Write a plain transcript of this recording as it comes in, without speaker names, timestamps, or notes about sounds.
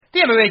The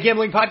MMA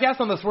Gambling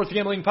Podcast on the Sports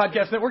Gambling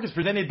Podcast Network is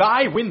presented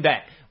by WynnBET.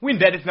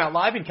 WynnBET is now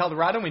live in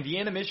Colorado,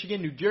 Indiana,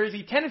 Michigan, New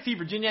Jersey, Tennessee,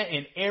 Virginia,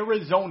 and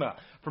Arizona.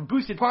 From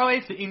boosted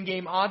parlays to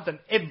in-game odds on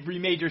every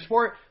major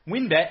sport,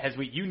 WynnBET has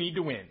what you need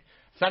to win.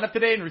 Sign up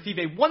today and receive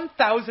a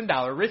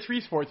 $1,000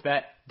 risk-free sports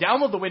bet.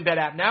 Download the WynnBET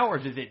app now or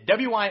visit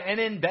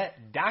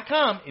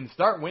WYNNBet.com and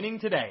start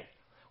winning today.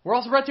 We're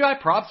also brought to you by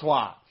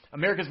PropSwap,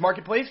 America's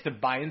marketplace to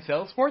buy and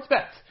sell sports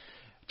bets.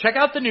 Check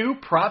out the new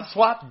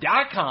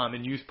PropSwap.com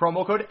and use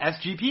promo code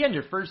SGP on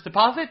your first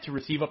deposit to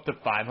receive up to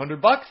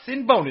 $500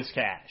 in bonus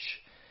cash.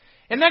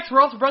 And next,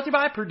 we're also brought to you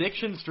by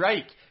Prediction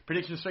Strike.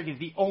 Prediction Strike is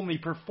the only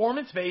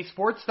performance-based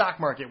sports stock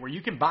market where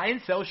you can buy and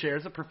sell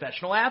shares of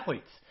professional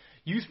athletes.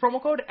 Use promo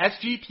code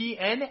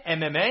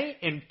SGPNMMA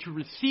and to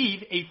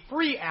receive a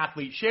free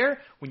athlete share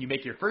when you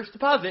make your first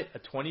deposit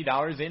of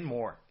 $20 and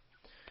more.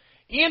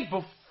 And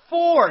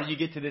before you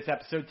get to this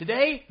episode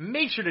today,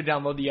 make sure to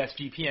download the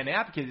SGPN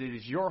app because it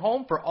is your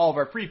home for all of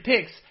our free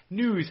picks,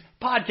 news,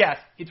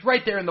 podcasts. It's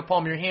right there in the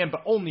palm of your hand,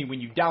 but only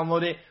when you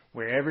download it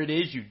wherever it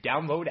is you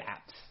download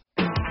apps.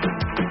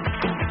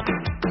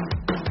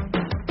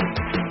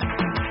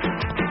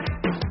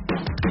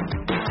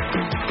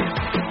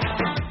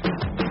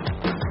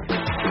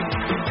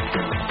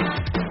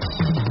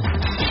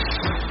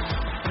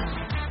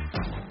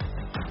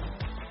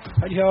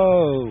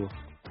 Yo,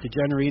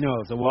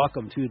 DeGenerinos, and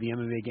welcome to the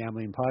MMA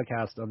Gambling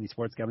Podcast on the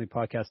Sports Gambling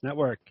Podcast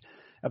Network,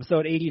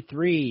 episode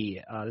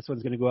 83. This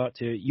one's going to go out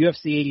to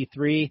UFC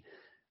 83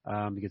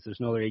 because there's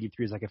no other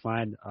 83s I can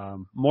find.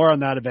 More on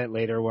that event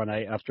later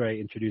after I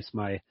introduce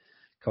my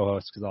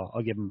co-host, because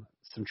I'll give him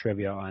some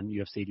trivia on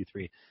UFC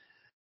 83.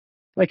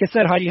 Like I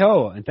said, hi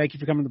ho, and thank you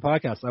for coming to the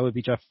podcast. I would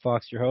be Jeff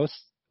Fox, your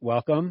host.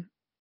 Welcome.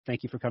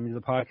 Thank you for coming to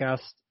the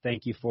podcast.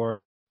 Thank you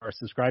for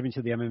subscribing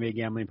to the MMA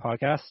Gambling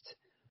Podcast.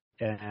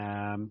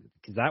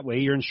 Because that way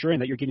you're ensuring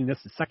that you're getting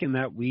this the second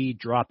that we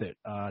drop it.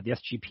 The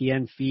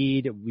SGPN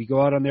feed, we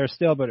go out on there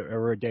still, but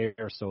we're a day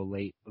or so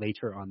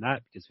later on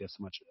that because we have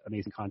so much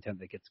amazing content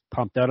that gets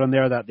pumped out on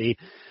there that they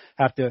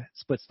have to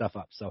split stuff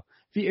up. So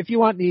if you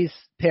want these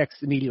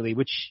picks immediately,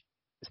 which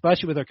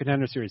especially with our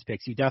Contender Series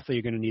picks, you definitely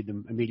are going to need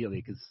them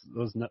immediately because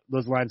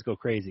those lines go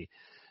crazy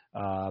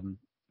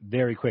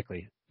very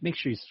quickly. Make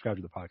sure you subscribe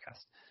to the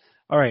podcast.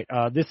 All right,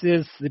 this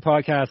is the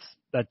podcast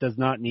that does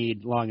not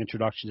need long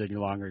introductions any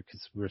longer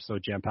because we're so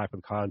jam-packed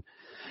with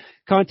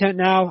content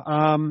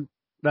now.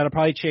 That'll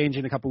probably change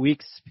in a couple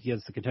weeks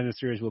because the Contender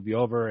Series will be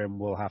over and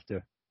we'll have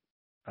to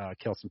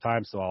kill some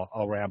time, so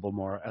I'll ramble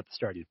more at the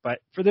start. But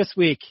for this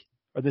week,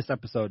 or this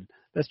episode,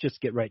 let's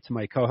just get right to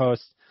my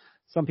co-host.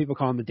 Some people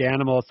call him the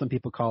Danimal. Some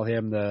people call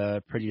him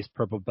the prettiest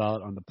purple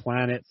belt on the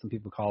planet. Some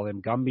people call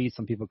him Gumby.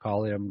 Some people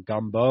call him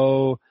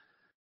Gumbo.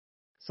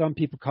 Some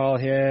people call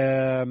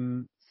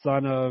him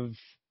son of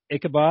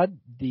Ichabod,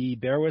 the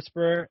Bear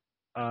Whisperer.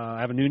 I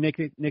have a new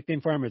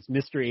nickname for him. It's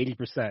Mr.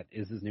 80%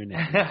 is his new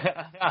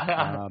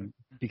nickname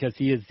because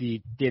he is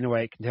the Dana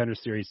White Contender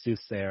Series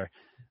soothsayer.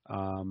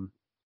 Well,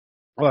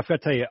 I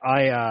forgot to tell you,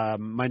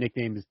 my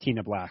nickname is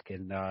Tina Black,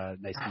 and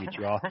nice to meet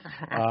you all.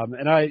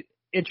 And I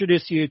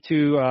introduce you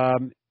to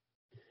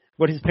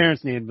what his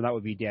parents named, and that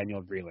would be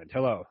Daniel Vreeland.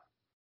 Hello.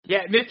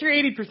 Yeah, Mr.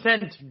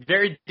 80%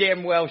 very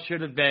damn well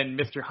should have been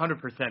Mr.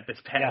 100% this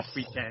past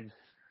weekend.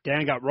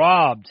 Dan got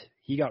robbed.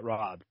 He got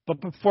robbed. But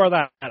before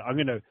that, I'm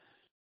going to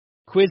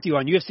quiz you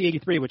on UFC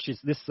 83, which is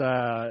this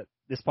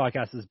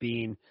podcast is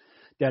being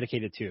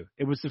dedicated to.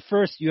 It was the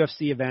first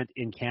UFC event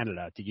in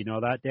Canada. Did you know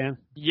that, Dan?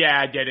 Yeah,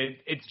 I did.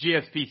 It's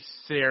GSP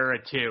Sarah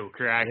too,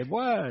 correct? It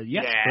was.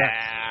 Yes, yeah.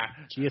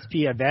 Correct.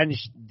 GSP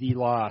avenged the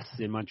loss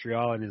in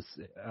Montreal in his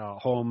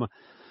home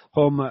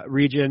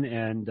region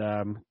and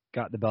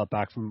got the belt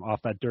back from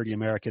off that dirty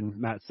American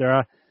Matt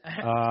Serra.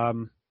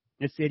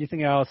 Let's see,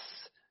 anything else?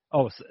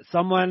 Oh,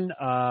 someone,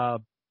 a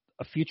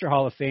future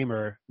Hall of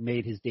Famer,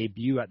 made his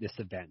debut at this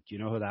event. Do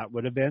you know who that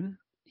would have been?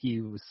 He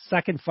was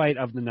second fight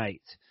of the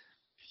night.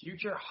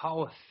 Future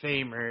Hall of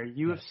Famer,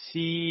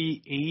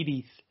 UFC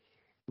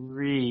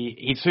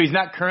 83. So he's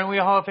not currently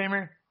a Hall of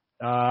Famer?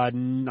 I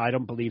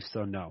don't believe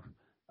so, no.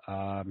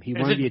 He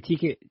won via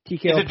TKO. Is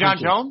it John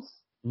punches. Jones?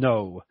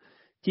 No.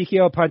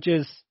 TKO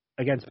punches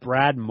against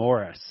Brad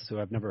Morris, who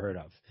I've never heard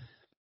of.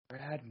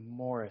 Brad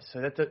Morris.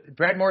 So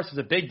Brad Morris is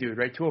a big dude,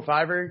 right?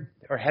 205er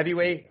or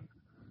heavyweight?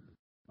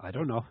 I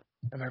don't know.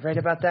 Am I right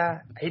about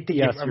that? I hate to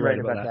yes, I'm right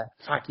about that.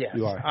 Fuck yes.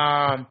 You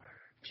are.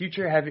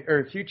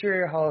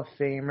 Future Hall of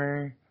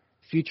Famer.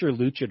 Future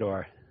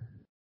luchador.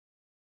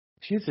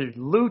 Future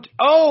loot.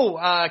 Oh,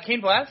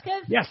 Cain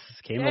Velasquez? Yes,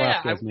 Cain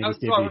Velasquez made his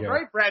debut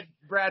here. Right.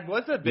 Brad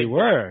was a big. They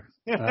were.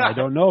 I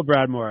don't know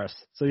Brad Morris.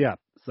 So yeah.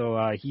 So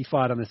he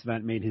fought on this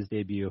event, made his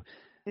debut.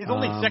 His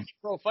only second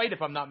pro fight,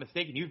 if I'm not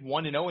mistaken. He was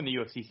 1-0 when the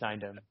UFC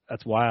signed him.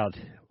 That's wild.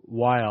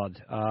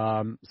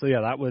 So,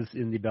 yeah, that was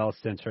in the Bell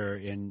Center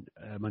in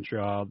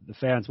Montreal. The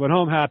fans went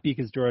home happy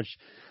because George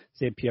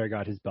St. Pierre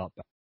got his belt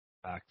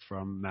back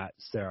from Matt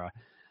Serra.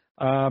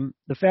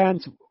 The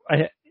fans,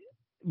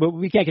 but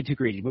we can't get too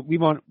greedy, but we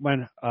went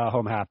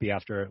home happy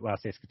after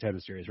last night's Contender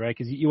Series, right?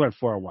 Because you went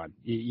 4-1.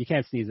 You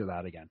can't sneeze at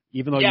that again.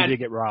 Even though you did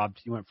get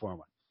robbed, you went 4-1.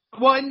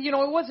 Well, and it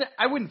wasn't.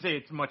 I wouldn't say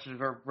it's much of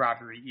a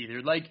robbery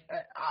either. Like,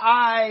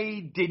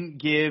 I didn't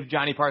give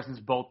Johnny Parsons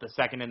both the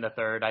second and the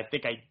third. I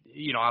think I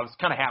was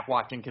kind of half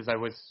watching because I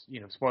was,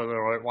 spoiler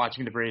alert,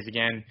 watching the Braves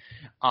again.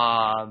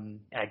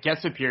 I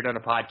guess appeared on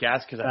a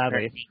podcast because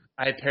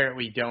I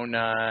apparently don't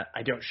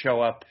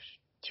show up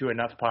to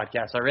enough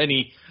podcasts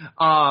already.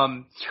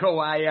 So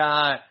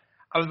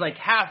I was like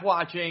half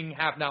watching,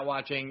 half not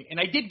watching, and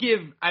I did give,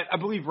 I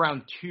believe,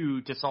 round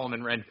 2 to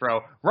Solomon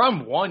Renfroe.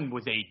 Round 1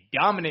 was a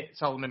dominant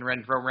Solomon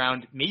Renfroe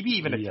round, maybe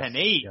even a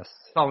 10-8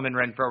 Solomon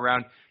Renfroe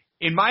round.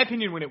 In my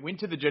opinion, when it went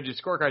to the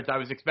judges' scorecards, I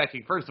was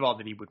expecting, first of all,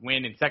 that he would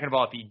win, and second of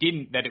all, if he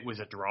didn't, that it was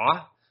a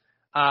draw.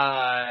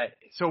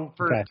 So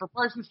for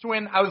Parsons to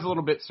win, I was a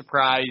little bit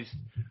surprised.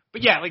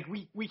 But yeah, like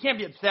we can't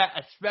be upset,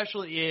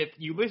 especially if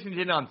you listened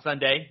in on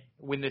Sunday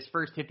when this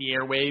first hit the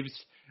airwaves.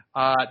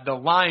 The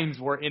lines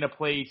were in a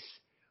place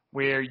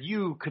where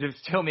you could have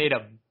still made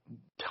a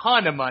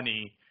ton of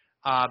money.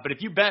 But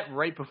if you bet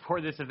right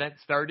before this event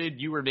started,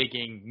 you were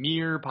making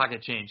mere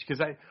pocket change. Because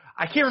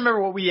I can't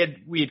remember what we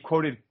had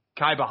quoted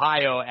Kai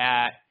Bahayo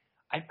at.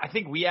 I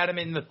think we had him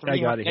in the 300. I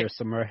got it here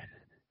somewhere.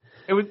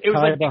 It was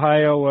Kai like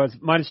Bahayo was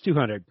minus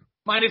 200.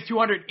 Minus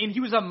 200, and he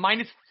was a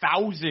minus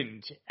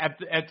 1,000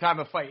 at time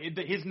of fight.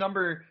 His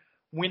number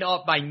went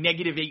up by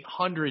negative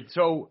 800.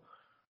 So,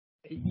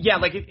 yeah,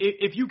 like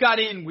if you got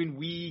in when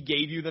we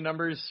gave you the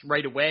numbers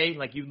right away,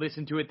 like you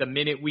listened to it the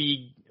minute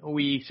we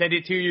sent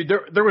it to you,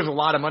 there was a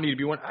lot of money to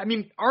be won. I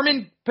mean,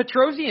 Armin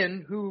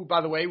Petrosian, who, by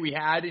the way, we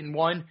had in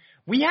one,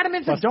 we had him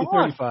as a dog.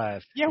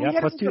 235. Yeah, we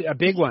had plus a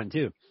big one,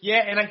 too.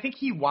 Yeah, and I think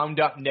he wound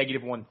up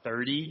negative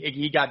 130.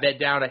 He got bet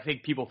down. I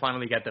think people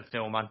finally got the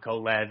film on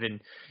Kolev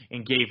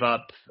and gave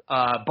up.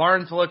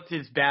 Barnes looked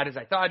as bad as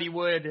I thought he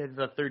would as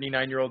a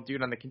 39-year-old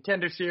dude on the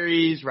Contender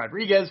Series.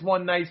 Rodriguez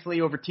won nicely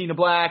over Tina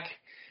Black,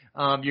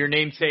 your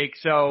namesake.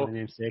 So my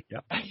namesake,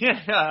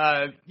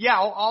 yeah. Yeah,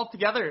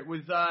 altogether it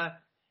was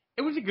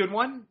a good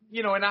one,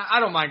 and I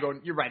don't mind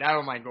going. You're right. I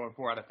don't mind going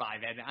 4 out of 5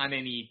 on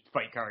any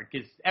fight card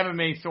because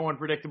MMA is so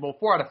unpredictable.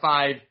 4 out of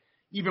 5,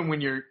 even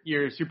when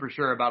you're super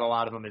sure about a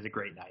lot of them, is a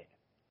great night.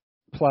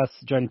 Plus,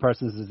 Johnny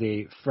Parsons is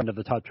a friend of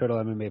the Top Turtle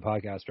MMA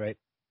podcast, right?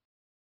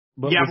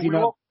 But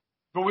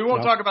we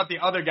won't talk about the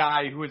other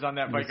guy who was on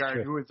that fight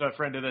card, who was a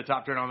friend of the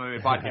Top Turtle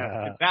MMA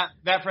podcast.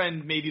 That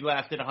friend maybe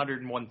lasted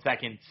 101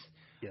 seconds.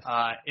 Yes.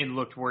 And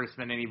looked worse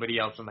than anybody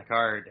else on the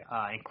card,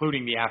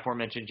 including the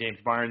aforementioned James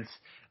Barnes,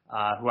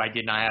 who I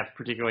did not have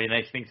particularly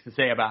nice things to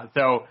say about.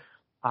 So,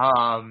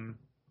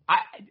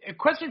 a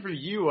question for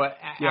you,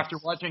 after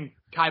watching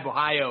Kai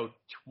Bahayo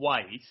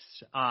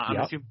twice, I'm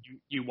assuming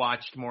you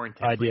watched more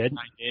intensely than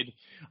I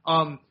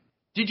did.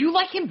 Did you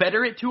like him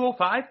better at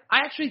 205? I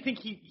actually think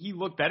he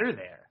looked better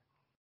there.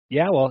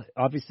 Yeah, well,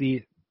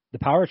 obviously the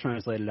power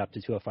translated up to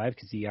 205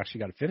 because he actually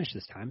got a finish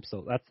this time,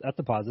 so that's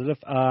a positive.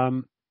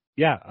 I'm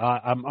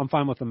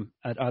fine with him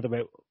at either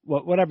way.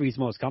 Whatever he's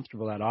most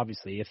comfortable at,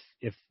 obviously.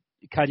 If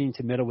cutting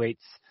to middleweights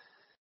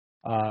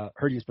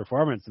hurting his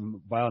performance,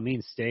 and by all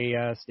means, stay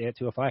at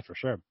 205 for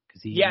sure,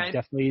 because he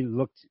definitely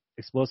looked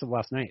explosive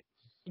last night.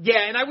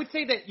 Yeah, and I would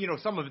say that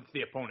some of it's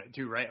the opponent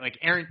too, right? Like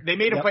they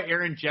made him fight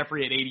Aaron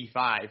Jeffrey at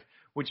 85,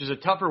 which is a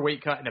tougher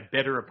weight cut and a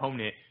better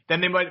opponent.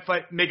 Then they might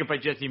make him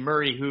fight Jesse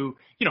Murray, who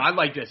I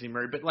like Jesse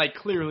Murray, but like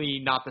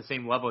clearly not the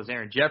same level as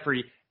Aaron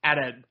Jeffrey, at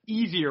an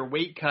easier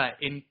weight cut,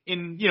 and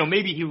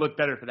maybe he looked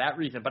better for that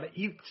reason, but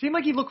he seemed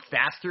like he looked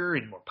faster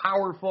and more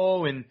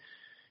powerful, and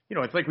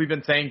it's like we've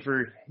been saying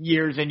for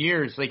years and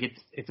years, like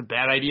it's a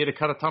bad idea to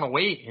cut a ton of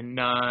weight, and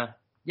I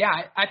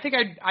think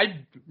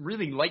I'd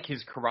really like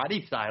his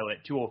karate style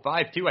at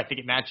 205 too. I think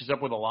it matches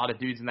up with a lot of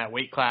dudes in that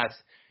weight class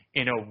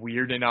in a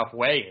weird enough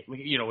way.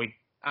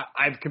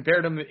 I've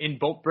compared him in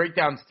both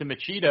breakdowns to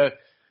Machida.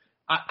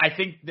 I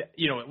think that,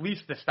 at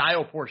least the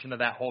style portion of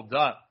that holds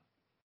up.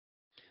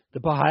 The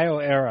Bahayo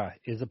era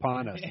is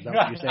upon us. Is that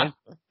what you're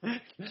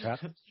saying? Yeah.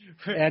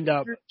 And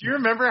do you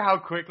remember how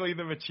quickly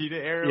the Machida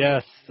era?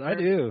 Yes, I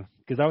do,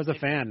 because I was a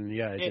fan.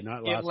 Yeah, it did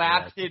not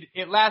last.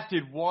 It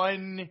lasted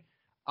one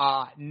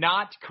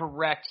not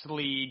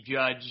correctly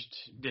judged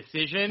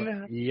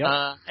decision. Yep.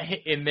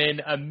 And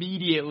then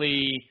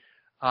immediately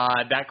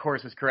that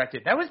course was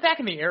corrected. That was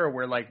back in the era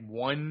where like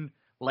one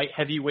light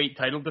heavyweight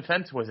title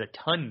defense was a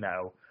ton,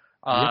 though.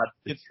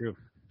 It's true.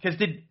 Because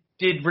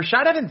did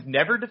Rashad Evans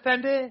never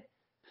defend it?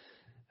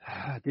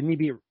 Didn't he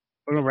beat?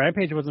 Oh, no,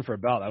 Rampage wasn't for a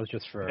belt. That was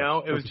just for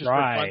it was just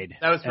pride.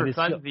 For fun. That was for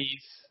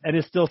funsies. And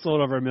it still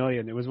sold over 1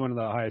 million. It was one of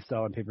the highest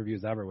selling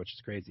pay-per-views ever, which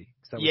is crazy.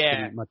 So that was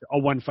pretty much a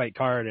one-fight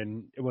card,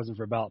 and it wasn't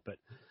for a belt. But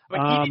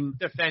he didn't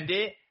defend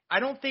it. I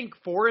don't think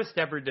Forrest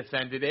ever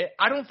defended it.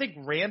 I don't think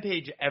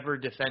Rampage ever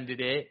defended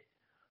it.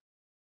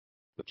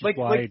 Which is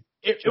why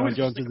John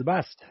Jones is the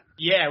best.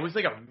 Yeah, it was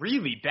like a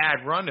really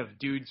bad run of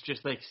dudes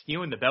just like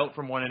stealing the belt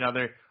from one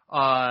another.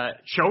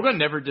 Shogun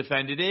never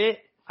defended it.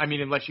 I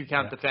mean, unless you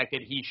count the fact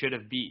that he should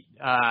have beat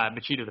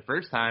Machida the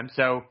first time.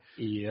 So,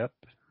 yep.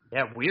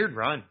 Yeah, weird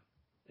run.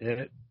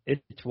 It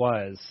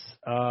was.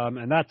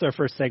 And that's our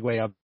first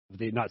segue of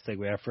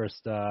our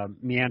first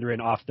meandering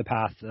off the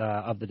path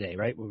of the day,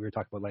 right? When we were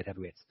talking about light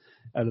heavyweights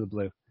out of the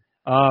blue.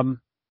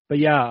 But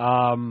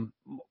yeah,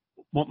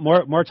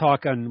 more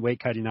talk on weight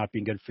cutting not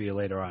being good for you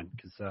later on,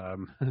 because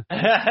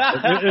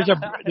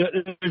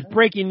there's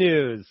breaking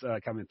news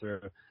coming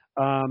through.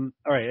 All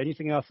right,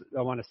 anything else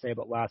I want to say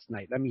about last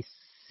night? Let me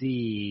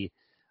see.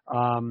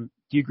 Do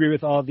you agree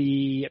with all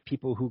the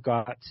people who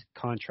got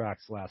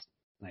contracts last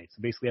night?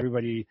 So basically,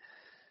 every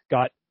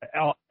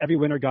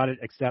winner got it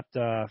except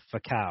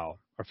Falcao.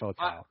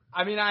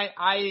 I mean,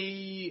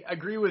 I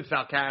agree with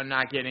Falcao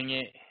not getting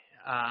it.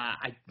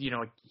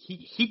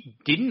 He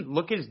didn't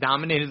look as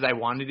dominant as I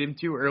wanted him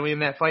to early in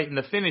that fight, and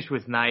the finish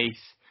was nice.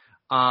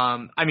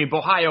 I mean,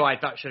 Bohayo I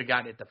thought should have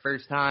gotten it the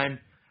first time.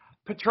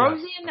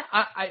 Petrosian,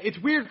 it's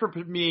weird for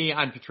me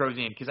on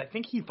Petrosian because I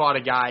think he fought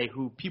a guy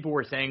who people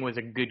were saying was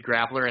a good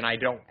grappler, and I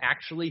don't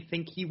actually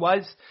think he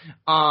was.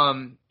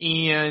 And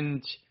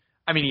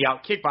I mean, he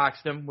out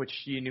kickboxed him, which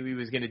you knew he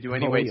was going to do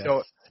anyway. Yes.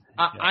 So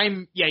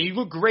you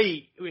look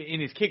great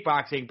in his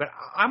kickboxing, but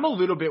I'm a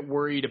little bit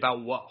worried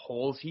about what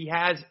holes he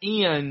has.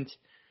 And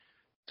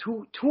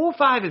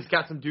 205 has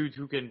got some dudes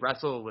who can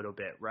wrestle a little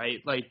bit, right?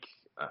 Like,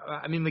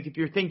 I mean, like if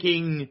you're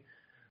thinking,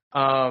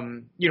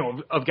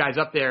 of guys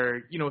up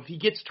there, if he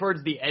gets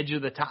towards the edge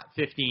of the top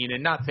 15,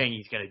 and not saying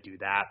he's going to do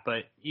that,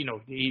 but,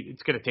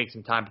 it's going to take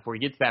some time before he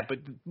gets that. But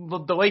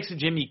the likes of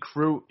Jimmy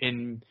Crute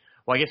and,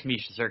 well, I guess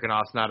Misha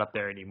Serkinov's not up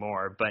there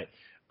anymore, but,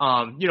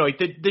 like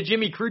the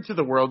Jimmy Crutes of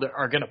the world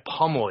are going to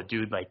pummel a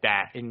dude like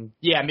that. And,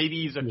 yeah,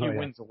 maybe he's a few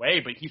wins away,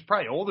 but he's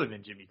probably older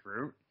than Jimmy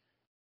Crute.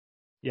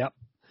 Yep.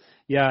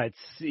 Yeah,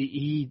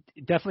 he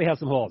definitely has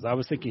some holes. I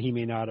was thinking he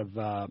may not have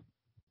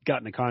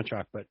gotten a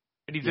contract, but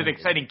he's an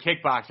exciting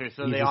kickboxer,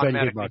 so they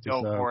automatically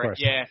go for it.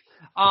 Yeah.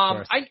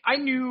 I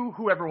knew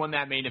whoever won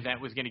that main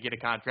event was going to get a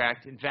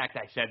contract. In fact,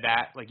 I said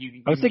that. Like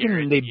I was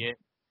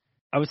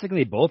thinking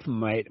they both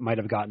might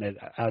have gotten it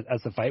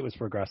as the fight was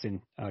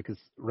progressing, because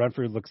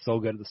Renfrew looked so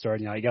good at the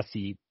start. I guess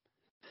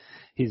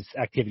his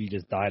activity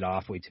just died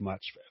off way too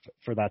much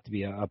for that to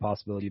be a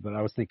possibility. But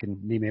I was thinking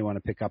they may want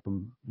to pick up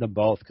them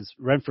both, because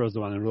Renfrew is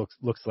the one that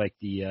looks like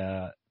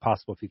the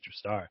possible future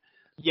star.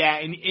 Yeah,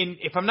 and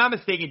if I'm not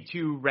mistaken,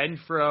 too,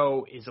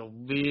 Renfro is a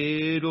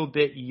little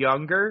bit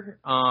younger,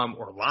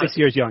 or a lot. 6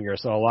 years younger,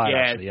 so a lot,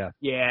 actually, yeah.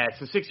 Yeah,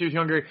 so 6 years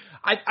younger.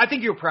 I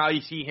think you'll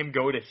probably see him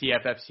go to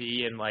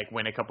CFFC and,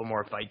 win a couple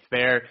more fights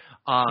there,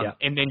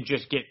 and then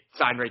just get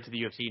signed right to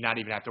the UFC, not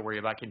even have to worry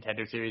about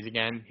Contender Series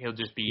again. He'll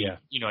just be,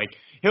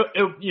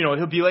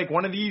 he'll be like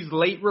one of these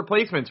late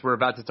replacements we're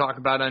about to talk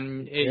about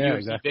on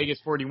UFC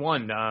Vegas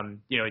 41.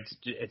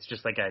 It's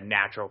just like a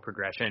natural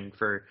progression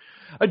for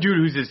a dude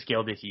who's as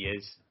skilled as he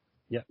is.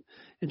 Yeah,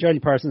 and Johnny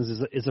Parsons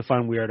is a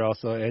fun weird.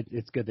 Also,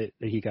 it's good that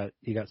he got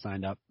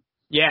signed up.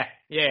 Yeah,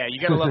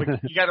 you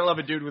gotta love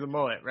a dude with a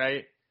mullet,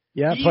 right?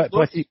 Yeah,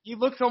 he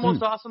looks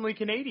almost awesomely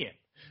Canadian.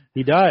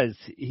 He does.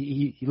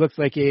 He looks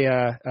like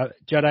a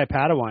Jedi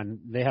Padawan.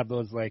 They have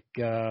those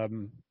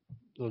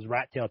those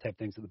rat tail type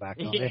things in the back,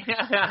 don't they?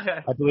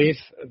 I believe,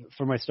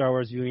 for my Star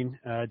Wars viewing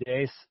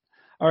days.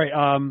 All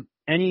right.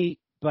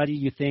 Anybody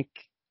you think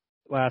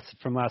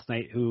from last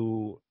night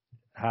who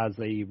has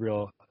a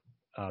real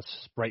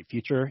bright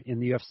future in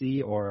the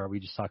UFC, or are we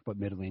just talking about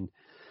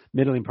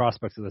middling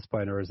prospects at this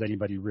point, or is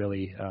anybody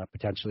really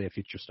potentially a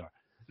future star?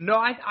 No,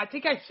 I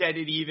think I said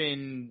it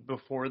even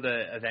before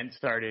the event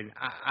started.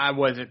 I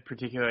wasn't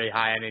particularly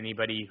high on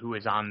anybody who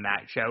was on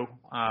that show.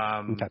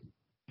 Okay.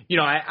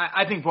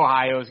 I think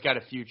Bohayo's got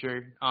a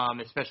future,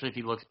 especially if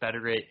he looks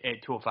better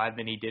at 205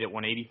 than he did at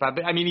 185.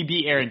 But, I mean, he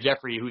beat Aaron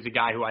Jeffrey, who's a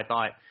guy who I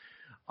thought,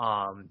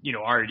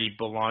 already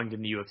belonged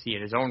in the UFC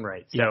in his own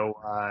right. So,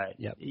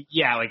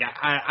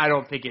 I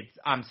don't think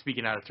I'm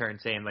speaking out of turn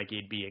saying,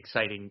 he'd be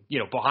exciting.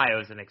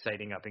 Bohayo's an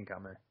exciting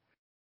up-and-comer.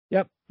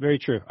 Yep, very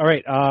true. All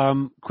right,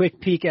 quick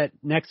peek at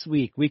next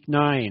week, week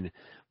 9.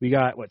 We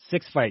got,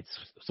 6 fights.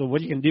 So what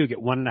are you going to do, get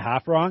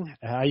 1.5 wrong?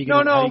 How are you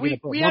going to we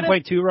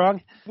 1.2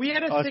 wrong? We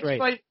had a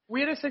 6-fight.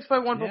 We had a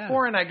 6-fight one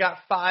before, and I got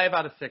 5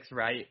 out of 6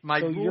 right. My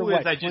rule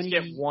is I just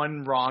get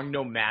 1 wrong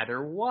no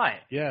matter what.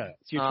 Yeah,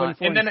 so you're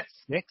 24 and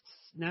 6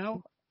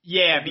 now?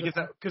 Yeah,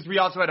 because we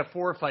also had a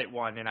 4-fight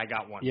one, and I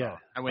got 1 wrong.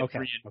 I went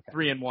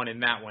 3-1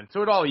 in that one,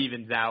 so it all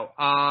evens out.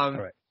 All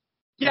right.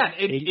 Yeah,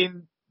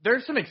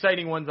 there's some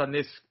exciting ones on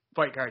this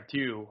fight card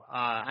too.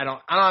 I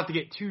don't have to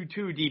get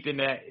too deep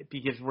into that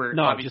because we're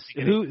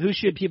obviously who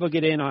should people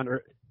get in on?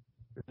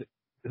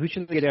 Who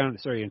should they get on?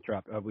 Sorry to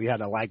interrupt. We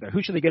had a lag there.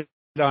 Who should they get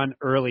on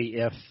early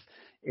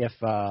if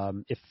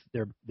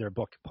they're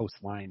booked post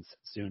lines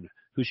soon?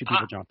 Who should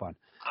people jump on?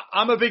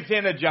 I'm a big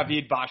fan of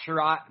Javid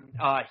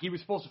Basharat. He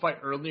was supposed to fight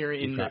earlier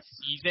in the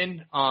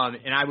season,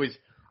 and I was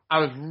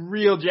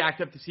real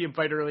jacked up to see him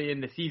fight early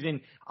in the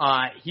season.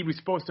 He was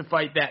supposed to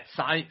fight that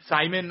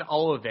Simon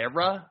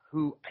Oliveira,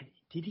 who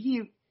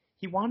he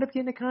wound up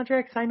getting a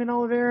contract. Simon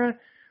Oliveira.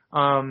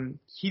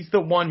 He's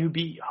the one who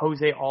beat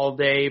Jose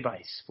Alday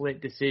by split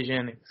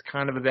decision. It was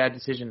kind of a bad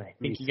decision. I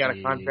think he got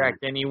a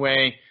contract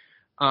anyway.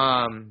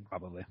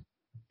 Probably.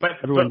 But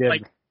everyone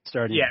did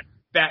starting. Yeah,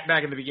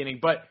 back in the beginning.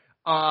 But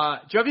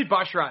Javid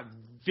Basharat,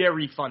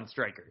 very fun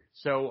striker.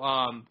 So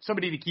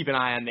somebody to keep an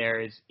eye on there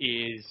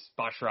is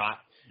Basharat.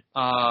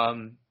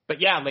 But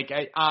yeah, like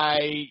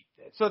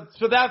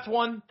so that's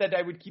one that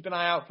I would keep an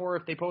eye out for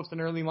if they post an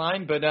early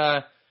line. But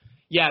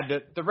yeah,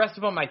 the rest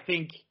of them, I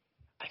think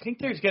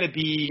there's going to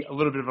be a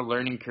little bit of a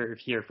learning curve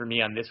here for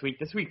me on this week.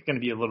 This week's going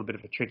to be a little bit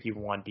of a tricky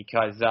one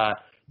because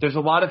there's a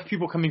lot of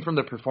people coming from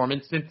the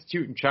Performance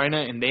Institute in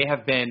China, and they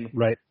have been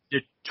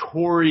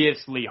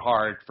notoriously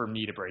hard for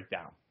me to break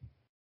down.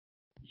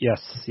 Yes,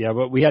 yeah,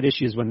 but we had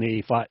issues when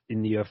they fought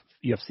in the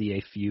UFC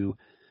a few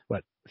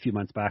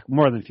months back,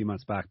 more than a few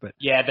months back, but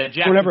yeah, the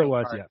Japanese whatever it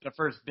was, part, yeah, the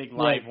first big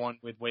live one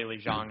with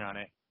Weili Zhang on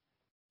it.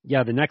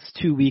 Yeah, the next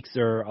 2 weeks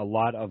are a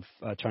lot of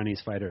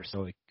Chinese fighters,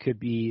 so it could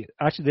be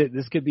actually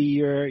this could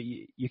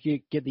be you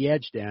could get the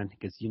edge, Dan,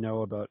 because you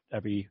know about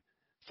every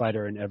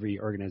fighter in every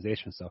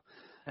organization. So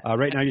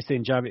right now you're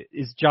saying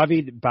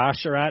Javid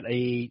Basharat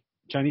a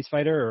Chinese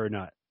fighter or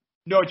not?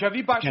 No,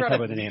 Javid Basharat, I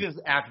believe, is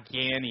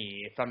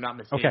Afghani, if I'm not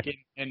mistaken. Okay.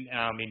 And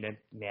I mean,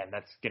 man,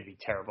 that's going to be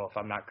terrible if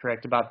I'm not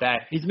correct about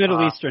that. He's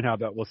Middle Eastern, how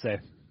about we'll say?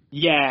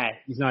 Yeah.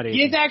 He's not Asian.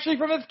 He is actually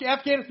from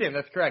Afghanistan.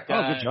 That's correct.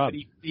 Oh, good job. But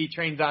he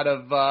trains out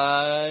of,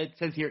 it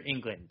says here,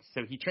 England.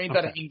 So he trains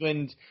out of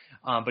England,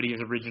 but he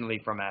is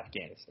originally from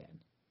Afghanistan.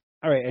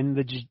 All right, and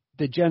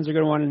the gens are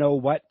going to want to know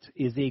what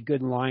is a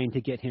good line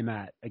to get him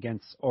at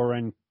against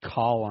Oren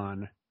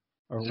Kalon.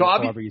 Or so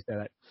however you say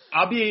that.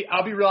 I'll be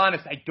real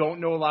honest. I don't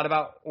know a lot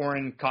about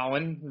Oren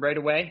Collin right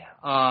away.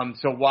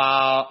 So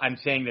while I'm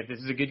saying that this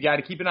is a good guy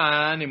to keep an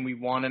eye on, and we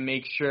want to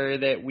make sure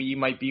that we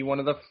might be one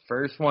of the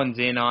first ones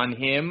in on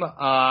him,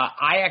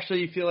 I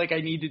actually feel like I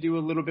need to do a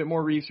little bit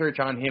more research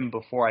on him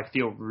before I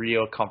feel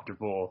real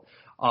comfortable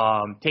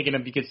taking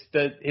him, because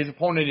his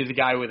opponent is a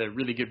guy with a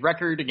really good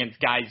record against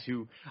guys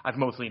who I've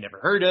mostly never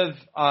heard of,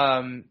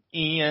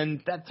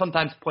 and that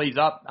sometimes plays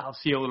up. I'll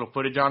see a little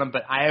footage on him,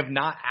 but I have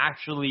not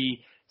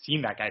actually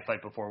seen that guy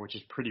fight before, which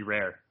is pretty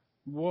rare.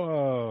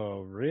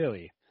 Whoa,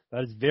 really?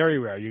 That is very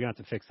rare. You're going to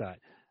have to fix that.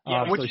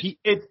 Yeah,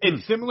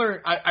 it's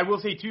similar. I will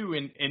say too,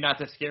 and not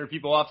to scare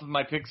people off of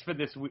my picks for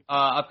this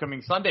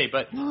upcoming Sunday,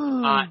 but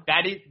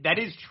that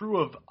is true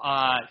of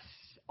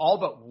all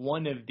but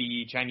one of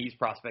the Chinese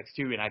prospects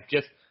too, and I've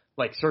just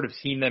sort of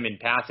seen them in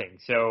passing.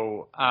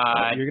 So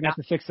you're gonna have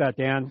to fix that,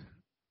 Dan.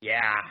 Yeah,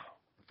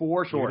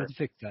 for sure. You're gonna have to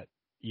fix that.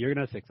 You're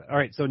gonna have to fix that. All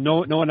right. So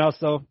no one else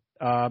though.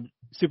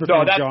 Super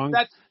no, Jong.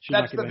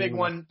 That's the big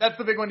one. That's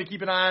the big one to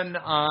keep an eye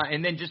on.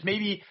 And then just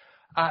maybe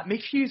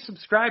make sure you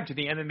subscribe to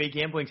the MMA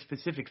Gambling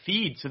specific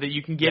feed so that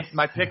you can get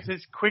my picks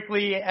as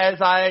quickly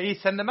as I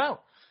send them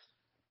out.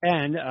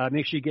 And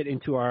make sure you get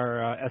into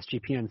our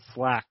SGPN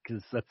Slack,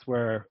 because that's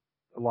where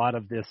a lot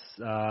of this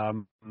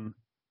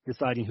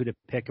deciding who to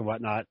pick and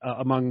whatnot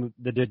among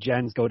the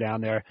gens go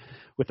down there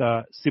with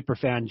a super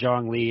fan,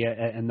 Zhang Li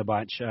and the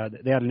bunch.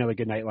 They had another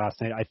good night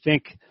last night. I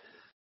think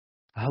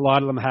a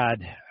lot of them had,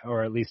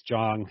 or at least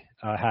Zhang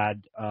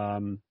had, a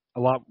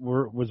lot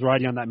was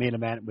riding on that main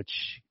event,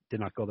 which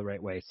did not go the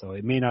right way. So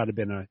it may not have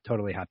been a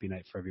totally happy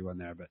night for everyone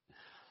there. But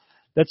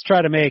let's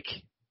try to make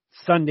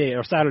Saturday,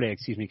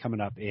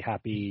 coming up a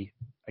happy,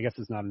 I guess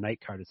it's not a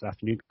night card, it's an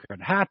afternoon card.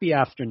 Happy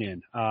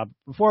afternoon.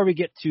 Before we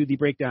get to the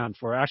breakdown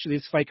for, actually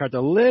this fight card's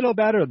a little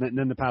better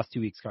than the past 2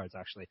 weeks cards,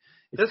 actually.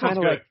 This one's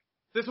good.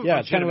 This one's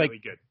legitimately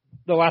good.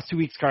 The last 2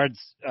 weeks cards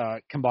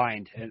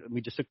combined, and we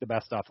just took the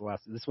best off the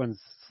last. This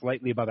one's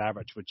slightly above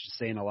average, which is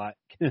saying a lot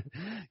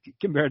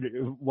compared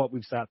to what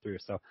we've sat through.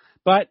 So,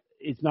 but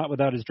it's not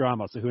without his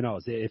drama. So who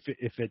knows? If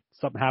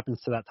something happens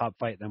to that top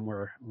fight, then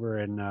we're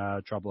in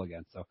trouble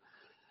again. So.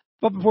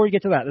 But before we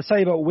get to that, let's tell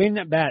you about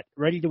WynnBET.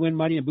 Ready to win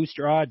money and boost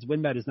your odds?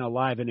 WynnBET is now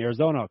live in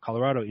Arizona,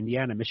 Colorado,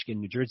 Indiana, Michigan,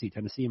 New Jersey,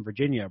 Tennessee, and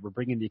Virginia. We're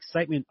bringing the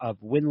excitement of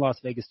Wynn Las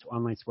Vegas to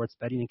online sports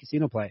betting and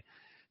casino play.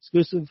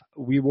 Exclusive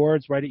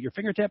rewards right at your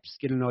fingertips.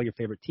 Get to know your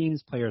favorite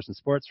teams, players, and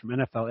sports from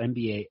NFL,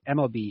 NBA,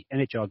 MLB,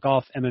 NHL,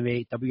 golf,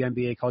 MMA,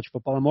 WNBA, college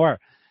football, and more.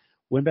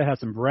 WynnBET has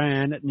some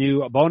brand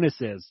new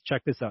bonuses.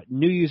 Check this out.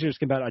 New users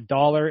can bet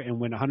 $1 and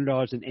win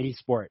 $100 in any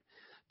sport.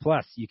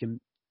 Plus, you can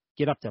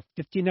get up to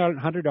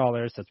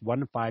 $1,500, that's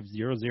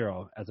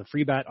 1500, as a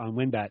free bet on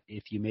WynnBET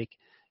if you make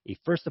a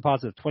first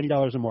deposit of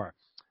 $20 or more.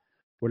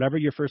 Whatever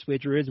your first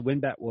wager is,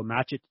 WynnBET will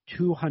match it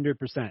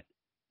 200%.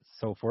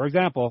 So, for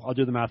example, I'll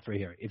do the math right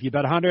here. If you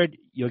bet 100,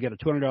 you'll get a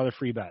 $200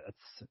 free bet.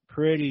 That's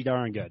pretty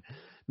darn good.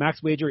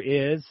 Max wager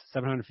is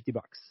 $750,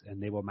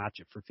 and they will match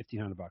it for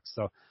 $1,500.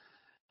 So, all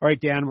right,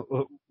 Dan,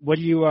 what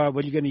are you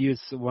going to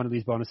use one of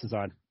these bonuses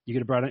on? You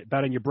going to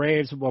bet on your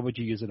Braves? What would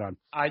you use it on?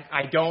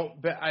 I don't.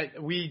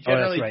 We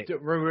generally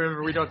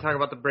remember we don't talk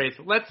about the Braves.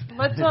 Let's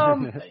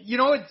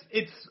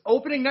it's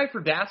opening night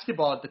for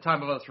basketball at the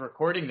time of us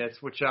recording this,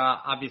 which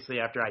obviously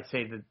after I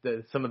say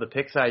some of the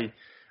picks I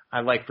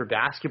like for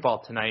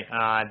basketball tonight,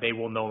 they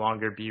will no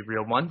longer be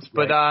real ones.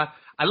 But I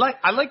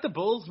like the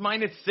Bulls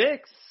 -6.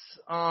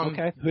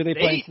 Okay, who are they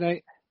playing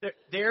tonight?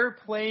 They're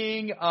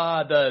playing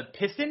the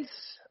Pistons.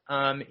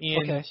 And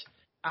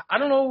I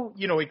don't know,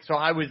 so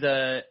I was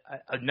a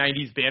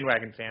 90s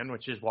bandwagon fan,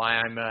 which is why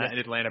I'm an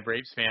Atlanta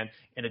Braves fan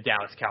and a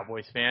Dallas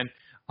Cowboys fan.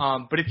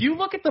 But if you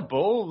look at the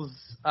Bulls,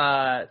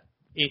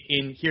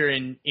 in here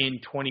in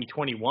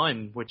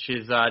 2021, which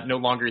is no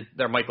longer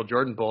their Michael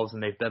Jordan Bulls,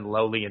 and they've been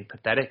lowly and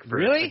pathetic for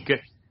Really?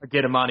 a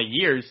good amount of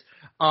years.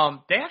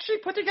 They actually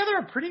put together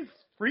a pretty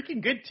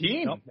freaking good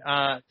team.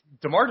 Yep.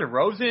 DeMar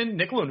DeRozan,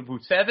 Nikola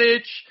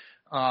Vucevic,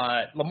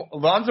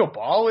 Lonzo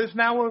Ball is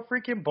now a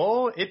freaking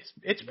Bull.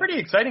 It's pretty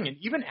exciting, and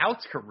even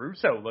Alex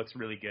Caruso looks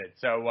really good.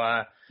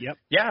 So Yep.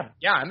 yeah,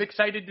 I'm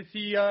excited to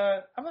see.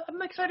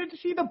 I'm excited to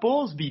see the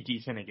Bulls be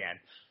decent again.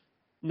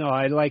 No,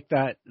 I like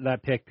that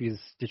pick because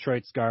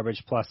Detroit's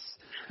garbage. Plus,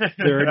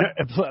 their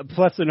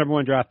number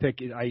one draft pick.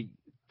 I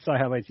saw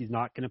highlights. He's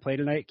not going to play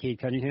tonight, Cade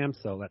Cunningham.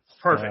 So that's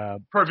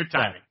Perfect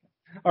timing.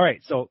 All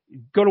right, so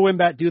go to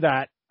WinBet, do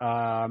that.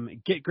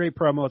 Get great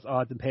promos,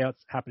 odds, and payouts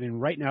happening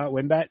right now at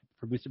WinBet.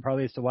 For boosted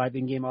parlays to live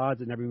in-game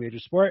odds in every major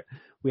sport,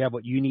 we have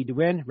what you need to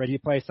win. Ready to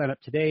play? Sign up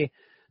today to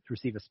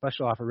receive a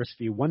special offer,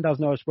 risk-free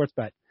 $1,000 sports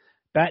bet.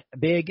 Bet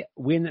big,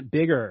 win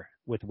bigger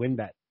with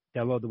WinBet.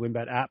 Download the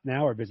WinBet app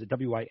now or visit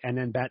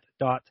wynnbet.com.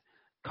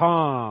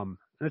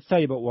 Let's tell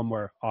you about one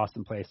more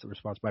awesome place that we're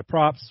sponsored by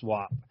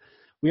PropSwap.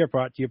 We are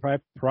brought to you by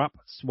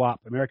PropSwap,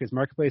 America's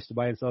marketplace to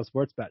buy and sell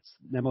sports bets.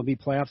 The MLB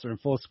playoffs are in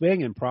full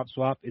swing, and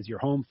PropSwap is your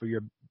home for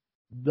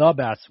the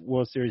best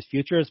World Series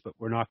futures, but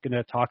we're not going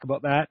to talk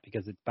about that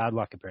because it's bad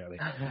luck, apparently.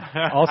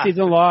 All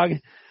season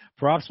long,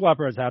 prop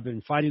swappers have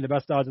been finding the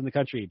best odds in the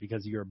country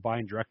because you're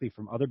buying directly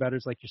from other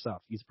bettors like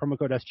yourself. Use promo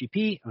code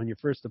SGP on your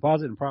first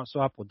deposit, and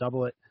PropSwap will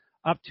double it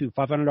up to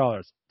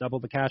 $500. Double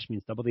the cash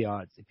means double the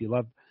odds. If you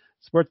love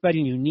sports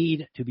betting, you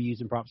need to be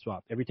using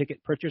PropSwap. Every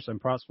ticket purchased on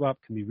PropSwap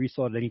can be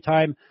resold at any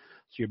time,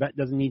 so your bet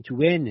doesn't need to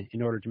win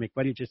in order to make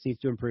money. It just needs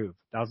to improve.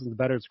 Thousands of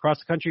bettors across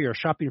the country are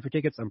shopping for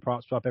tickets on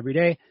PropSwap every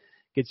day.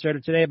 Get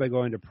started today by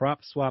going to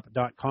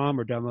PropSwap.com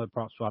or download the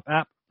PropSwap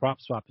app.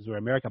 PropSwap is where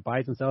America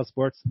buys and sells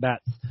sports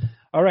bets.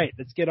 All right,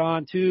 let's get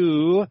on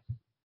to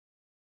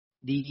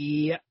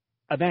the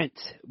event.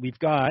 We've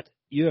got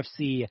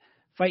UFC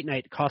Fight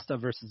Night, Costa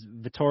versus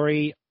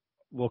Vettori.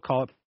 We'll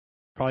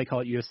probably call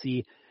it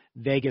UFC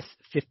Vegas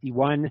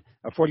 41,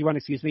 or 41,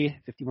 excuse me.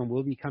 51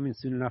 will be coming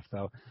soon enough,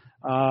 though.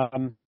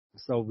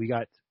 So we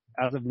got,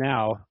 as of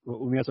now,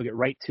 we may as well get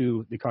right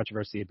to the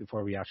controversy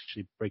before we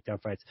actually break down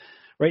fights.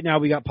 Right now,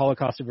 we got Paulo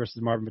Costa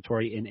versus Marvin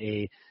Vettori in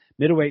a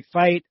middleweight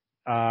fight.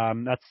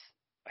 That's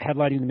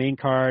headlining the main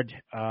card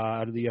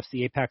out of the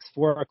UFC Apex,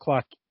 4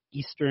 o'clock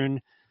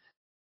Eastern.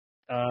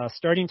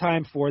 Starting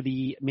time for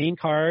the main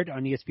card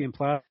on ESPN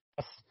Plus.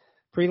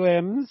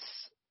 Prelims,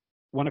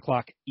 1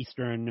 o'clock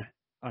Eastern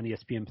on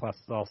ESPN Plus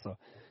also.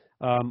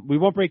 We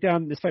won't break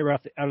down this fight right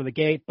out of the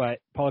gate, but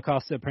Paulo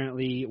Costa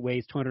apparently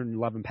weighs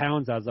 211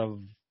 pounds as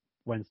of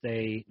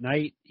Wednesday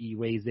night. He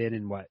weighs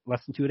in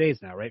less than 2 days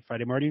now, right?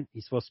 Friday morning.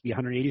 He's supposed to be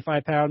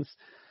 185 pounds.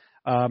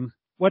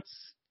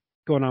 What's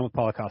going on with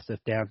Paulo Costa,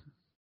 Dan?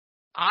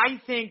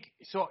 I think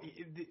so.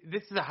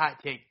 This is a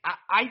hot take.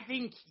 I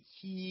think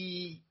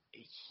he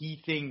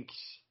thinks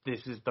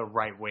this is the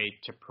right way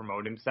to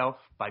promote himself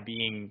by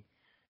being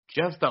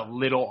just a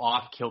little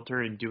off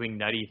kilter and doing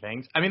nutty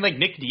things. I mean, like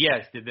Nick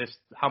Diaz did this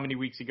how many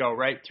weeks ago,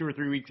 right? 2 or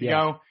 3 weeks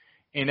ago,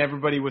 and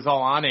everybody was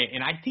all on it.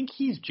 And I think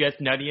he's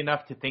just nutty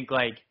enough to think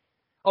like,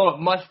 oh, it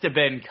must have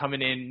been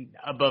coming in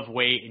above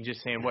weight and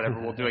just saying whatever,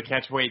 we'll do a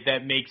catch weight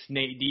that makes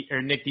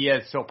Nick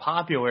Diaz so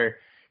popular.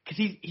 Because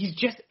he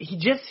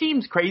just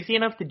seems crazy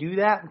enough to do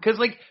that. Because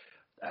like,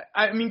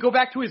 I mean, go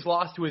back to his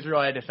loss to Israel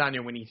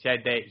Adesanya when he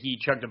said that he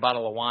chugged a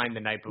bottle of wine the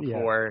night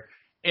before,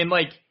 and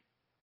like.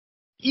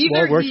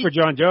 Either it works for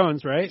John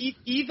Jones, right?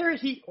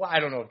 Well, I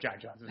don't know if John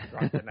Jones was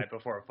drunk the night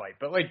before a fight,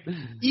 but like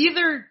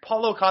either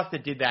Paulo Costa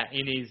did that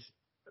and is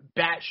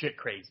batshit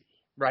crazy,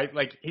 right?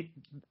 Like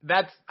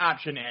that's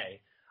option A.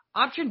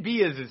 Option B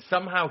is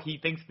somehow he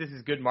thinks this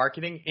is good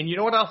marketing, and you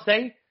know what I'll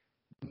say?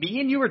 Me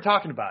and you were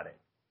talking about it,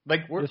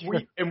 like we're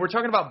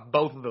talking about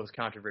both of those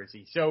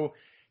controversies. So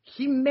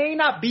he may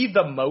not be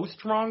the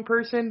most wrong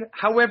person,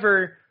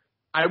 however.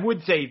 I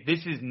would say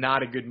this is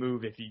not a good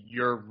move if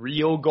your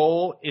real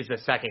goal is a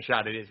second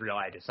shot at Israel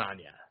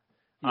Adesanya.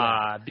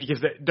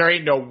 Because there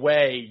ain't no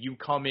way you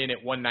come in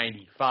at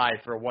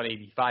 195 for a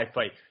 185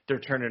 fight, they're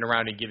turning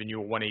around and giving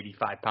you a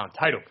 185-pound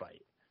title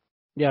fight.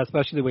 Yeah,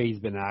 especially the way he's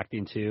been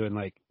acting too, and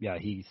like,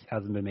 he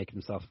hasn't been making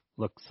himself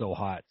look so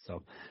hot.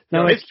 So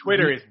his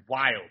Twitter is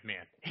wild,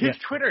 man. His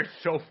Twitter is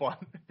so fun.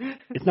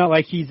 It's not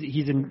like he's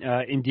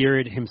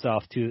endeared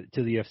himself to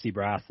the UFC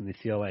brass, and they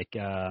feel like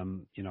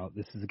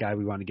this is a guy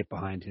we want to get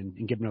behind and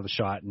give him another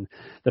shot, and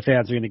the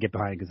fans are going to get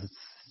behind because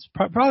it's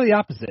probably the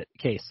opposite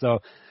case. So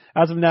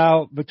as of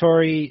now,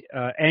 Vettori,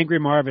 Angry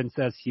Marvin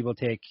says he will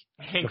take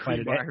the fight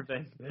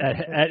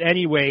at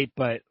any weight,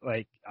 but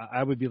like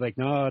I would be like,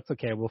 no, it's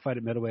okay. We'll fight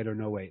at middleweight or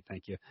no weight,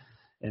 thank you,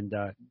 and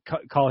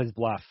call his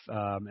bluff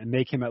and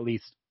make him at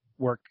least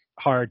work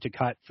hard to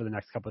cut for the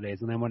next couple of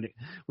days. And then when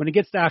it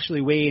gets to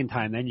actually weigh-in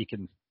time, then you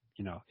can,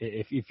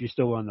 if you're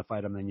still willing to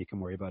fight him, then you can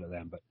worry about it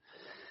then. But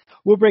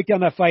we'll break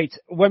down that fight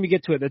when we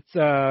get to it.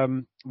 That's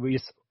we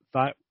just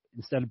thought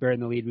instead of burying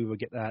the lead, we would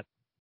get that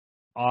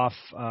off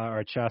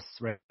our chests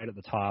right at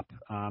the top.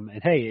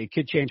 And hey, it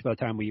could change by the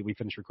time we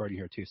finish recording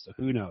here too, so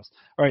who knows.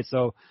 All right,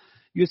 so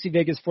UFC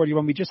Vegas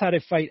 41. We just had a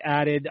fight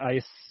added.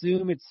 I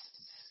assume it's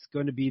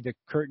going to be the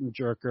curtain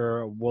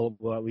jerker. We'll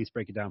at least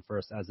break it down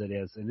first as it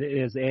is. And it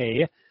is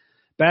a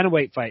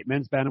bantamweight fight,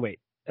 men's bantamweight.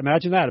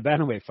 Imagine that, a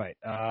bantamweight fight.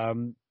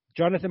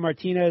 Jonathan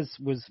Martinez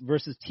was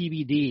versus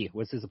TBD,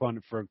 was his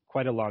opponent for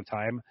quite a long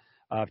time.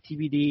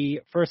 TBD,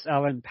 first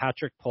Alan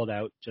Patrick pulled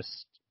out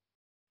just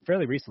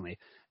fairly recently,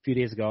 a few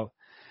days ago.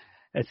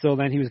 And so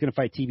then he was going to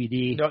fight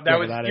TBD. No,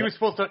 he was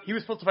supposed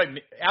to fight.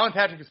 Alan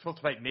Patrick was supposed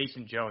to fight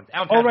Mason Jones.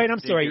 Right. I'm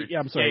sorry. Yeah,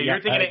 I'm sorry. Yeah,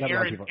 you're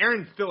thinking of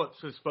Aaron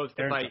Phillips was supposed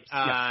to fight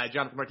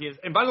Jonathan Martinez.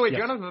 And by the way,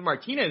 Jonathan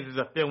Martinez is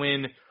a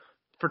fill-in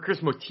for Chris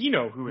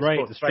Motino, who was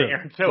supposed to fight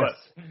Aaron Phillips.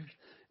 Yes.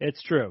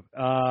 It's true.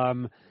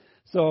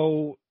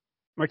 So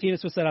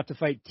Martinez was set up to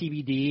fight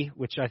TBD,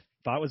 which I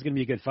thought was going to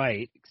be a good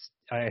fight.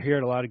 I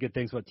heard a lot of good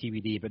things about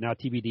TBD, but now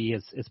TBD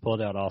is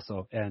pulled out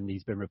also, and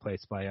he's been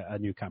replaced by a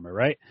newcomer,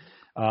 right?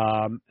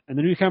 And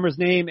the newcomer's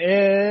name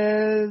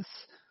is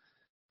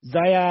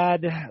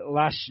Zayad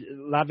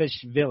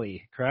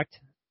Lavishvili, correct?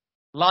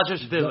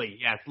 Lavishvili,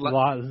 yes.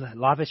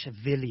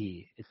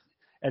 Lavishvili.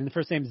 And the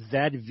first name is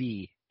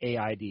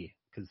Z-V-A-I-D,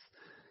 because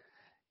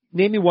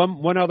name me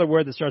one other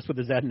word that starts with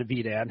a Z and a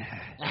V, Dan.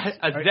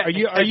 Are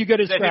you good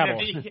at Scrabble?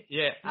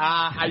 Yeah,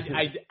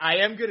 I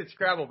am good at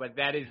Scrabble, but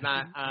that is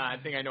not a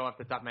thing I know off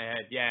the top of my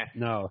head. Yeah.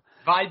 No.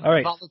 All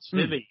right.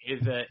 Valichvili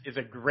is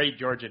a great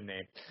Georgian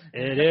name.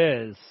 It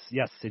is,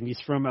 yes, and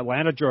he's from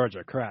Atlanta,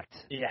 Georgia, correct?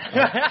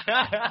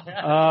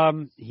 Yeah.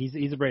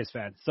 He's a Braves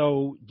fan.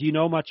 So, do you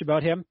know much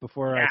about him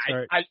before I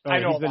start? I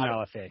know he's been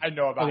about LFA. I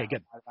know about him.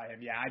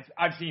 Yeah,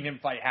 I've seen him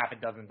fight half a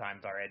dozen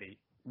times already.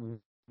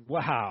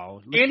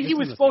 Wow. And he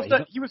was supposed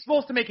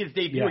to make his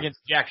debut against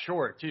Jack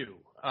Shore too.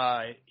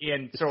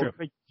 And so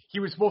he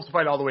was supposed to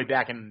fight all the way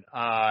back in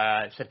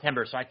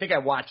September. So I think I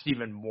watched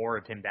even more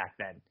of him back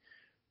then.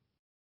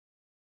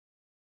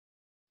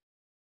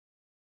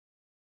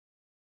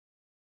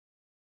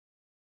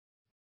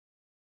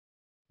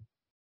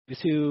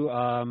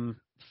 To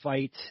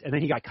fight, and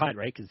then he got cut,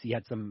 right? Because he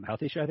had some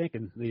health issue, I think,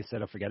 and they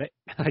said, "Oh, forget it."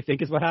 I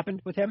think is what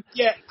happened with him.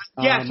 Yeah.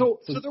 So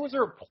there was a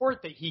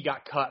report that he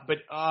got cut, but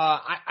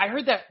I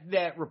heard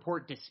that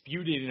report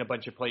disputed in a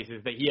bunch of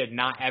places that he had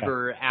not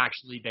ever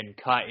actually been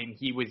cut, and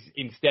he was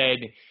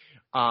instead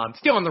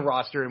still on the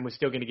roster and was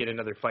still going to get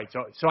another fight.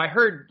 So I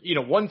heard,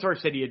 one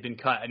source said he had been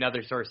cut,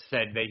 another source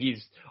said that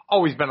he's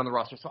always been on the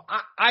roster. So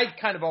I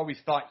kind of always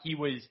thought he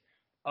was,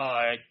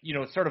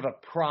 sort of a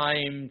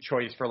prime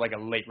choice for like a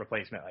late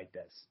replacement like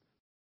this.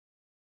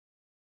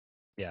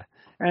 Yeah,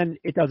 and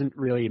it doesn't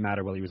really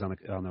matter whether he was on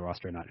the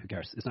roster or not. Who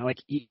cares? It's not like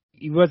he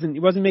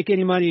wasn't making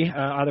any money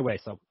either way.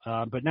 So,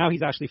 but now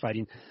he's actually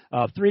fighting.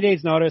 3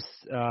 days notice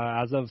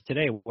as of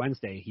today,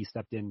 Wednesday. He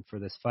stepped in for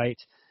this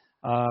fight.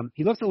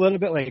 He looks a little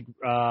bit like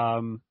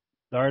the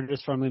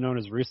artist formerly known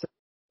as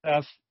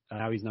Rusev.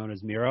 Now he's known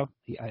as Miro.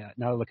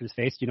 Now look at his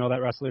face. Do you know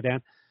that wrestler,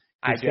 Dan?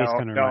 I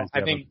don't know.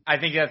 I think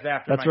that's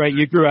after. That's right.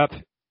 You grew up.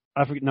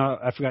 I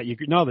forgot.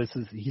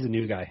 He's a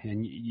new guy,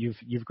 and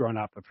you've grown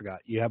up. I forgot.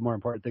 You have more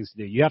important things to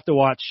do. You have to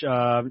watch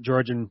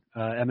Georgian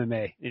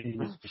MMA in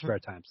your spare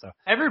time. So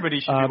everybody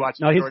should be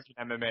watching Georgian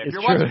MMA. If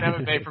you're watching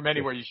MMA from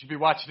anywhere, you should be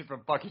watching it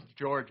from fucking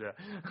Georgia.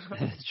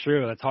 It's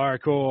true. That's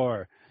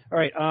hardcore. All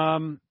right.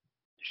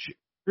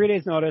 3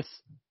 days notice.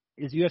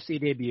 His UFC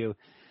debut.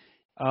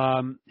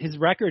 His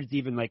record's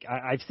even like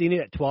I've seen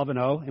it at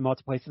 12-0 in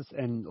multiple places,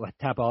 and like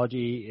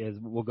Tapology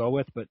we'll go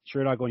with, but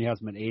Sherdog only has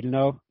him at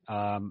 8-0.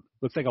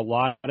 Looks like a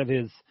lot of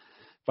his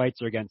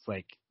fights are against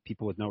like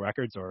people with no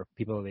records or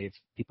people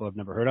have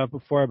never heard of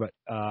before, but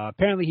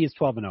apparently he's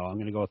 12-0. I'm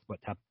going to go with what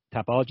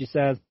Tapology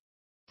says,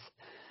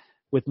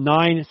 with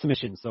 9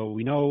 submissions. So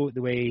we know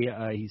the way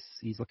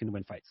he's looking to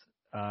win fights.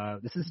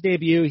 This is his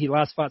debut. He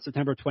last fought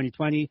September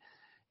 2020.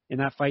 In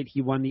that fight,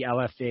 he won the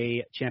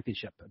LFA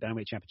championship,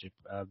 bantamweight championship,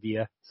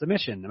 via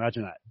submission.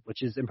 Imagine that,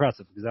 which is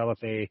impressive because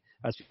LFA,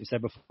 as we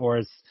said before,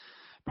 is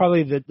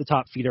probably the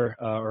top feeder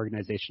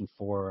organization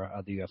for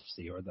the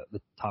UFC, or the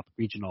top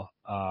regional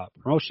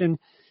promotion.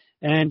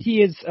 And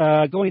he is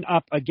going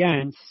up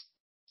against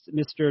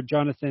Mr.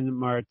 Jonathan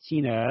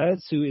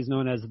Martinez, who is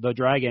known as the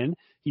Dragon.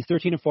 He's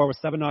 13-4 with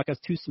 7 knockouts,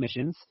 2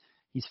 submissions.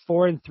 He's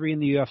 4-3 in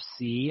the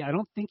UFC. I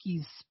don't think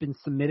he's been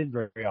submitted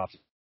very often,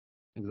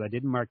 because I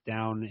didn't mark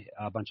down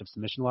a bunch of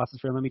submission losses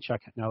for him. Let me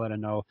check now that I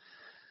know.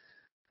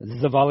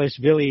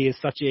 Zavalishvili is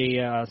such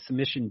a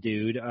submission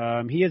dude.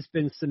 He has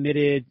been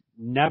submitted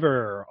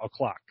never a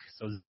clock,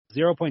 so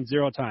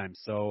 0.0 times.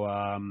 So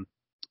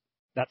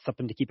that's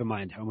something to keep in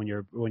mind when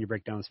you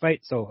break down this fight.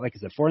 So, like I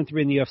said,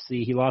 4-3 in the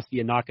UFC. He lost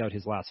via knockout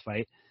his last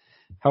fight.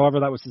 However,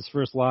 that was his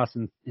first loss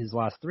in his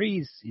last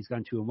 3. He's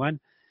gone 2-1.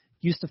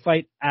 He used to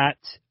fight at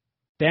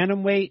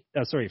featherweight.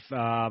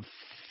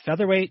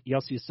 He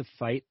also used to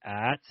fight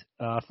at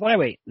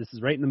flyweight. This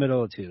is right in the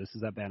middle of the two. This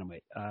is at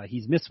bantamweight.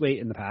 He's missed weight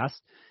in the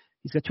past.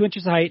 He's got 2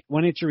 inches of height,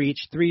 1 inch of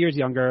reach, 3 years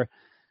younger.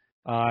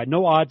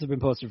 No odds have been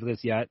posted for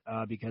this yet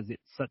because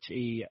it's such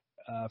a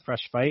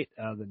fresh fight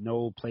that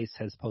no place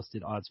has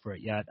posted odds for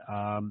it yet.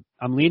 I'm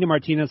leaning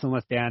Martinez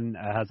unless Dan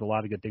has a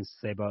lot of good things to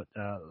say about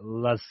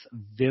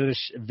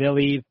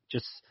Lasvili,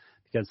 just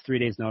because 3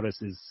 days notice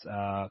is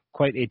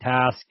quite a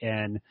task,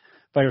 and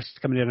fighters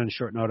coming in on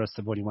short notice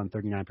have only won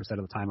 39%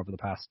 of the time over the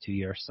past 2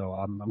 years. So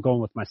I'm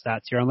going with my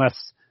stats here,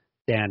 unless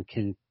Dan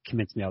can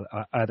convince me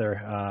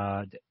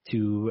either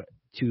to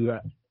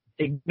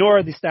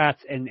ignore the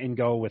stats and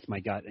go with my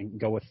gut and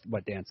go with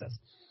what Dan says.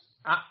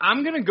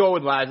 I'm going to go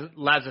with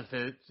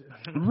Lazarus.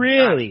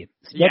 Really?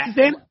 What's his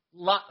name?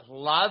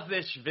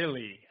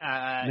 Lazishvili.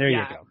 There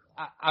you go.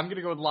 I'm going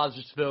to go with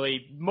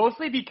Lazishvili,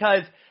 mostly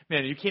because,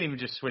 man, you can't even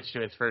just switch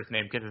to his first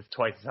name because it's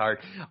twice as hard.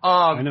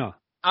 I know.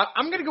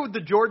 I'm going to go with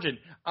the Georgian.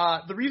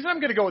 The reason I'm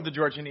going to go with the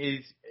Georgian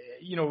is,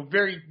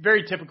 very,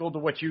 very typical to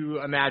what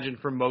you imagine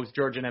from most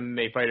Georgian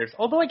MMA fighters.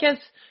 Although I guess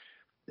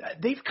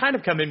they've kind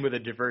of come in with a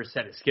diverse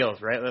set of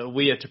skills, right?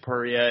 Leah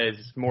Topuria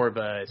is more of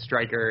a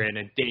striker and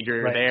a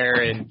danger there,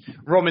 and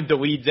Roman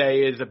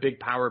Dolidze is a big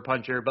power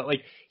puncher. But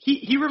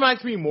he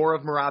reminds me more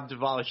of Merab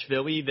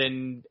Dvalishvili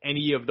than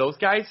any of those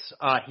guys.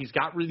 He's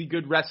got really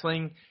good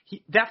wrestling.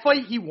 That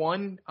fight he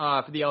won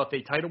for the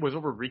LFA title was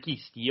over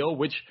Ricky Steele,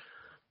 which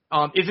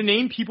is a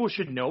name people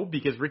should know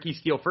because Ricky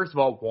Steele, first of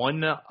all,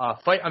 won a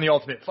fight on The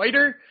Ultimate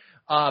Fighter,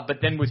 but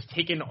then was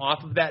taken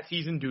off of that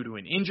season due to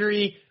an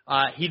injury.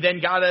 He then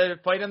got a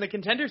fight on the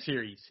Contender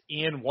Series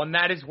and won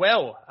that as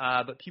well,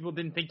 but people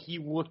didn't think he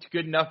looked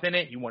good enough in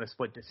it. He won a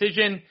split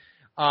decision.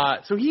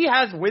 So he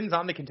has wins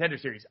on the Contender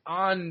Series,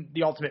 on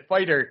The Ultimate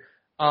Fighter,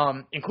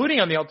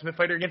 including on The Ultimate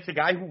Fighter against a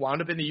guy who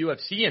wound up in the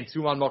UFC and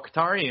Suman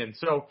Mokhtarian.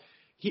 So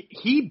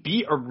he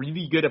beat a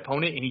really good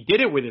opponent, and he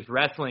did it with his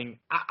wrestling.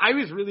 I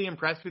was really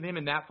impressed with him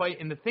in that fight.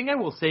 And the thing I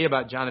will say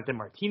about Jonathan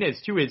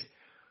Martinez, too, is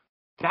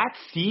that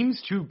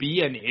seems to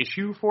be an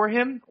issue for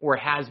him, or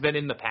has been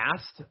in the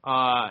past.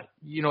 Not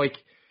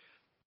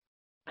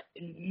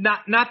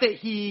that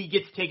he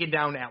gets taken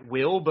down at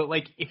will, but,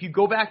 if you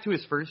go back to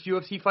his first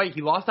UFC fight,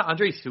 he lost to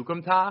Andre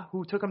Sukumta,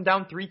 who took him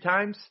down 3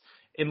 times.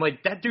 And,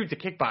 that dude's a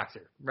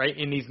kickboxer, right?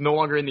 And he's no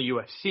longer in the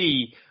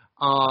UFC.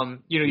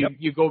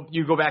 You go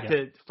back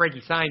to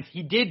Frankie Saenz.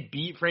 He did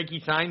beat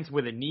Frankie Saenz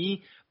with a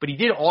knee, but he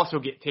did also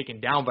get taken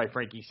down by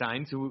Frankie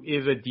Saenz, who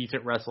is a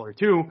decent wrestler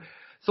too.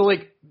 So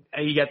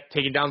he got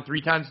taken down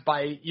 3 times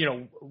by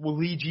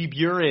Waliji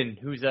Buren,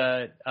 who's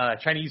a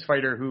Chinese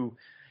fighter who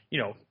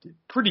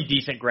pretty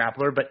decent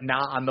grappler, but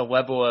not on the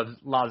level of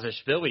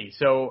Lazishvili.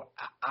 So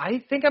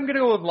I think I'm going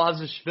to go with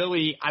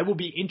Lazishvili. I will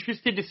be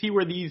interested to see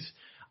where these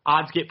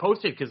odds get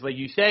posted because, like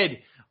you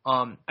said.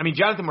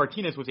 Jonathan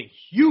Martinez was a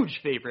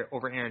huge favorite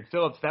over Aaron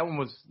Phillips. That one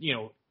was,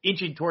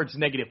 inching towards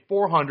negative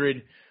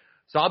 400.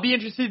 So I'll be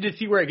interested to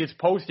see where it gets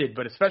posted,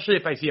 but especially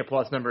if I see a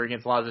plus number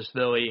against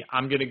Lazishvili,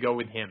 I'm going to go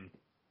with him.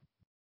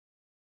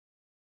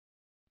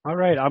 All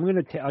right, I'm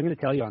going to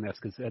tell you on this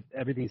because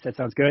everything you said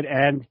sounds good,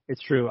 and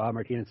it's true.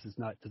 Martinez does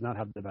not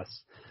have the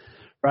best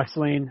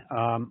wrestling.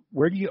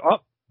 Where do you? Oh,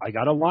 I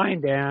got a line,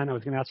 Dan. I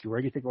was going to ask you,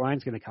 where do you think the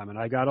line's going to come? And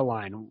I got a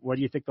line. What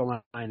do you think the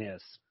line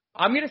is?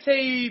 I'm going to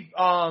say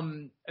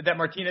that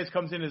Martinez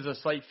comes in as a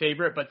slight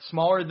favorite, but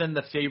smaller than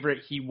the favorite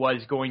he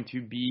was going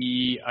to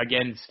be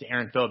against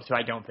Aaron Phillips, who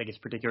I don't think is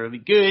particularly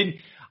good.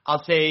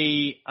 I'll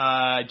say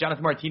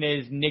Jonathan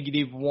Martinez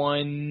negative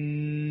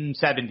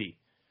 170.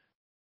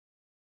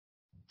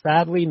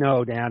 Sadly,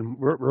 no, Dan.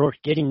 We're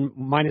getting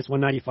minus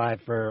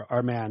 195 for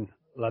our man,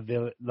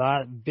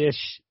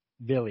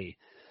 Lazishvili.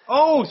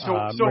 Oh,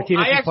 so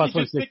Martinez I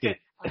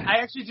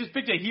actually just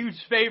picked a huge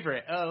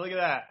favorite. Oh, look at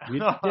that. You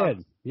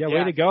did. Yeah,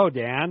 way to go,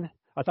 Dan.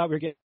 I thought we were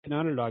getting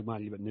underdog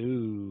money, but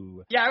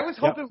no. Yeah, I was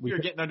hoping we were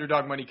getting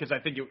underdog money because I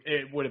think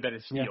it would have been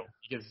a steal.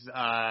 Because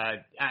I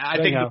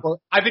think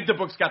the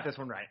books got this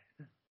one right.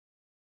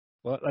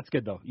 Well, that's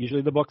good, though.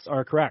 Usually the books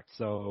are correct.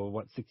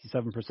 So,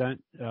 67%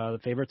 the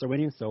favorites are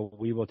winning, so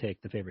we will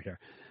take the favorite here.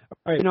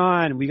 All right, moving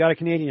on. We got a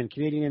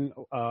Canadian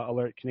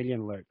alert.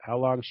 How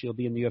long she'll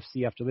be in the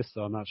UFC after this,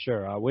 though, I'm not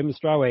sure. Women's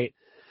strawweight,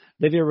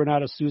 Livia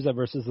Renata Souza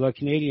versus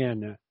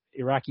the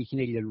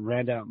Iraqi-Canadian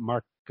Randa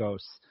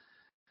Marcos.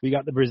 We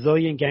got the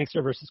Brazilian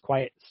Gangster versus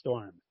Quiet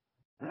Storm.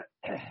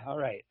 All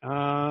right.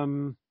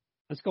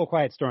 Let's go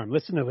Quiet Storm.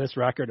 Listen to this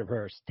record of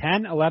hers.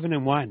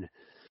 10-11-1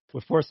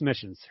 with 4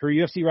 submissions. Her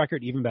UFC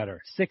record even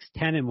better.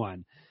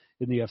 6-10-1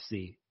 in the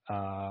UFC.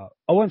 0-4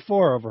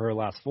 over her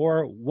last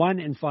 4.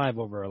 1-5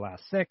 over her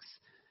last 6.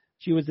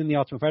 She was in the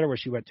Ultimate Fighter where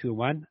she went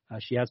 2-1.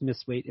 She has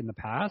missed weight in the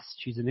past.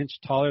 She's an inch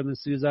taller than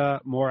Souza,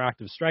 more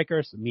active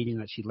striker, so meaning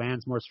that she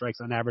lands more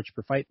strikes on average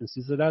per fight than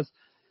Souza does.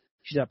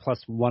 She's at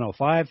plus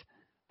 105.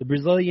 The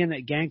Brazilian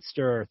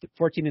Gangster,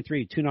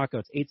 14-3, 2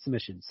 knockouts, 8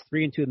 submissions,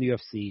 3-2 in the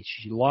UFC.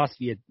 She lost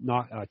via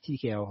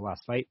TKO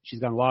last fight. She's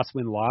gone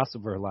loss-win-loss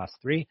over her last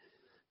 3,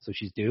 so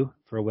she's due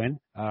for a win.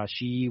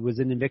 She was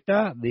in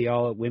Invicta, the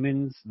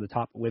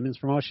top women's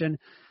promotion,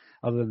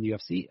 other than the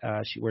UFC,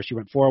 where she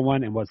went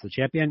 4-1 and was the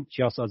champion.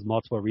 She also has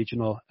multiple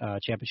regional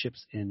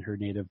championships in her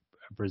native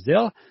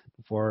Brazil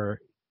before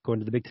going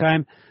to the big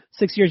time.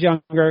 6 years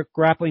younger,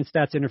 grappling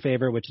stats in her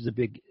favor, which is a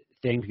big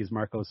thing because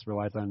Marcos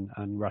relies on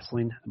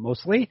wrestling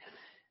mostly.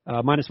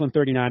 Minus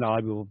 139, I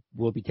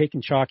will be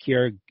taking chalk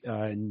here,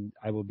 and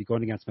I will be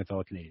going against my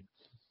fellow Canadian.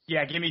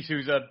 Yeah, give me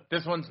Souza.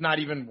 This one's not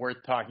even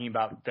worth talking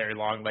about very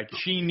long.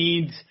 She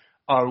needs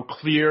a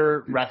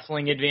clear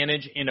wrestling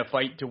advantage in a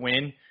fight to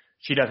win,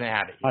 she doesn't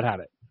have it. Not have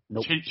it.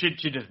 Nope.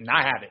 She does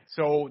not have it.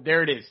 So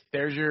there it is.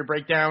 There's your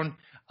breakdown.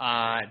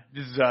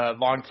 This is a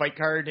long fight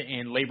card,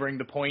 and laboring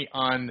the point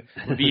on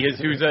would be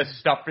Souza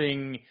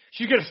stuffing.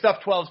 She could have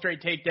stuffed 12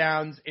 straight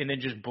takedowns and then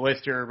just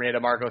blister Randa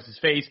Marcos'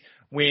 face,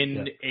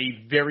 win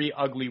a very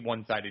ugly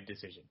one-sided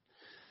decision.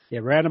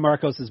 Yeah, Randa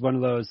Marcos is one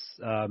of those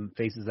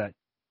faces that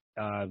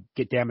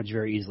get damaged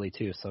very easily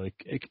too, so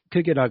it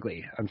could get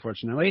ugly,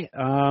 unfortunately.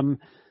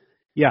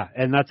 Yeah,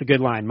 and that's a good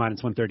line,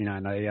 minus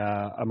 139.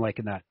 I'm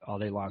liking that all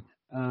day long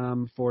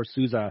for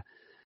Souza.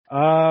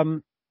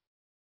 All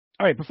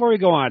right, before we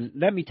go on,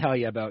 let me tell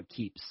you about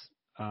Keeps.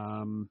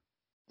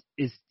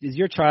 Is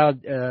your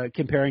child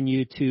comparing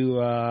you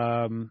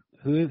to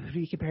who do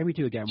you compare me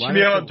to again?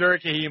 Shamil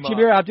Abdurakhimov.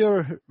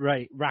 Shamil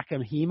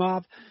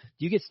Abdurakhimov.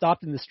 Do you get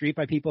stopped in the street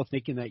by people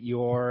thinking that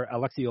you're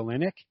Alexei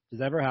Olenek? Does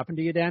that ever happen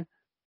to you, Dan?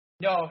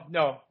 No.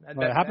 Well,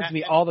 it happens to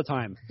me all the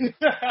time.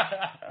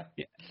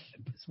 Yeah.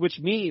 Which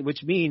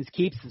means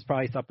Keeps is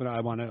probably something I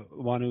want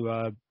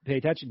to pay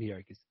attention to here,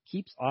 because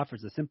Keeps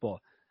offers a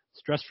simple,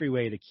 stress-free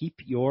way to keep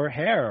your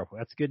hair.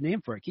 That's a good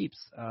name for it,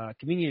 Keeps.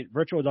 Convenient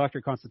virtual doctor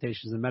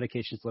consultations and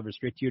medications delivered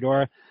straight to your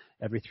door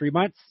every 3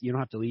 months. You don't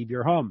have to leave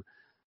your home.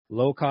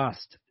 Low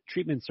cost.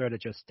 Treatments start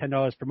at just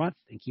 $10 per month,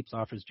 and Keeps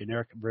offers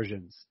generic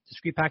versions.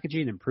 Discreet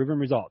packaging and proven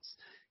results.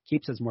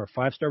 Keeps has more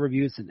 5-star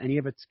reviews than any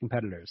of its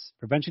competitors.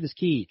 Prevention is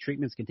key.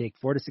 Treatments can take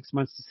 4 to 6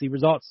 months to see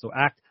results, so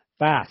act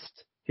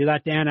fast. Hear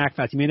that, Dan? Act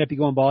fast. You may not be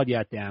going bald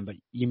yet, Dan, but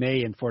you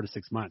may in 4 to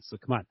 6 months, so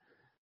come on.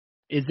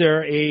 Is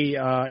there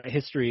a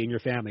history in your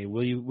family?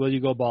 Will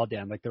you go bald,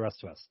 Dan, like the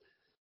rest of us?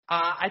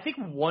 I think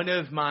one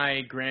of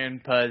my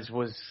grandpas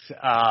was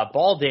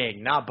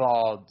balding, not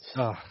bald.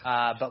 Oh.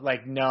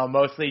 But no,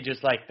 mostly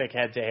just thick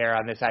heads of hair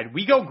on this side.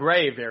 We go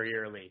gray very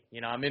early.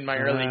 I'm in my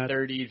early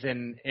 30s,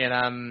 and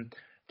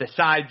the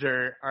sides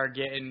are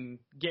getting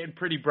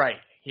pretty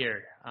bright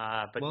here.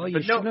 But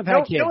you shouldn't have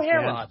had kids. No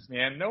hair loss,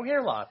 man. No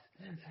hair loss.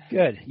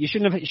 Good. You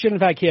shouldn't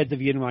have had kids if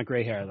you didn't want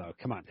gray hair, though.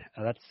 Come on.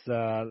 That's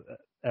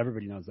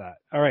everybody knows that.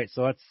 All right.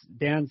 So that's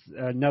Dan's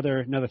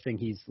another thing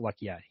he's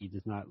lucky at. He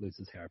does not lose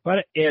his hair.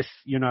 But if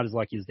you're not as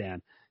lucky as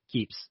Dan,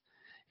 Keeps.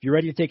 If you're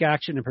ready to take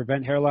action and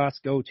prevent hair loss,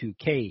 go to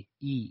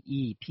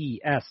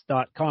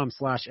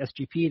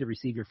keeps.com/SGP to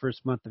receive your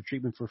first month of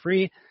treatment for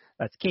free.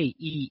 That's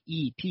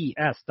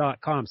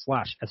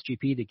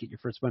keeps.com/SGP to get your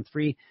first month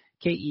free.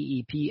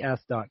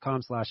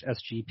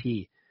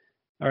 keeps.com/SGP.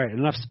 All right,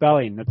 enough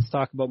spelling. Let's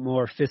talk about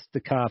more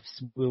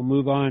fisticuffs. We'll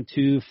move on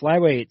to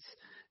flyweights.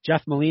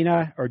 Jeff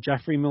Molina, or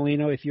Jeffrey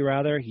Molino, if you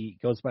rather, he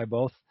goes by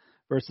both,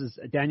 versus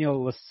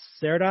Daniel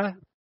Lacerda.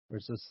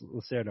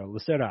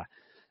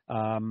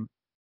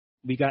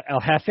 We got El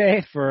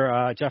Jefe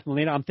for Jeff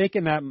Molina. I'm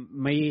thinking that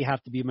may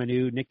have to be my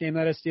new nickname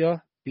that I steal.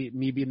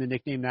 Me being the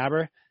nickname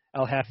Nabber.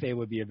 El Jefe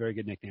would be a very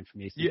good nickname for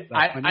me. Yeah,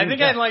 I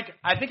think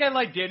I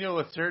like Daniel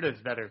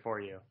Lacerda's better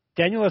for you.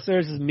 Daniel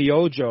Lacerda's is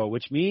Miojo,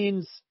 which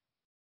means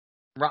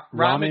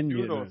ramen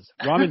noodles.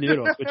 Ramen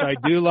noodles, which I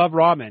do love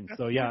ramen.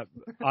 So yeah,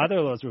 either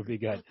of those would be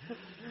good.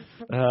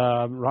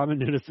 Ramen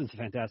noodles is a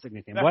fantastic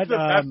nickname. That's the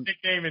best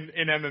nickname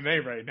in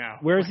MMA right now.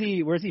 Where's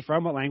he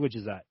from? What language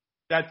is that?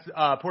 That's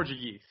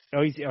Portuguese.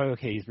 Oh,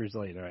 he's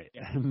Brazilian, right?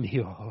 Yeah.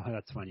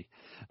 That's funny.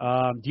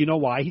 Do you know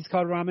why he's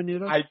called ramen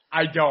noodles?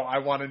 I don't. I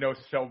want to know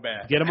so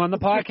bad. Get him on the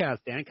podcast,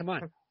 Dan. Come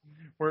on.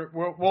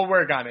 We'll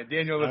work on it.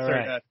 Daniel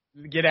Lacerda,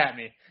 get at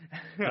me.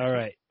 All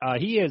right.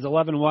 He is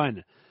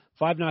 11-1,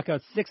 5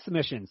 knockouts, 6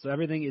 submissions. So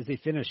everything is a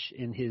finish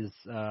in his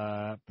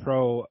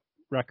pro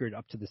record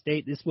up to this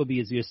date. This will be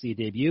his UFC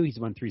debut. He's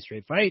won 3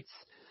 straight fights.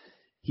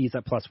 He's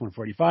at plus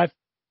 145.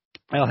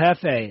 El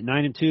Jefe,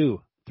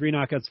 9-2. 3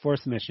 knockouts, 4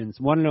 submissions,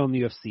 1-0 in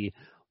the UFC,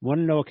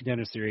 1-0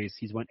 Contender Series.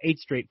 He's won 8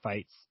 straight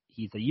fights.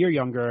 He's a year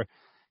younger.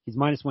 He's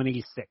minus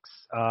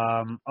 186.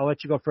 I'll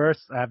let you go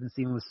first. I haven't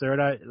seen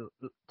Lacerda.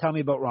 Tell me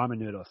about ramen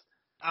noodles.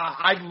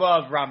 I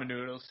love ramen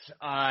noodles,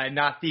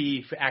 not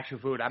the actual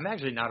food. I'm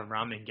actually not a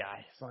ramen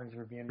guy, as long as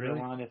we're being real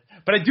honest.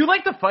 But I do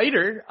like the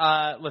fighter.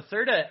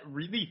 Lacerda,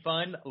 really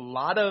fun. A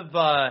lot of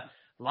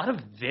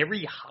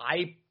very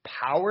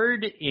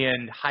high-powered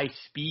and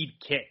high-speed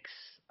kicks.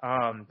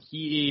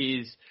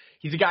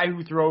 He's a guy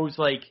who throws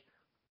with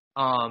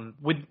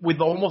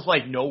almost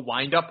no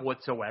wind up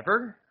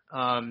whatsoever,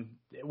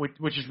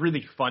 which is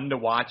really fun to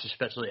watch,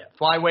 especially at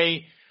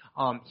flyweight.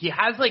 He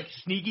has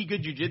sneaky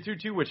good jiu-jitsu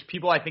too, which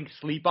people I think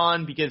sleep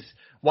on, because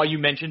while you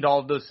mentioned all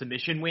of those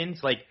submission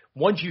wins,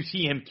 once you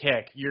see him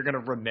kick, you're going to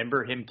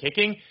remember him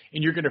kicking,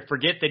 and you're going to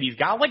forget that he's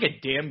got a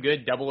damn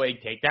good double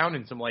leg takedown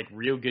and some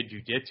real good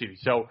jiu-jitsu.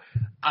 So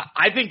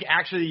I think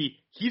actually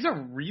he's a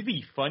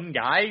really fun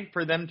guy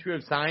for them to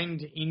have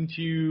signed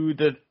into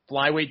the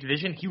flyweight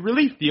division. He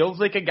really feels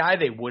like a guy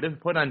they would have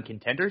put on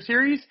Contender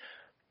Series,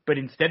 but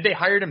instead they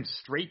hired him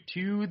straight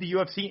to the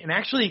UFC. And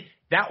actually,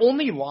 that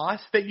only loss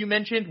that you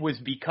mentioned was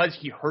because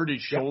he hurt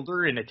his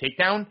shoulder in a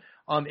takedown.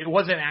 It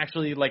wasn't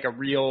actually a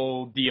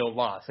real deal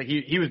loss.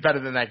 He was better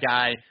than that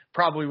guy.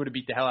 Probably would have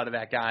beat the hell out of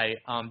that guy.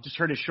 Just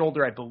hurt his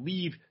shoulder, I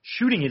believe,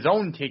 shooting his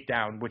own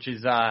takedown, which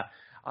is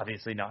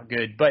obviously not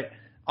good. But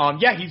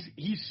yeah,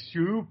 he's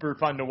super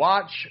fun to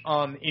watch.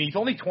 And he's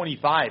only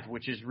 25,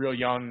 which is real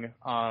young.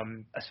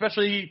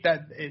 Especially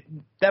that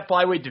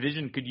flyweight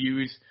division could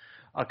use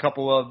a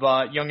couple of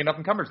young and up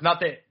and comers.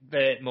 Not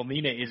that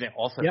Molina isn't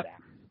also that.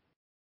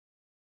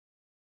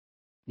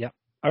 Yep.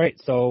 All right.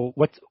 So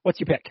what's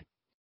your pick?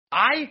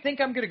 I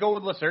think I'm going to go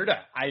with Lacerda.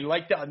 I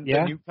like the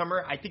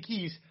newcomer. I think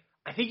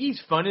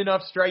he's fun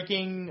enough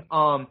striking.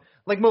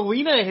 Like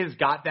Molina has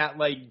got that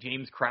like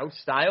James Krause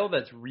style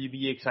that's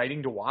really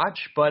exciting to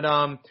watch, but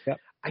I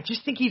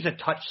just think he's a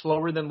touch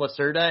slower than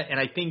Lacerda, and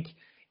I think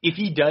if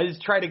he does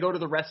try to go to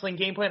the wrestling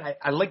game plan,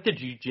 I like the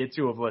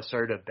jiu-jitsu of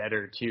Lacerda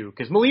better too,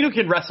 because Molina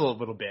can wrestle a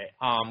little bit,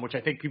 which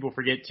I think people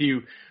forget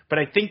too, but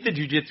I think the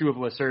jiu-jitsu of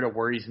Lacerda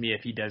worries me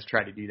if he does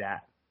try to do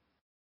that.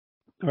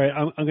 All right,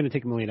 I'm going to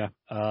take Molina.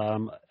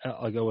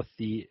 I'll go with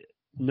the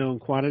known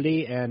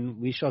quantity,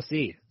 and we shall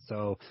see.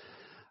 So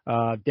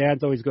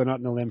Dan's always going out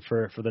on a limb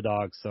for the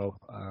dogs. So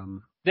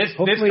this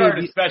card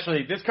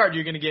especially, this card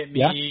you're going to get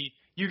me. Yeah?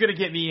 You're going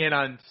to get me in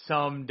on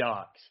some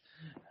dogs.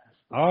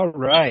 All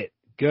right,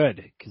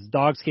 good, because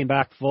dogs came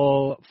back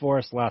full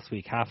force last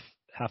week. Half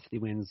the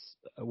wins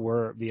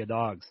were via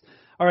dogs.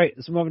 All right,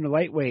 let's move on to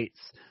lightweights.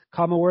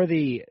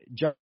 Kamaworthy,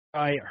 Jai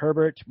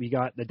Herbert. We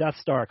got the Death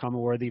Star,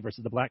 Kamaworthy,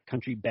 versus the Black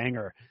Country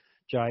Banger,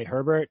 Jai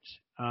Herbert.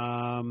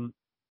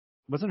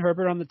 Wasn't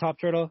Herbert on the Top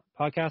Turtle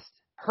podcast?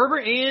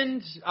 Herbert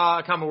and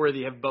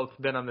Kamaworthy have both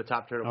been on the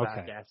Top Turtle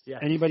podcast. Yeah.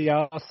 Anybody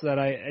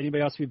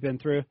else we've been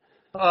through?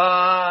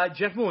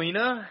 Jeff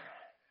Molina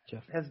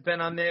has been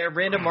on there.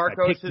 Random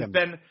Marcos has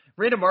been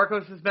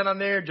on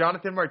there.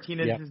 Jonathan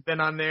Martinez has been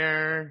on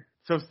there.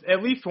 So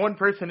at least one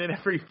person in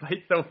every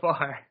fight so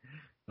far.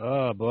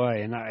 Oh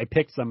boy, and I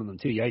picked some of them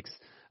too. Yikes.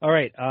 All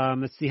right,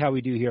 let's see how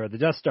we do here. The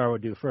Death Star will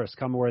do first.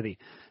 Kamaworthy,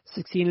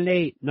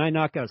 16-8, 9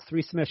 knockouts,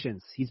 3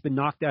 submissions. He's been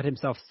knocked out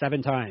himself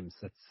 7 times.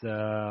 That's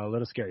a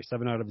little scary.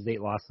 7 out of his 8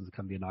 losses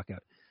come via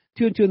knockout.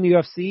 2-2 in the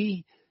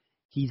UFC.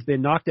 He's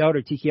been knocked out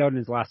or TKO'd in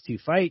his last 2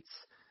 fights.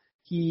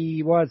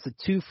 He was a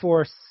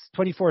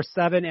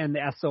 24/7 and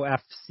the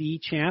SOFC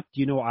champ.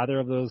 Do you know either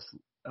of those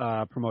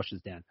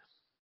promotions, Dan?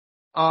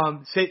 I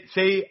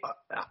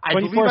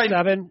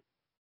 24/7.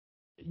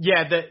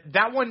 Yeah,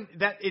 that one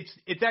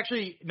it's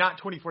actually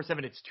not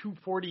 24/7. It's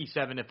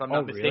 247 if I'm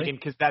not mistaken,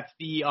 because that's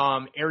the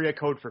area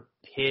code for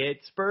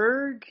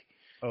Pittsburgh.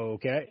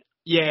 Okay.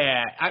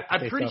 Yeah,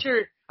 I'm pretty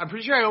sure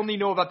I only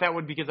know about that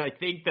one because I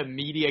think the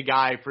media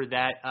guy for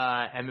that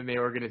MMA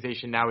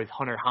organization now is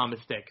Hunter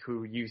Homestick,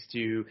 who used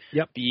to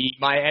be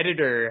my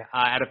editor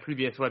at a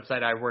previous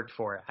website I worked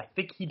for. I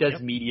think he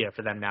does media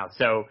for them now.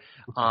 So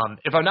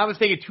if I'm not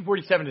mistaken,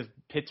 247 is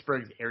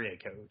Pittsburgh's area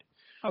code.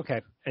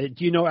 Okay.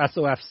 Do you know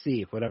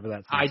SOFC, whatever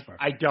that stands for?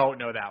 I don't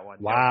know that one.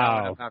 Wow. No,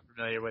 that one I'm not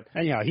familiar with.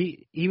 Anyhow,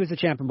 he was a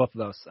champ in both of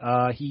those.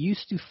 He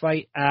used to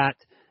fight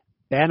at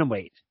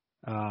bantamweight.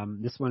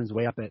 This one is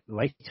way up at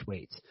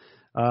lightweight.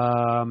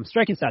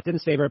 Striking stats in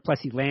his favor,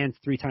 plus he lands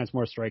 3 times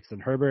more strikes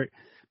than Herbert.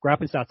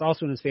 Grappling stats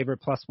also in his favor,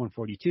 plus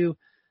 142.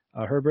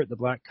 Herbert, the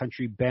Black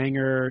Country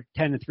Banger,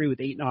 10-3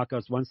 with 8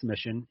 knockouts, 1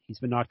 submission. He's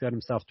been knocked out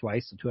himself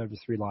twice, so 2 out of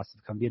his 3 losses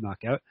come via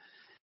knockout.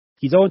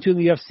 He's 0-2 in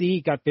the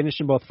UFC, got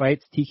finished in both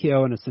fights,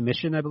 TKO and a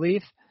submission, I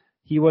believe.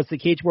 He was the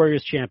Cage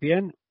Warriors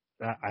champion.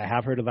 I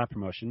have heard of that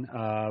promotion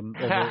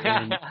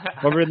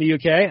over in the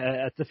UK.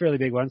 That's a fairly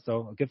big one,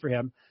 so good for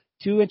him.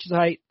 2 inches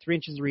height, 3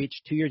 inches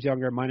reach, 2 years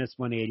younger, minus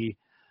 180.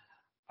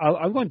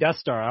 I'm going Death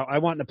Star. I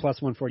want the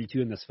plus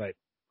 142 in this fight.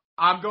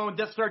 I'm going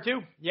Death Star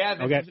too. Yeah,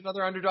 this is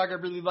another underdog I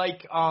really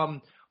like.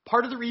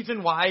 Part of the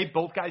reason why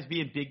both guys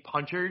being big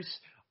punchers,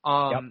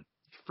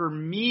 for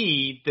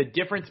me, the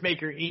difference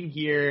maker in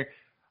here,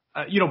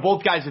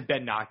 both guys have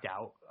been knocked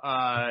out.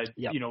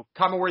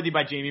 Kamaworthy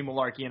by Jamie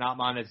Malarkey and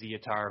Atman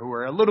Aziatar, who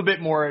are a little bit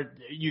more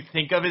you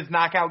think of as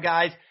knockout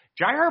guys.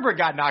 Jai Herbert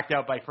got knocked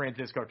out by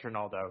Francisco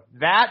Trinaldo.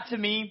 That, to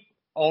me,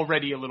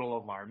 already a little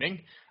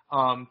alarming,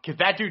 because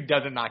that dude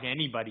doesn't knock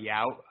anybody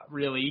out,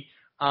 really.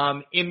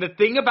 And the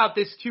thing about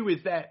this, too,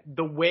 is that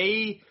the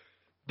way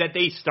that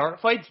they start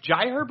fights,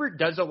 Jai Herbert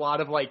does a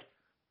lot of,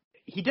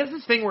 he does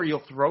this thing where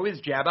he'll throw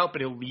his jab out, but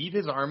he'll leave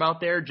his arm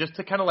out there just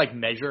to kind of,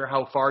 measure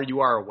how far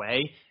you are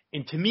away.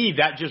 And to me,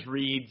 that just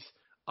reads,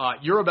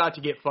 you're about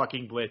to get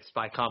fucking blitzed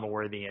by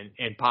Kamaworthy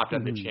and popped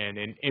on the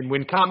chin. And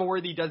when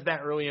Kamaworthy does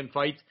that early in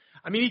fights,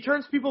 I mean, he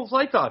turns people's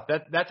lights off.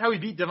 That's how he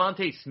beat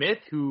Devontae Smith,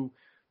 who,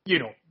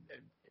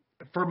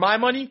 for my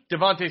money,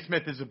 Devontae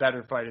Smith is a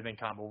better fighter than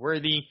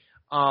Kamaworthy.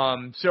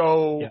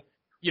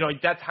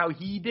 That's how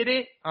he did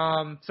it.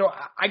 So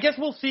I guess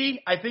we'll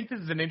see. I think this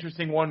is an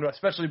interesting one,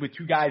 especially with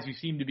 2 guys who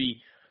seem to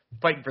be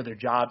fighting for their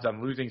jobs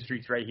on losing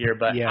streaks right here.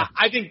 But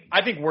I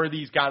think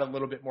Worthy's got a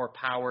little bit more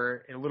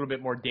power and a little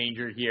bit more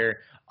danger here.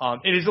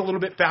 It is a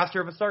little bit faster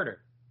of a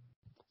starter.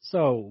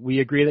 So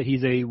we agree that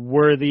he's a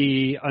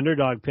worthy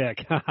underdog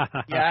pick.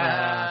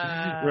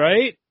 Yeah.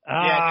 Right?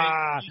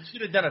 Yeah, you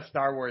should have done a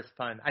Star Wars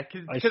pun.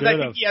 Because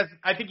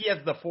I think he has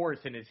the Force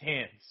in his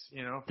hands,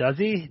 Does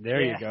he?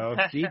 There you go.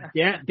 See,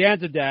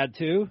 Dan's a dad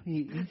too.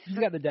 He's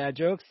got the dad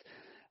jokes.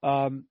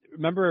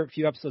 Remember a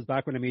few episodes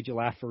back when I made you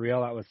laugh for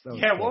real? That was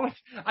Yeah, cool.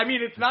 I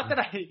mean, it's not that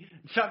I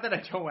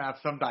don't laugh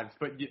sometimes,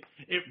 but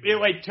it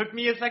like took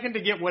me a second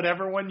to get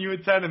whatever one you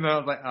had said, and then I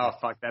was like, oh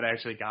fuck, that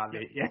actually got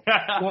me. Yeah.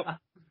 Well,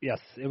 yes,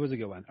 it was a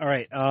good one. All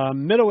right,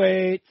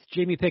 middleweight,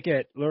 Jamie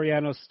Pickett,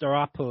 Laureano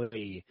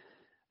Staropoli.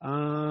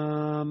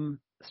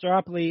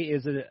 Staropoli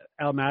is an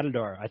El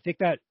Matador. I think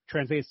that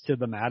translates to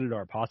the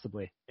Matador,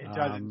 possibly. It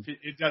doesn't.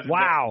 It doesn't.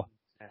 Wow.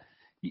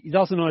 He's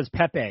also known as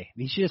Pepe.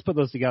 He should just put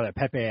those together.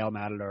 Pepe El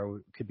Matador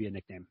could be a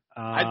nickname.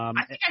 I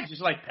think I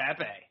just like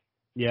Pepe.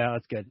 Yeah,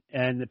 that's good.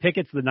 And the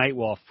Pickett's the Night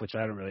Wolf, which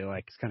I don't really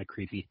like. It's kind of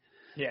creepy.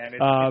 Yeah, and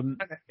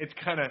it's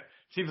kind of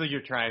seems like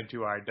you're trying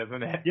too hard,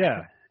 doesn't it?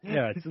 Yeah,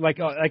 it's like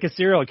a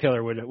serial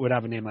killer would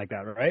have a name like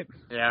that, right?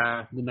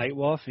 Yeah. The Night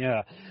Wolf.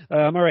 Yeah.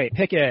 All right,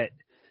 Pickett,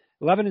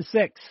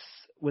 11-6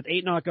 with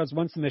 8 knockouts,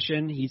 1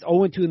 submission. He's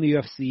 0-2 in the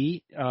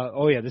UFC.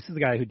 This is the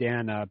guy who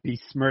Dan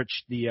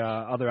besmirched the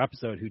other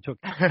episode, who took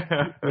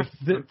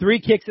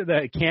 3 kicks at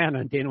the can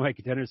on Dana White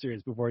Contender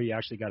Series before he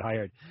actually got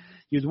hired.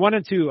 He was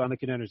 1-2 on the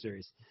Contender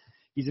Series.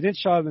 He's an inch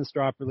shorter than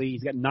Staropoli.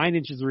 He's got 9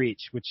 inches of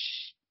reach, which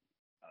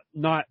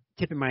not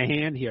tipping my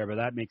hand here, but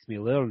that makes me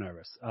a little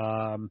nervous.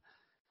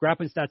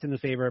 Grappling stats in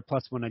his favor,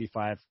 plus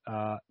 195.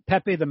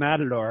 Pepe the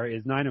Matador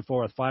is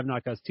 9-4 with 5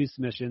 knockouts, 2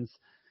 submissions.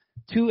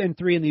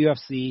 2-3 in the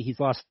UFC. He's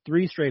lost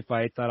 3 straight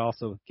fights. That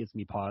also gives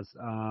me pause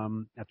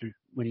after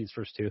winning his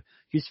first 2.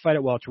 He used to fight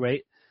at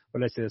welterweight.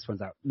 What did I say this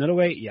one's out?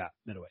 Middleweight? Yeah,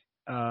 middleweight.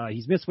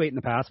 He's missed weight in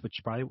the past,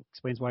 which probably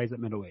explains why he's at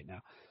middleweight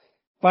now.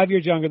 5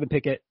 years younger than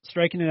Pickett.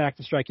 Striking and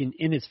active striking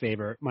in his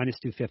favor, minus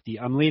 250.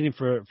 I'm leaning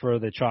for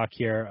the chalk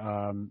here.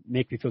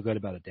 Make me feel good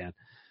about it, Dan.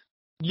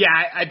 Yeah,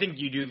 I think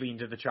you do lean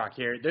to the chalk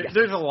here.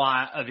 There's a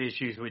lot of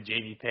issues with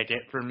Jamie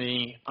Pickett for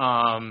me.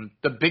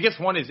 The biggest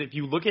one is if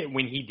you look at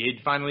when he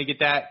did finally get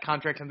that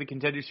contract in the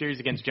Contender Series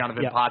against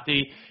Jonathan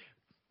Patti,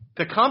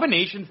 the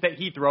combinations that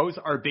he throws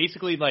are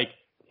basically like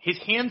his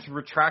hands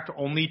retract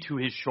only to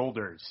his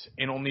shoulders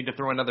and only to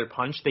throw another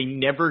punch. They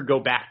never go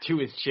back to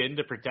his chin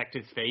to protect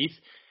his face.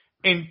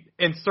 And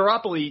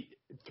Staropoli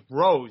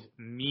throws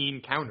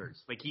mean counters.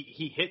 Like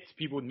he hits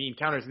people with mean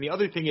counters. And the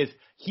other thing is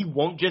he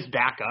won't just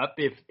back up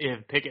if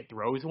Pickett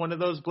throws one of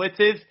those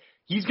blitzes.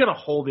 He's going to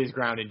hold his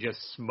ground and just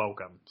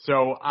smoke him.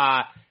 So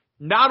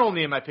not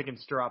only am I picking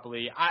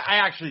Staropoli,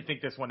 I actually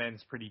think this one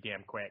ends pretty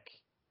damn quick.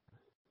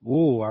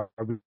 Ooh, are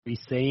we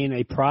saying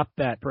a prop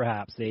bet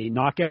perhaps? A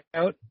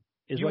knockout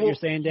is what you're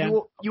saying, Dan?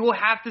 You will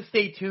have to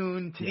stay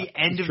tuned to the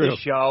end of the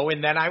show,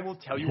 and then I will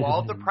tell you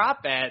all of the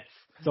prop bets.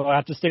 So I'll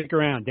have to stick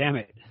around. Damn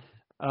it.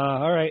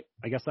 All right.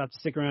 I guess I'll have to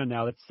stick around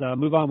now. Let's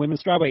move on.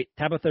 Women's strawweight.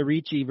 Tabitha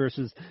Ricci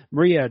versus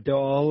Maria de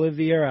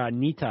Oliveira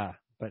Nita.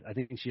 But I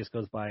think she just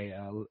goes by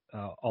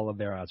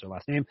Oliveira as her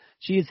last name.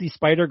 She is the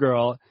Spider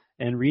Girl,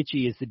 and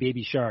Ricci is the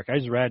baby shark. I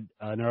just read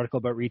an article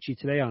about Ricci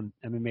today on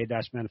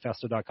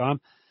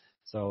MMA-manifesto.com.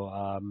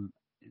 So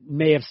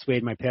may have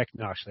swayed my pick.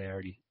 No, actually,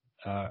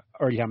 I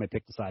already have my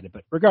pick decided.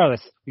 But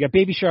regardless, we got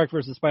baby shark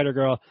versus Spider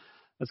Girl.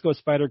 Let's go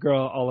Spider Girl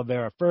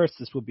Oliveira first.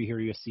 This will be her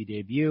UFC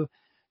debut.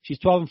 She's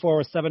 12-4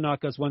 with 7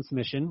 knockouts, 1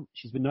 submission.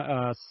 She's been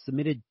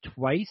submitted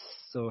twice,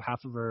 so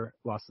half of her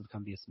losses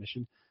come via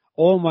submission.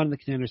 0-1 in the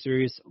Contender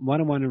Series,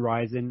 1-1 in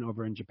Ryzen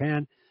over in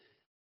Japan.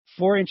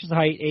 4 inches of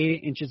height,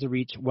 8 inches of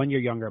reach, 1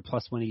 year younger,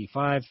 plus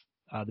 185.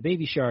 The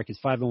Baby Shark is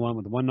 5-1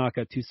 with 1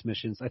 knockout, 2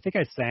 submissions. I think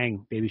I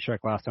sang Baby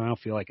Shark last time. I don't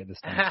feel like it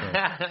this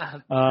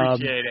time. So.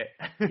 Appreciate it.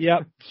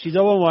 Yep. She's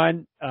 0-1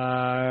 in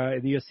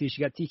the UFC. She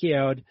got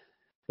TKO'd.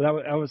 So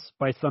that was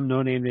by some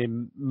no-name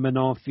named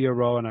Manon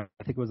Fiorot, and I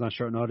think it was on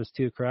short notice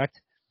too,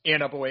 correct?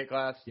 And up a weight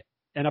class. Yeah.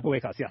 And up a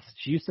weight class, yes.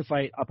 She used to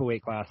fight up a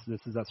weight class.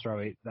 This is at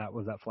strawweight. That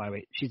was at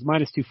flyweight. She's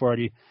minus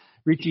 240.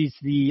 Ricci's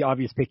the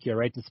obvious pick here,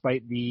 right?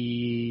 Despite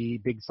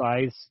the big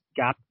size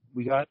gap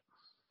we got.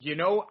 You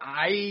know,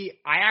 I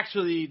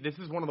actually, this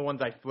is one of the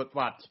ones I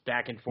flip-flopped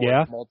back and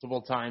forth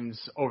multiple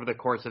times over the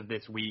course of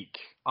this week.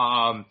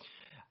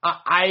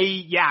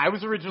 I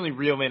was originally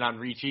real in on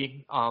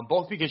Ricci,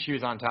 both because she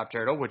was on Top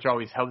Turtle, which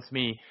always helps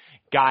me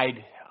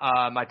guide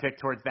my pick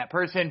towards that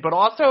person, but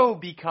also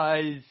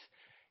because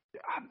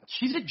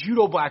she's a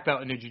judo black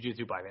belt and a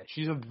jiu-jitsu black belt.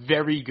 She's a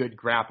very good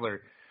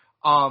grappler.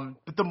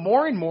 But the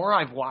more and more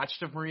I've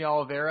watched of Maria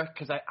Oliveira,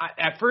 because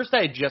at first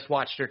I had just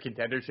watched her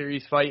Contender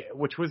Series fight,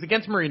 which was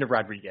against Marina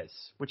Rodriguez,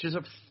 which is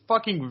a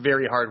fucking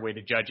very hard way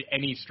to judge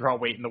any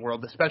strawweight in the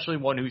world, especially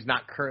one who's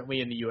not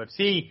currently in the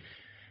UFC.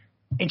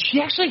 And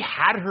she actually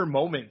had her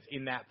moments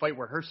in that fight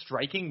where her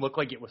striking looked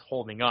like it was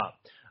holding up.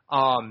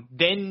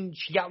 Then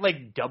she got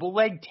like double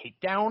leg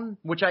takedown,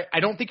 which I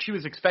don't think she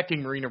was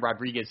expecting Marina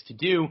Rodriguez to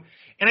do.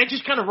 And I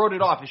just kind of wrote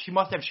it off as she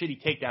must have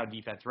shitty takedown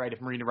defense, right?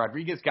 If Marina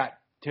Rodriguez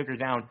took her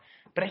down.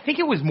 But I think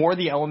it was more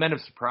the element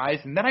of surprise.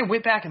 And then I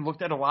went back and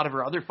looked at a lot of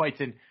her other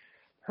fights, and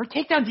her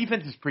takedown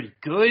defense is pretty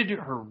good.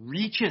 Her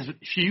reach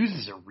she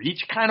uses her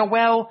reach kind of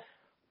well.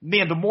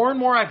 Man, the more and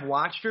more I've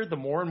watched her, the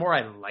more and more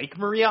I like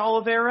Maria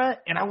Oliveira.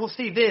 And I will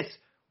say this,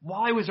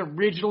 while I was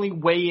originally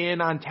way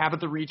in on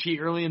Tabitha Ricci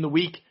early in the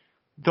week,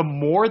 the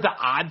more the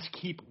odds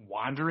keep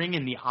wandering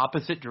in the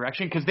opposite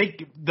direction because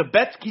the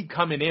bets keep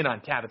coming in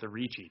on Tabitha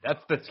Ricci.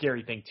 That's the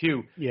scary thing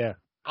too. Yeah.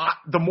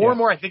 The more and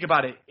more I think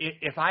about it,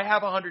 if I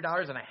have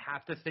 $100 and I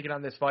have to stick it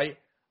on this fight,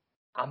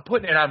 I'm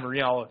putting it on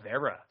Maria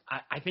Oliveira.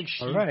 I think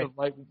she's the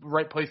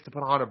right place to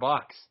put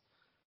 $100.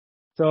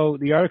 So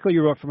the article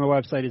you wrote from our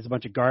website is a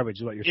bunch of garbage,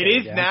 is what you're saying.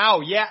 It is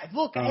now, yeah.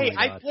 Look, hey,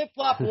 I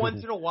flip-flop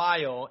once in a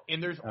while,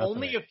 and there's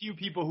only a few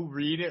people who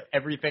read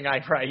everything I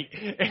write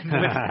and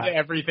listen to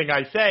everything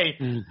I say.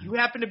 You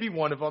happen to be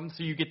one of them,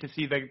 so you get to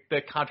see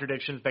the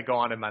contradictions that go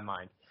on in my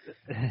mind.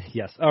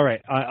 Yes. All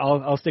right.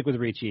 I'll stick with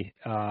Ricci.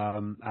 I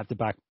have to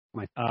back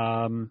my.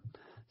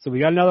 So we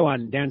got another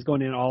one. Dan's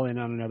going all in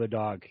on another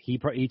dog. He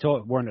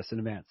warned us in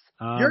advance.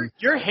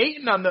 You're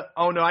hating on the.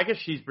 Oh no, I guess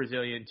she's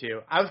Brazilian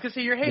too. I was gonna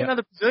say you're hating on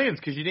the Brazilians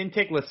because you didn't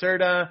take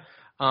Lacerda,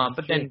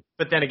 but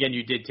then again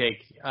you did take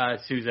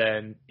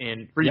Souza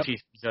and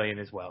Ricci's Brazilian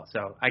as well.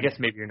 So I guess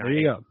maybe you're not. There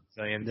you go.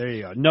 Brazilians. There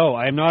you go. No,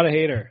 I am not a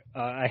hater.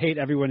 I hate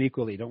everyone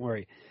equally. Don't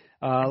worry.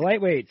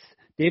 Lightweights.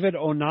 David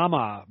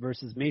Onama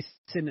versus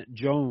Mason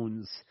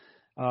Jones.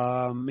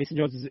 Mason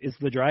Jones is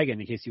the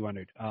dragon, in case you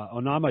wondered.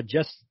 Onama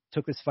just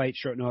took this fight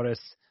short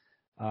notice.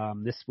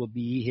 This will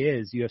be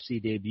his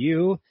UFC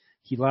debut.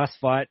 He last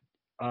fought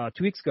 2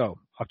 weeks ago,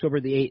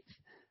 October the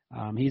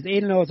 8th. He's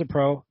 8-0 as a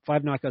pro,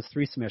 5 knockouts,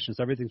 3 submissions.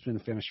 Everything's been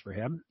finished for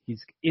him.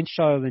 He's inch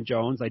taller than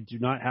Jones. I do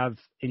not have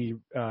any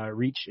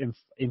reach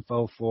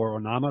info for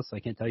Onama, so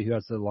I can't tell you who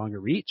has the longer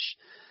reach.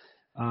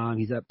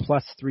 He's at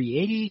plus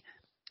 380.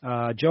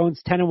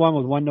 Jones 10-1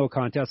 with 1 no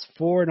contest,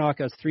 4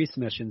 knockouts, 3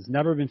 submissions,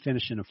 never been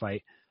finished in a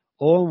fight.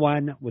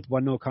 0-1 with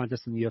 1 no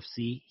contest in the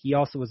UFC. He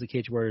also was a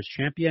Cage Warriors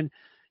champion.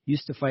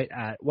 Used to fight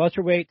at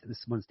welterweight.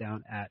 This one's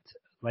down at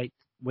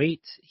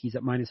lightweight. He's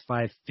at minus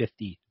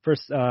 550.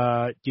 First,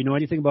 do you know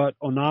anything about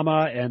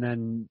Onama? And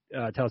then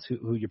tell us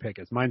who your pick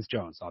is. Mine's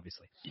Jones,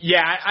 obviously.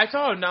 Yeah, I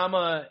saw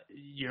Onama,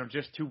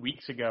 just 2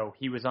 weeks ago.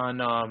 He was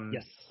on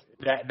yes.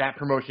 that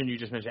promotion you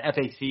just mentioned,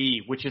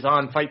 FAC, which is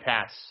on Fight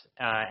Pass,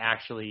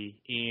 actually.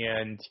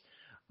 And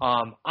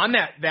on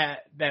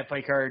that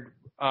fight card,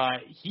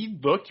 he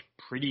looked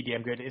pretty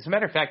damn good. As a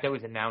matter of fact, that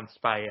was announced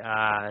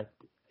by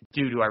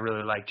dude who I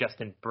really like,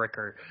 Justin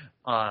Bricker,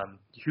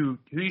 who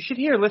you should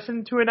hear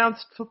listen to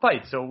announced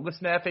fights. So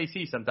listen to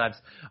FAC sometimes.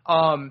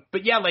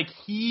 But yeah, like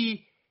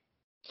he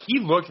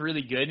looked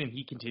really good and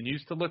he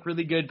continues to look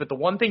really good. But the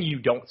one thing you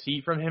don't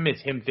see from him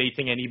is him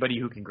facing anybody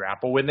who can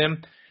grapple with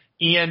him.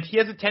 And he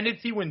has a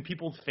tendency when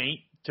people feint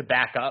to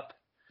back up.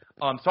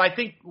 So I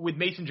think with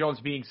Mason Jones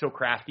being so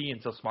crafty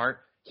and so smart,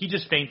 he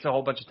just feints a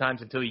whole bunch of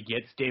times until he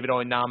gets David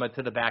Onama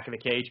to the back of the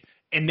cage.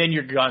 And then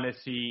you're going to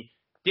see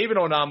David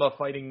Onama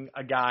fighting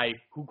a guy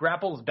who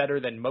grapples better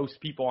than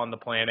most people on the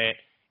planet.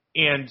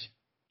 And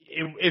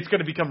it's going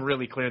to become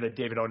really clear that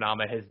David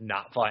Onama has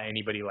not fought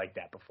anybody like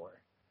that before.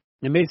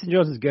 And Mason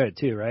Jones is good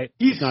too, right?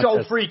 He's so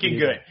freaking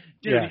good.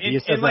 Dude, yeah, he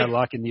just hasn't had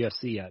luck in the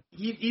UFC yet.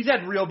 He's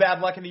had real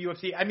bad luck in the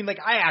UFC. I mean, like,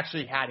 I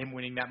actually had him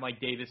winning that Mike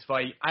Davis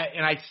fight.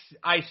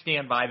 I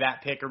stand by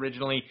that pick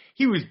originally.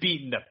 He was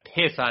beating the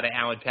piss out of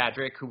Alan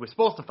Patrick, who was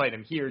supposed to fight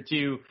him here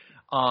too,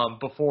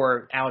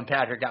 before Alan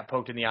Patrick got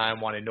poked in the eye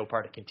and wanted no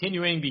part of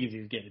continuing because he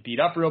was getting beat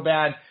up real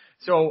bad.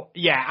 So,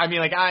 yeah, I mean,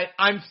 like,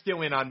 I'm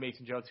still in on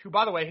Mason Jones, who,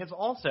 by the way, has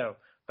also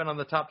been on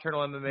the Top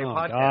Turtle MMA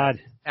podcast, God.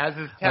 as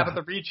is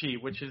Tabitha Ricci,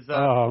 which is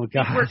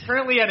we're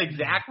currently at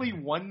exactly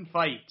 1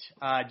 fight,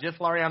 just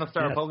Lariano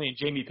Staropoli and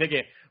Jamie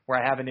Pickett,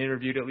 where I haven't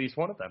interviewed at least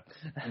one of them.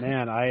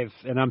 Man,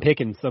 I'm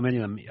picking so many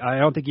of them. I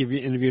don't think you've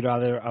interviewed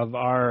either of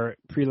our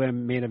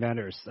prelim main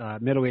eventers,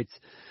 middleweights,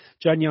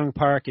 Jun Young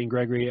Park and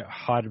Gregory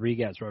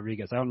Rodriguez.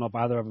 I don't know if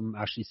either of them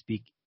actually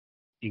speak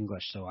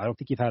English, so I don't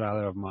think you've had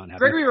either of them on.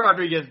 Gregory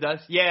Rodriguez does,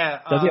 yeah.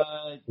 Does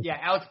he? Yeah,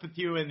 Alex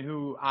Bethune,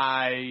 who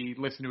I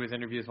listen to his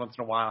interviews once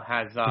in a while,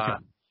 has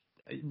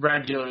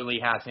regularly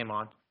has him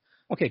on.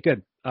 Okay,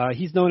 good.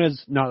 He's known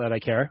as Not That I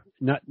Care.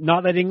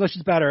 Not that English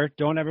is better.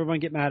 Don't everyone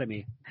get mad at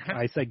me.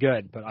 I said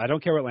good, but I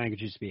don't care what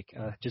language you speak.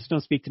 Just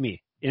don't speak to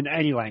me in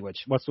any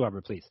language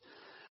whatsoever, please.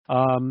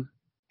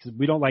 Because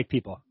we don't like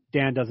people.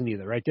 Dan doesn't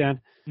either, right,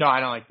 Dan? No, I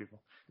don't like people.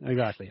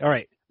 Exactly. All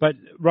right. But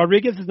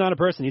Rodriguez is not a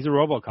person. He's a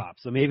RoboCop.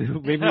 So maybe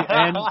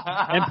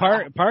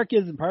and Park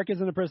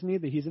isn't a person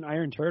either. He's an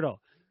Iron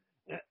Turtle.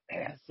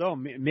 So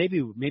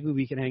maybe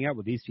we can hang out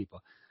with these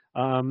people.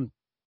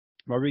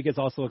 Rodriguez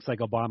also looks like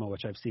Obama,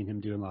 which I've seen him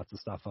doing lots of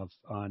stuff of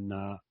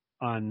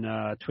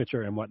on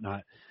Twitter and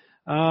whatnot.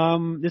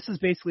 This is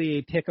basically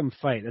a pick'em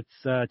fight.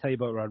 Let's tell you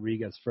about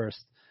Rodriguez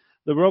first.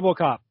 The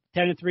RoboCop,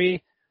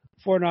 10-3,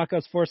 4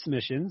 knockouts, 4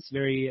 submissions.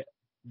 Very,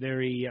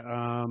 very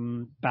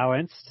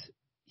balanced.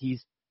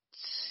 He's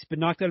been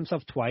knocked out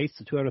himself twice,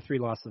 so 2 out of 3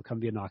 losses have come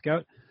via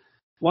knockout.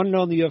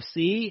 1-0 in the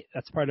UFC.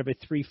 That's part of a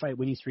 3-fight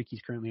winning streak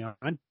he's currently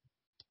on.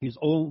 He was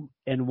 0-1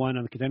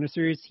 on the Contender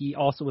Series. He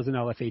also was an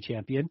LFA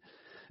champion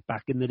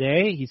back in the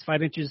day. He's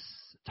 5 inches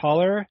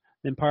taller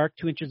than Park,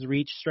 2 inches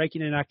reach,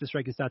 striking and active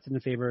striking stats in the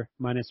favor,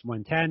 minus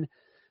 110.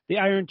 The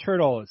Iron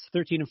Turtle is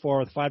 13-4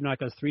 with 5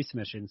 knockouts, 3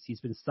 submissions.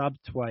 He's been subbed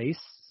twice,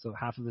 so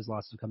half of his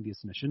losses have come via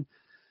submission.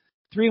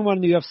 3-1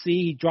 in the UFC.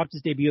 He dropped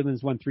his debut and then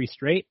has won 3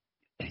 straight.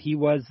 He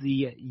was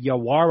the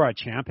Yawara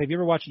champ. Have you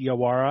ever watched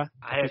Yawara?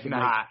 I have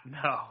not. No.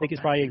 I think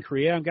it's probably in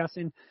Korea, I'm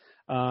guessing.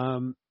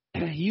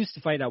 He used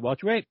to fight at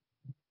welterweight.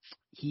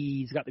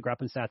 He's got the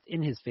grappling stats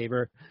in his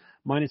favor,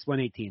 minus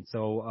 118.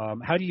 So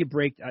how do you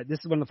break this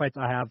is one of the fights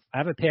I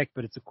have a pick,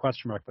 but it's a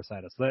question mark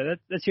beside us.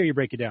 Let's hear you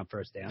break it down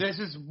first, Dan. This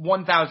is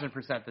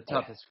 1,000% the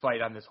toughest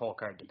fight on this whole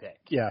card to pick.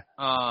 Yeah.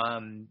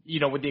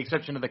 With the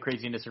exception of the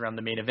craziness around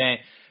the main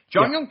event.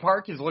 Jong Young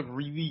Park has looked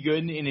really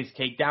good in his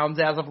takedowns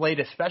as of late,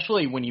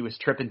 especially when he was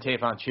tripping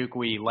Tafon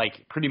Nchukwi,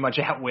 like, pretty much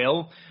at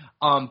will.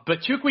 But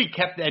Nchukwi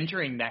kept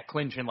entering that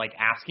clinch and, like,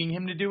 asking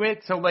him to do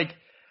it. So, like,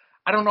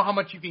 I don't know how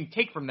much you can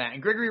take from that.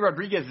 And Gregory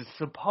Rodriguez is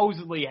supposed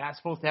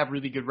to have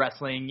really good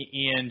wrestling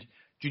and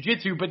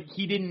jiu-jitsu, but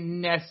he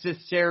didn't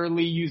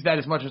necessarily use that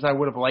as much as I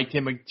would have liked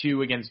him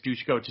to against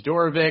Dushko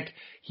Todorovic.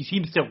 He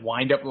seems to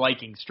wind up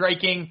liking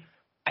striking.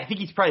 I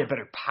think he's probably a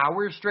better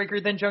power striker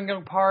than Jong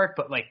Young Park,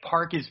 but like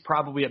Park is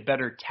probably a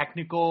better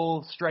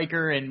technical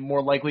striker and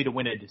more likely to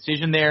win a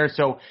decision there.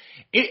 So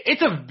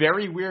it's a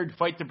very weird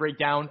fight to break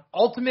down.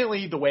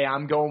 Ultimately, the way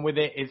I'm going with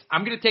it is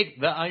I'm going to take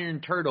the Iron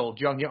Turtle,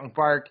 Jong Young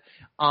Park.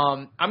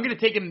 I'm going to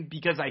take him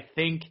because I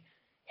think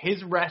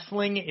his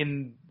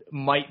wrestling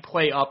might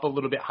play up a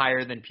little bit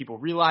higher than people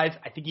realize.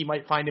 I think he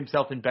might find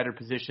himself in better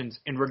positions.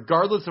 And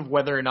regardless of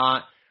whether or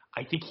not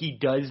I think he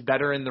does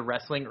better in the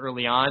wrestling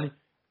early on,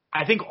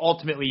 I think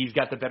ultimately he's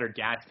got the better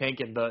gas tank,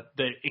 and the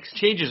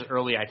exchanges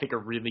early I think are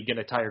really going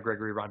to tire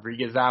Gregory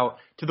Rodriguez out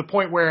to the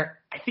point where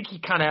I think he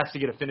kind of has to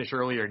get a finish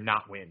early or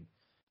not win.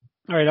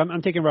 All right,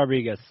 I'm taking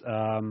Rodriguez.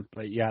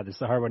 But yeah, this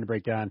is a hard one to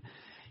break down.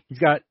 He's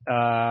got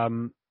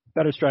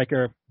better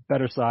striker,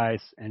 better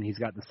size, and he's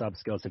got the sub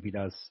skills if he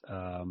does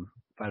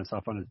find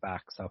himself on his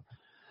back. So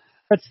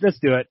let's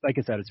do it. Like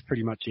I said, it's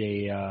pretty much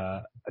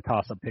a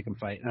toss-up pick and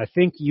fight. And I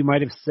think you might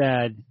have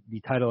said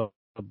the title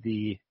of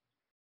the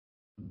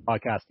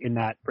podcast in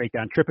that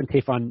breakdown, Trippin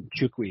Tafon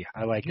Nchukwi.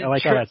 I like how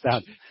that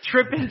sounds.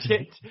 Trippin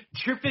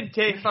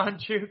Tafon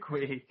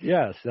Nchukwi.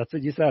 Yes, that's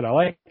what you said.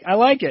 I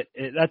like it.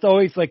 That's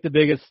always like the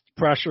biggest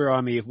pressure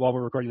on me while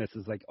we're recording this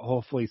is like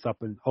hoping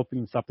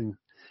something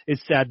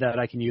is said that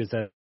I can use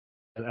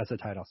as a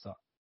title. So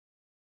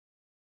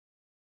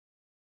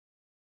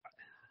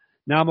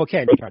now I'm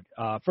okay.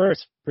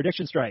 First,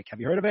 Prediction Strike. Have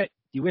you heard of it?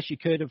 Do you wish you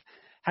could have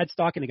had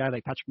stock in a guy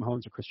like Patrick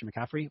Mahomes or Christian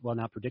McCaffrey? Well,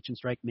 now Prediction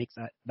Strike makes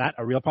that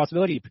a real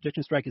possibility.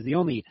 Prediction Strike is the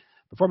only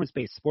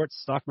performance-based sports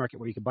stock market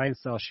where you can buy and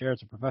sell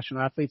shares of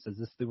professional athletes as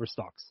if they were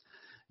stocks.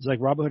 It's like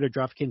Robinhood or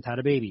DraftKings had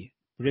a baby.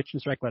 Prediction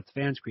Strike lets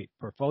fans create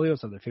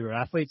portfolios of their favorite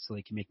athletes so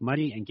they can make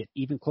money and get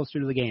even closer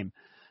to the game.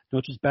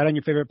 Don't just bet on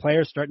your favorite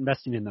players, start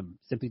investing in them.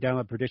 Simply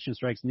download Prediction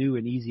Strike's new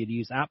and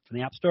easy-to-use app from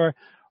the App Store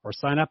or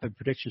sign up at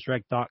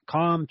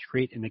PredictionStrike.com to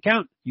create an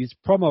account. Use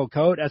promo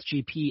code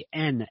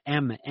SGPNMMA.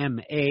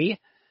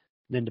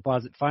 Then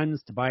deposit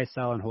funds to buy,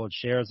 sell, and hold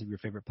shares of your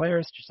favorite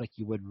players, just like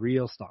you would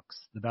real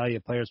stocks. The value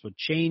of players would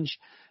change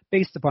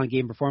based upon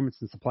game performance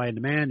and supply and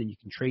demand, and you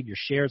can trade your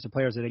shares of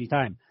players at any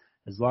time,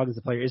 as long as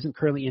the player isn't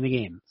currently in the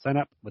game. Sign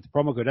up with the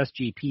promo code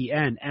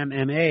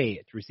SGPNMMA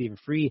to receive a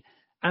free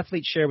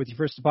athlete share with your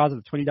first deposit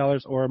of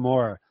 $20 or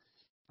more.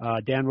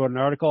 Dan wrote an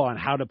article on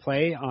how to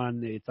play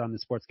it's on the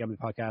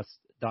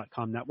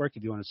sportsgamblingpodcast.com network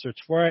if you want to search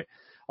for it.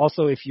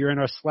 Also, if you're in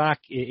our Slack,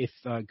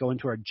 go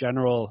into our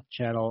general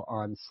channel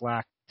on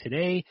Slack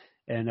today,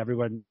 and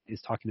everyone is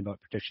talking about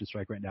Prediction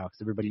Strike right now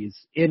because everybody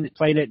is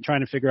playing it and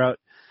trying to figure out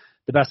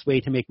the best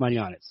way to make money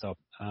on it. So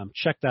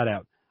check that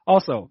out.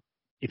 Also,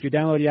 if you're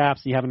downloading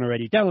apps and you haven't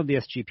already, download the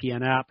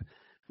SGPN app.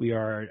 We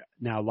are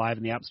now live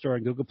in the App Store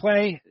and Google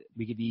Play.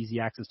 We give you easy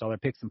access to all our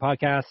picks and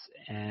podcasts.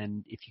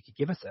 And if you could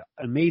give us an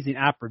amazing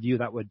app review,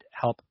 that would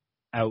help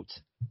out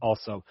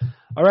also.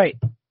 All right,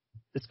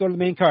 let's go to the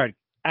main card.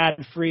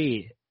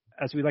 Ad-free,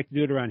 as we like to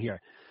do it around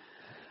here.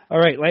 All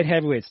right, light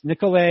heavyweights.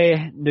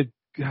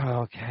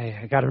 Okay,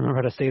 I got to remember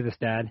how to say this,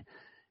 Dad.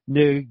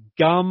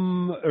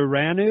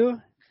 Nagumaranu,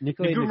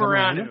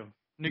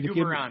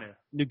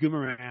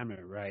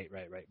 right.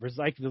 Versus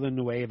Ike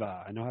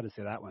Villanueva. I know how to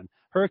say that one.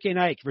 Hurricane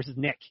Ike versus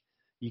Nick.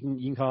 You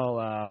can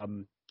call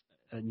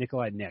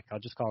Nikolai Nick. I'll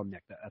just call him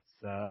Nick.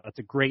 That's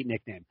a great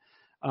nickname.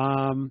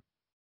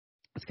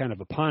 It's kind of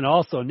a pun.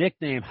 Also,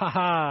 nickname.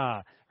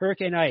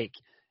 Hurricane Ike.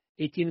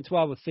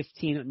 18-12 with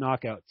 15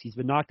 knockouts. He's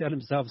been knocked out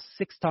himself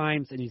 6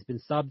 times, and he's been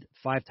subbed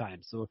 5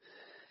 times. So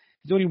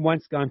he's only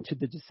once gone to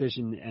the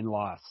decision and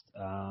lost.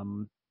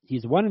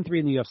 He's 1-3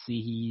 in the UFC.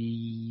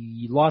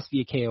 He lost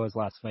via KO his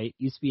last fight.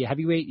 Used to be a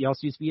heavyweight. He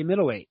also used to be a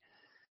middleweight.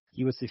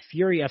 He was the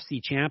Fury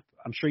FC champ.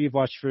 I'm sure you've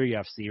watched Fury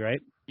FC,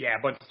 right? Yeah,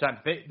 a bunch of times.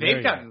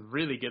 They've gotten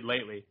really good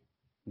lately.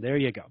 There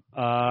you go.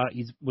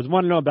 He was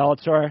 1-0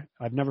 Bellator.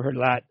 I've never heard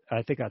of that.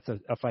 I think that's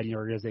a fighting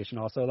organization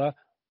also, though.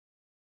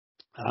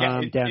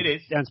 Yeah, it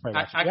is. Dan's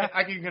probably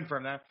I can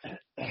confirm that.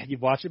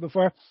 You've watched it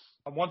before?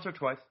 Once or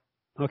twice.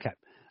 Okay.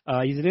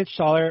 He's an inch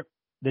taller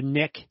than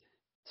Nick.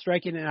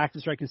 Striking and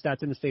active striking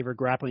stats in his favor,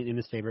 grappling in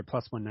his favor,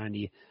 plus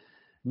 190.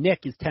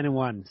 Nick is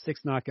 10-1,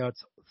 6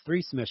 knockouts,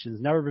 3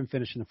 submissions, never been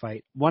finished in a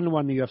fight,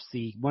 1-1 in the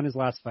UFC, won his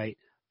last fight,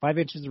 5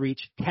 inches of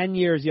reach, 10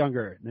 years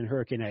younger than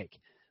Hurricane Ike.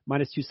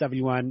 minus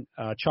 271.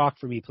 Chalk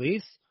for me,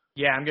 please.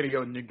 Yeah, I'm going to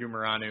go with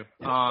Nchukwi.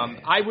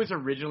 I was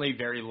originally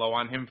very low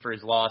on him for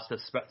his loss to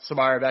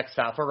Samaravec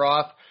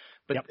Safarov,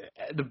 but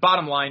the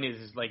bottom line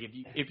is like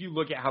if you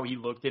look at how he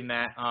looked in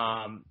that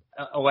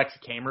Alexa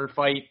Kamer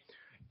fight,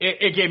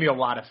 it gave me a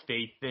lot of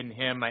faith in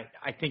him.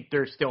 I think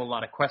there's still a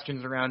lot of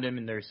questions around him,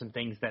 and there's some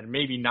things that are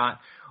maybe not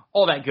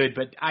all that good,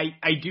 but I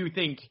do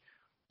think,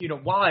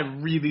 while I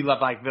really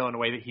love Ike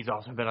Villanueva, he's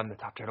also been on the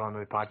Top Turtle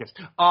MMA podcast.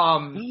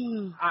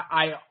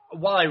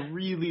 While I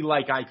really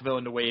like Ike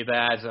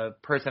Villanueva as a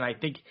person, I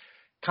think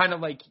kind of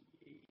like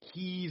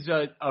he's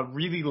a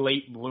really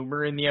late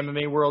bloomer in the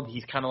MMA world.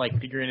 He's kind of like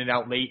figuring it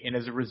out late, and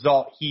as a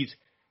result, he's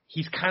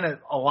kind of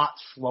a lot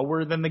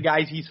slower than the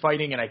guys he's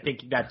fighting, and I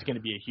think that's going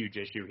to be a huge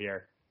issue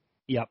here.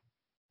 Yep.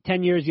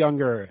 10 years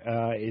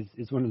younger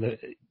is one of the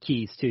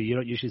keys, too. You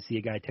don't usually see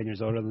a guy 10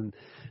 years older than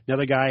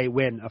another guy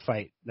win a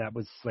fight. That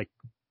was like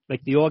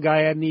the old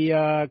guy in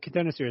the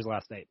Contender Series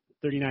last night.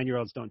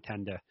 39-year-olds don't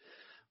tend to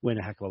win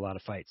a heck of a lot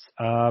of fights.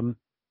 All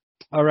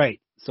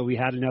right, so we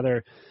had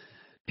another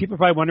 – people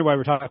probably wonder why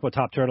we're talking about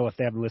Top Turtle if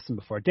they haven't listened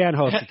before. Dan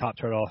hosts the Top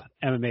Turtle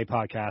MMA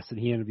podcast, and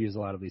he interviews a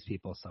lot of these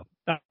people, so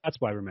that's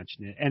why we're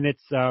mentioning it. And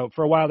it's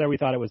for a while there we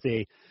thought it was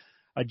a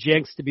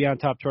jinx to be on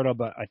Top Turtle,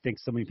 but I think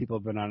so many people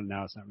have been on it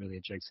now, it's not really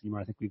a jinx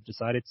anymore. I think we've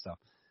decided so.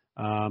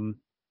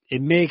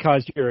 It may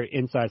cause your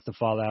insides to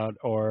fall out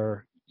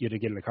or you to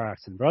get in a car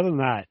accident. But other than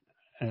that,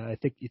 I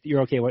think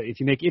you're okay. If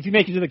you make it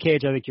to the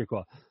cage, I think you're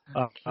cool.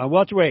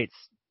 Welterweights,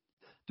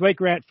 Dwight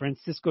Grant,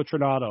 Francisco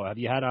Trinaldo. Have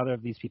you had either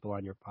of these people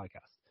on your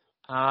podcast?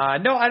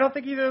 No, I don't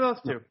think either of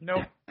those two.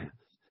 No.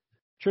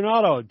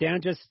 Trinaldo,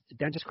 Dan just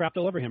crapped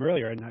all over him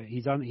earlier, and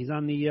he's on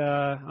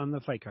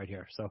the fight card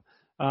here. So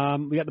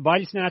we got the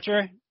Body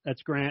Snatcher.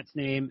 That's Grant's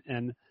name,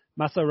 and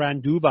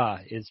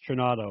Masaranduba is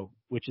Trinaldo,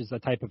 which is a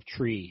type of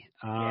tree.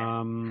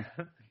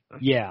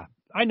 Yeah.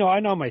 I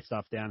know my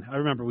stuff, Dan. I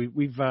remember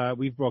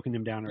we've broken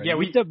them down already. Yeah,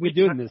 we're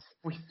doing this.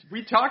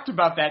 We talked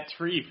about that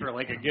tree for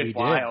like a good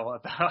while.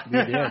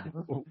 We did.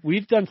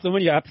 We've done so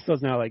many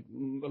episodes now. Like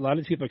a lot of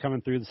these people are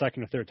coming through the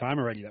second or third time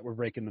already that we're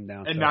breaking them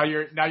down. And now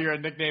you're a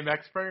nickname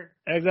expert.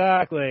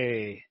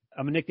 Exactly.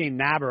 I'm a nickname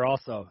nabber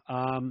also.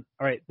 All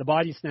right, the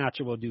Body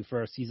Snatcher we'll do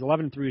first. He's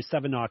 11-3,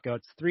 7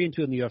 knockouts, 3-2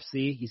 in the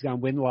UFC. He's gone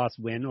win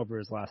over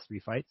his last 3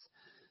 fights.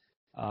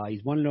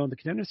 He's 1-0 in the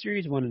Contender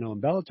Series, 1-0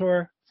 in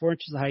Bellator, 4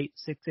 inches of height,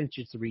 6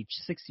 inches of reach,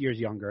 6 years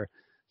younger.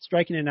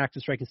 Striking and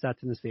active striking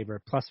stats in his favor,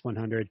 plus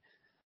 100.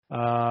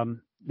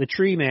 The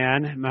Tree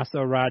Man,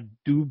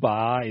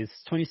 Masaraduba, is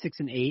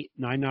 26-8,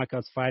 9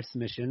 knockouts, 5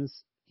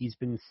 submissions. He's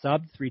been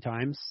subbed 3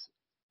 times,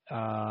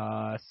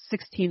 16-7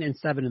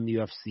 in the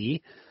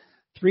UFC,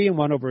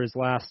 3-1 over his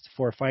last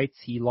 4 fights.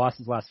 He lost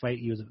his last fight.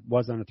 He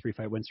was on a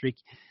 3-fight win streak.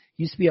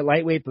 He used to be at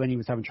lightweight, but then he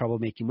was having trouble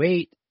making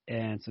weight.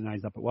 And so now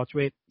he's up at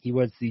welterweight. He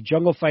was the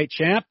Jungle Fight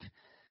champ,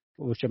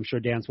 which I'm sure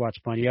Dan's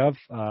watched plenty of.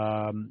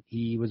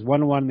 He was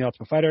 1-1 in the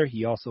Ultimate Fighter.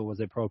 He also was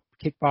a pro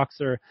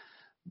kickboxer.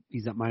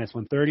 He's at minus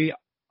 130.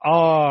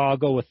 I'll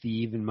go with the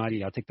even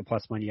money. I'll take the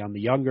plus money on the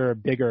younger,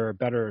 bigger,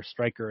 better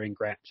striker in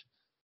Grant.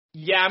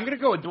 Yeah, I'm going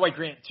to go with Dwight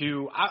Grant,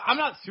 too. I'm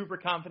not super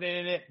confident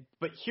in it,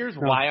 but here's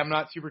why I'm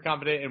not super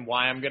confident and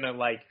why I'm going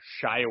to,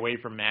 shy away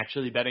from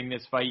actually betting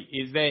this fight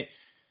is that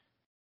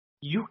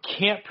you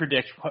can't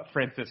predict what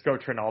Francisco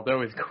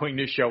Trinaldo is going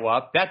to show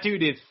up. That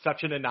dude is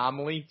such an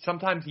anomaly.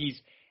 Sometimes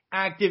he's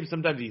active,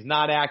 sometimes he's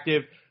not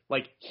active.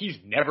 He's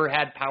never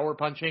had power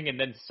punching, and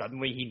then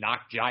suddenly he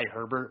knocked Jai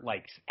Herbert,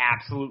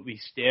 absolutely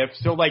stiff.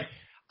 So,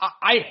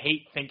 I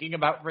hate thinking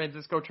about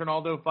Francisco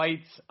Trinaldo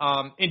fights.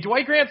 And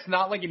Dwight Grant's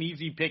not, an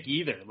easy pick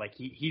either.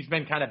 He's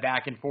been kind of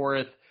back and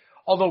forth.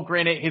 Although,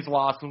 granted, his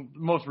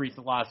most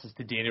recent loss is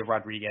to Daniel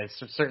Rodriguez,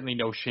 so certainly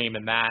no shame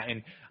in that.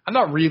 And I'm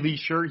not really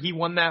sure he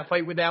won that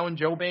fight with Alan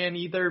Jouban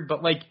either,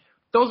 but,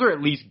 those are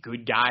at least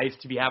good guys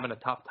to be having a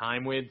tough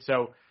time with.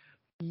 So,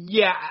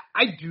 yeah,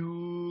 I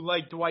do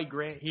like Dwight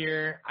Grant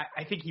here.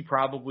 I think he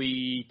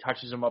probably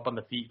touches him up on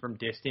the feet from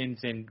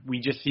distance, and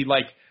we just see,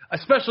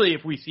 especially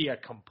if we see a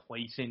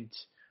complacent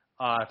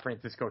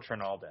Francisco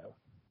Trinaldo.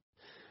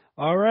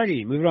 All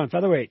righty, moving on.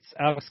 Featherweights,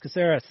 Alex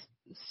Caceres,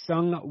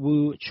 Sung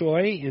Woo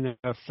Choi in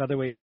a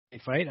featherweight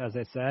fight, as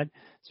I said.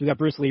 So we got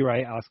Bruce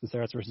Leroy, Alex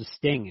Caceres versus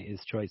Sting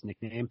is Choi's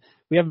nickname.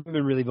 We haven't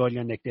been really voting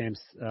on nicknames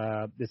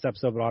this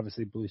episode, but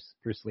obviously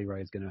Bruce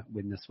Leroy is going to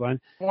win this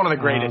one. One of the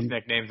greatest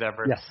nicknames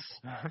ever. Yes.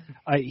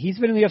 He's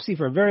been in the UFC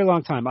for a very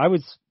long time. I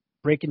was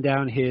breaking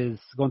down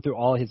going through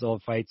all his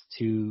old fights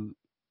to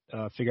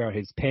figure out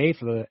his pay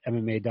for the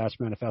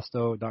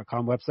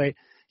MMA-manifesto.com website.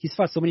 He's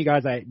fought so many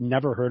guys I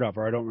never heard of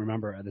or I don't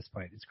remember at this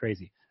point. It's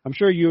crazy. I'm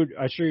sure you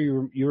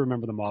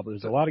remember them all, but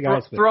there's a lot of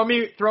guys. Throw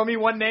me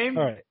one name.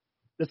 All right.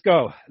 Let's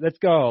go. I'm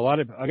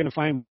going to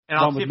find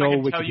one with no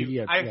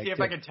Wikipedia. I'll see if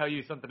I can tell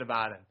you something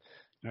about him.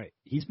 All right.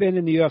 He's been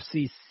in the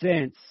UFC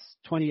since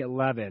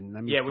 2011.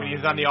 When he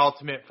was on The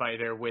Ultimate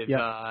Fighter with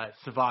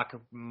Savak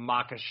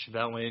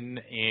Makashvelin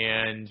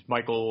and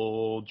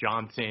Michael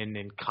Johnson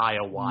and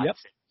Kyle Watson. Yep.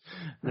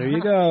 There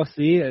you go.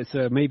 See, it's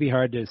maybe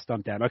hard to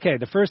stump down. Okay,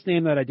 the first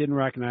name that I didn't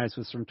recognize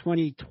was from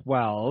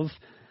 2012.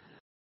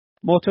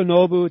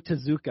 Motonobu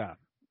Tezuka.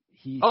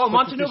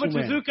 Motonobu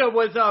Tezuka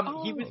was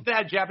he was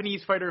that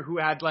Japanese fighter who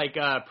had like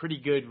pretty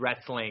good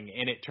wrestling,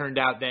 and it turned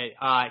out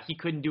that he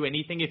couldn't do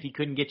anything if he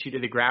couldn't get you to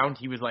the ground.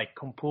 He was like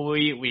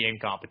completely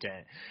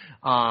incompetent.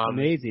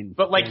 Amazing.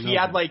 But like he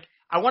had like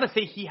I want to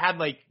say he had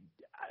like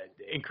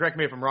and correct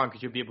me if I'm wrong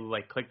because you'll be able to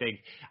like click things.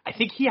 I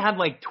think he had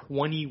like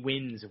 20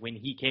 wins when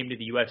he came to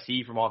the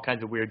UFC from all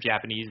kinds of weird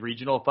Japanese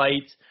regional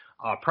fights.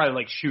 Probably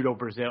like Shudo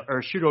Brazil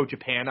or Shudo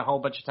Japan a whole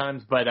bunch of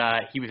times, but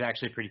he was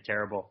actually pretty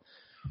terrible.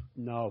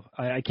 No,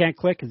 I can't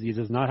click because he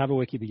does not have a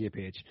Wikipedia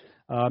page.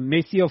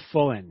 Maceo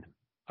Fullen.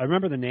 I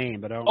remember the name,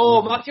 but I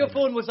don't. Maceo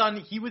Fullen was on.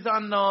 He was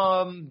on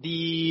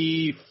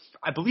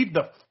I believe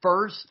the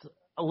first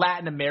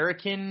Latin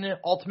American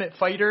Ultimate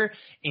Fighter,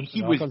 and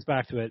he comes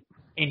back to it.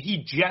 And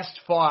he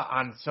just fought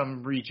on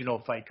some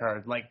regional fight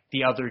card like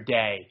the other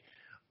day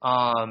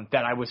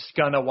that I was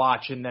gonna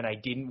watch and then I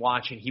didn't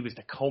watch, and he was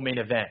the co-main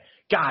event.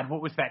 God,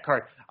 what was that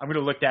card? I'm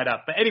gonna look that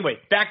up. But anyway,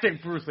 back to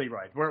Bruce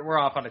Leroy. We're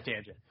off on a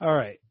tangent. All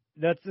right.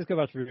 Let's go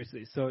back to Bruce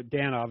Lee. So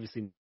Dan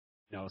obviously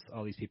knows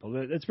all these people.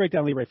 Let's break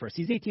down Leroy first.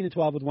 He's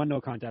 18-12 with 1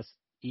 no contest.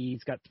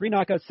 He's got 3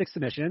 knockouts, 6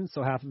 submissions,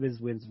 so half of his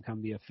wins have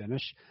come via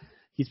finish.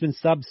 He's been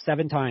subbed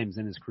 7 times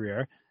in his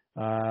career.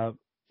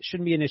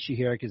 Shouldn't be an issue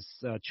here because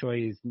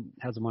Choi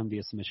hasn't won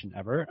via submission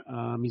ever.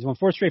 He's won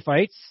 4 straight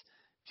fights,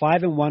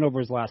 5-1 over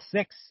his last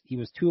 6. He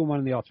was 2-1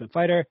 in the Ultimate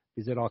Fighter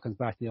because it all comes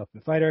back to the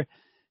Ultimate Fighter.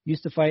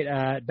 Used to fight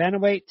at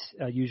bantamweight.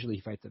 Usually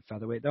he fights at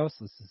featherweight though,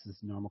 so this is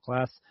normal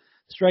class.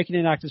 Striking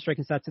and active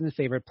striking stats in his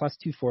favor, plus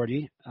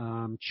 240.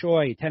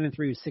 Choi, 10-3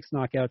 with 6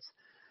 knockouts,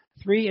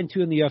 3-2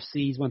 in the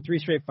UFC. He's won 3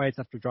 straight fights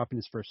after dropping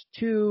his first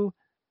 2.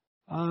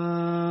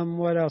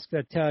 What else could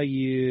I tell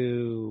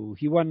you?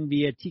 He won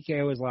via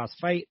TKO his last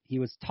fight. He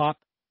was top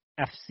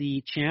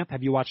FC champ.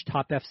 Have you watched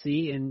Top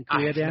FC in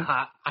Korea, Dan?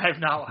 I have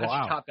not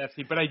watched Top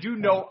FC, but I do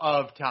know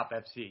of Top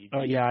FC.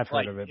 Oh, yeah, I've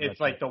heard of it. It's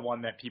like the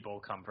one that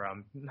people come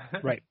from.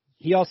 Right.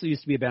 He also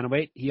used to be a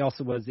bantamweight. He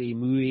also was a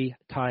Muay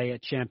Thai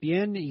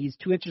champion. He's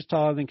 2 inches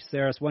taller than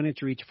Caceres, 1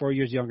 inch reach, 4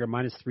 years younger,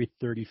 minus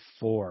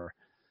 334.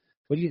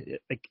 What do you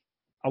like?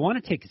 I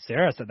want to take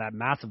Caceres at that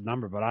massive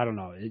number, but I don't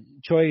know.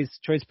 Choi's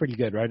pretty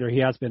good, right? Or he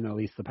has been at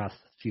least the past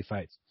few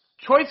fights.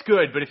 Choi's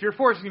good, but if you're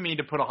forcing me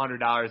to put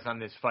 $100 on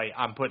this fight,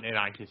 I'm putting it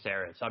on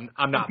Caceres.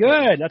 I'm not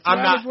good. That's where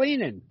I was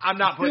leaning. I'm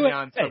not putting it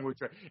on Sung Woo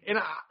Choi. And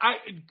I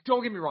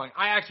don't get me wrong.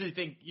 I actually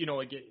think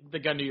the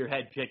gun to your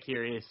head pick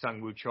here is Sung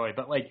Woo Choi,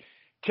 but like.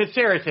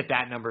 Caceres at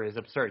that number is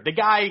absurd. The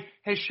guy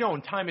has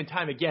shown time and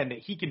time again that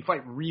he can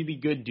fight really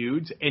good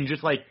dudes and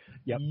just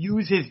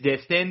use his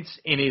distance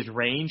and his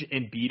range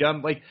and beat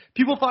them. Like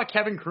people thought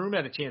Kevin Kroom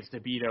had a chance to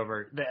beat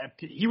over.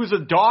 He was a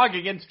dog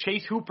against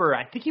Chase Hooper.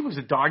 I think he was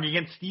a dog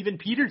against Steven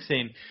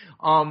Peterson.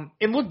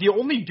 And look, the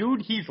only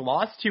dude he's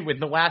lost to in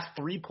the last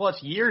 3+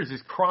 years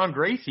is Kron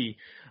Gracie.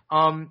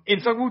 And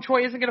Sung Woo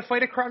Choi isn't going to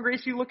fight a Kron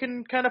Gracie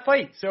looking kind of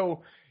fight.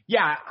 So.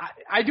 Yeah,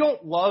 I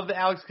don't love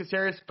Alex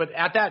Caceres, but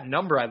at that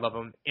number, I love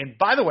him. And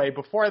by the way,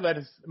 before I let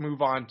us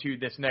move on to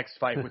this next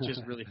fight, which is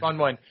a really fun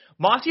one,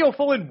 Maceo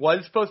Fullen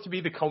was supposed to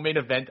be the co-main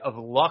event of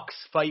Lux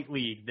Fight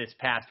League this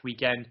past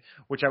weekend,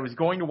 which I was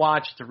going to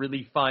watch. It's a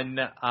really fun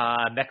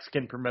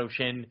Mexican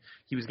promotion.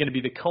 He was going to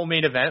be the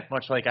co-main event,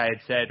 much like I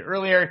had said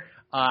earlier.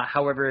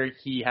 However,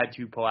 he had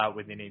to pull out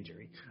with an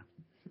injury.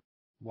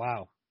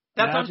 Wow.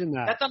 That's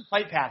on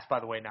Fight Pass, by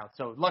the way, now.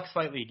 So Lux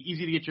Fight League,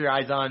 easy to get your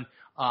eyes on.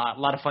 A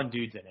lot of fun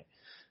dudes in it.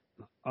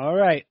 All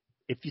right.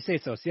 If you say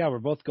so. So, yeah, we're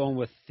both going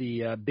with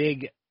the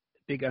big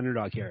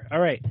underdog here. All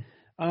right.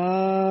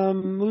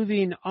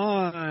 Moving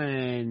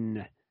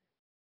on.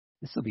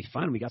 This will be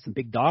fun. We got some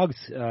big dogs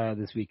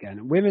this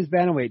weekend. Women's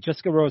bantamweight,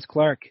 Jessica Rose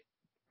Clark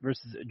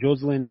versus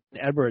Jocelyn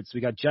Edwards.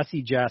 We got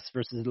Jessie Jess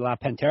versus La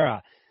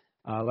Pantera.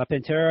 La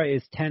Pantera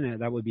is 10.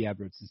 That would be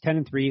Edwards. It's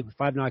 10-3 with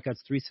 5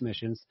 knockouts, 3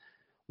 submissions.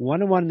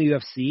 1-1 in the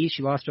UFC.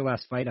 She lost her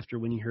last fight after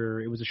winning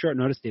her. It was a short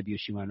notice debut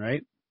she won,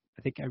 right?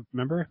 I think I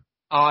remember.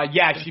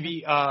 Yeah, she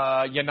beat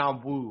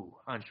Yanan Wu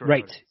on short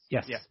notice.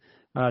 Yes.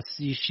 Yeah.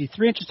 She's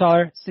 3 inches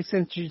taller, 6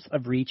 inches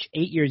of reach,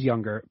 8 years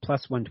younger,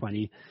 plus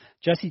 120.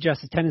 Jessie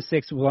Jess is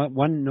 10-6 with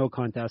 1 no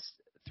contest,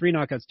 3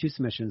 knockouts, 2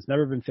 submissions,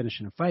 never been finished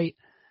in a fight.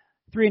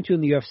 3-2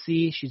 in the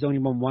UFC. She's only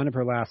won 1 of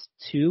her last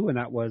 2, and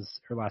that was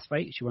her last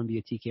fight. She won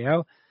via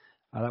TKO.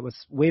 That was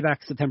way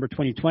back September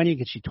 2020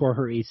 because she tore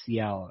her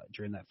ACL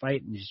during that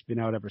fight, and she's been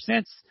out ever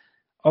since.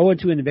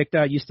 0-2 in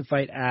Invicta. Used to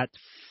fight at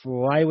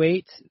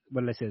flyweight.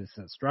 What did I say? This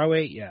is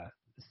strawweight? Yeah,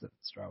 this is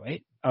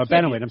strawweight.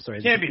 Bantamweight, I'm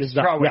sorry. Can't be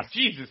strawweight. Yes.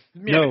 Jesus.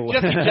 Man, no.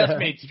 If Jessica just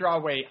made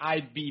strawweight,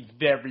 I'd be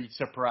very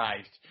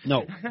surprised.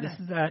 No, this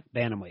is at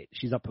bantamweight.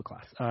 She's up a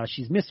class.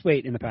 She's missed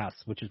weight in the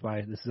past, which is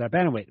why this is at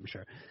bantamweight, I'm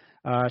sure.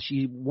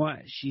 She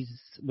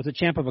was a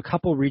champ of a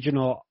couple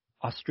regional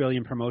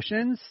Australian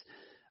promotions.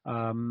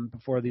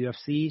 Before the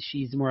UFC,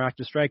 she's a more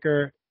active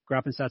striker.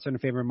 Grappling stats are in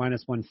favor of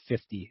minus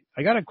 150.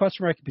 I got a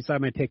question mark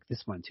beside my pick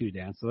this one too,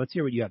 Dan. So let's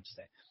hear what you have to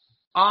say.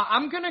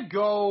 I'm gonna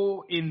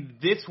go in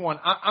this one.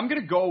 I'm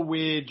gonna go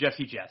with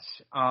Jessie Jess.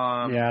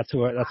 Yeah, that's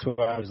what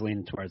I was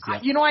leaning towards.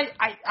 Yeah.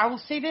 I will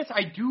say this.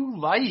 I do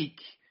like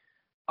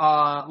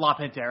La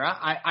Pantera.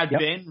 I've Yep.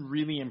 been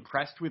really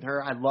impressed with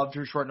her. I loved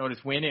her short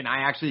notice win, and I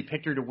actually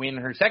picked her to win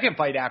her second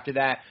fight after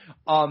that,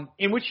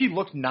 in which she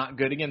looked not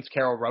good against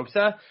Carol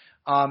Rosa.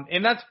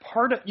 And that's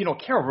part of,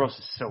 Carol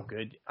Rosa's so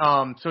good.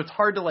 So it's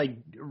hard to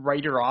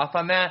write her off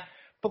on that.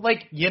 But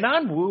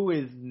Yanan Wu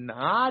is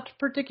not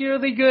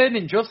particularly good,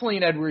 and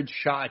Jocelyn Edwards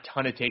shot a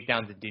ton of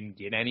takedowns and didn't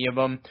get any of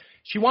them.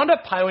 She wound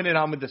up piling it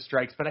on with the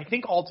strikes, but I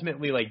think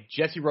ultimately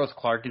Jessie Rose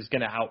Clark is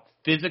going to out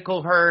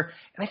physical her,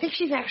 and I think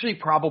she's actually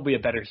probably a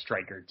better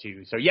striker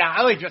too. So yeah,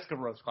 I like Jessica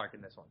Rose Clark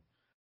in this one.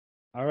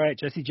 All right,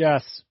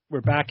 Jess,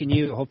 we're backing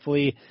you.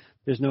 Hopefully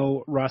there's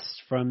no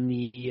rust from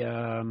the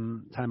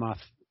time off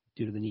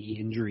due to the knee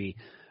injury.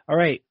 All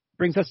right,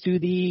 brings us to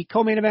the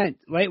co-main event,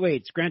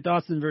 lightweights, Grant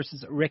Dawson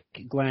versus Rick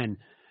Glenn.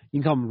 You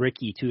can call him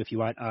Ricky, too, if you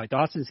want.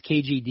 Dawson's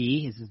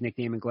KGD is his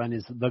nickname, and Glenn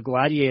is the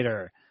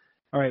Gladiator.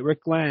 All right,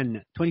 Rick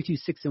Glenn,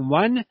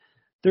 22-6-1,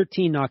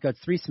 13 knockouts,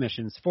 3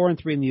 submissions,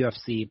 4-3 in the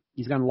UFC.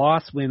 He's gone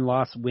loss,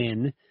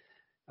 win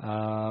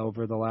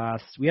over the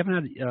last – we haven't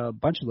had a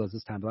bunch of those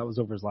this time, but that was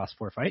over his last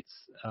 4 fights.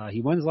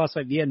 He won his last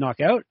fight via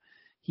knockout.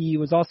 He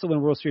was also in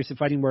World Series of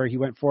Fighting where he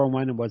went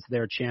 4-1 and was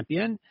their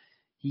champion.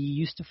 He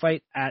used to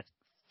fight at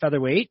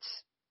featherweight.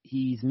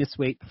 He's missed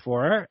weight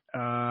before.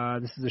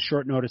 This is a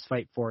short notice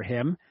fight for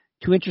him.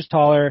 2 inches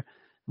taller,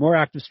 more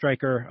active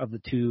striker of the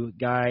two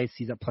guys.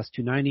 He's at plus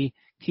 290.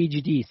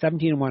 KGD,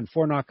 17-1,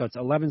 4 knockouts,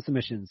 11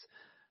 submissions,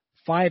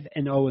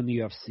 5-0 in the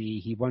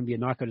UFC. He won via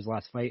knockout his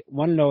last fight.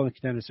 1-0 in the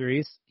Contender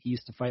Series. He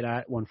used to fight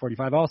at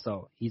 145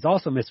 also. He's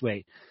also missed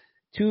weight.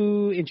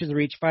 2 inches of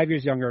reach, 5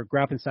 years younger,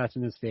 grappling stats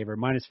in his favor,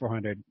 minus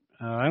 400.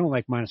 I don't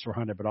like minus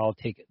 400, but I'll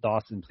take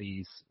Dawson,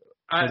 please.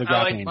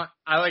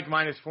 I like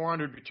minus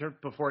 400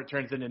 before it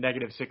turns into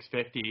negative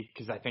 650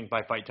 because I think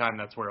by fight time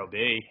that's where it'll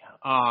be.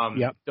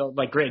 Yep.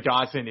 Grant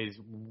Dawson is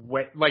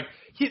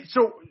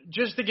so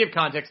just to give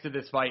context to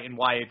this fight and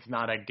why it's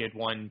not a good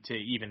one to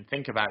even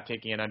think about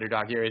taking an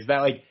underdog here is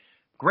that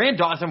Grant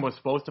Dawson was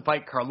supposed to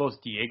fight Carlos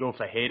Diego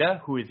Fajeda,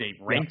 who is a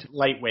ranked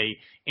lightweight,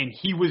 and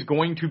he was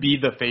going to be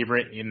the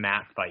favorite in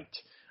that fight.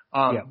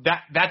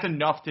 That's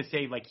enough to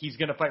say he's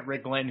going to fight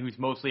Rick Glenn, who's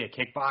mostly a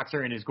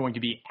kickboxer and is going to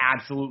be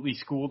absolutely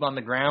schooled on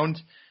the ground.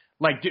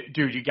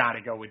 Dude, you got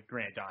to go with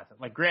Grant Dawson.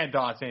 Grant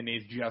Dawson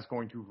is just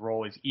going to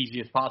roll as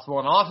easy as possible.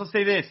 And I'll also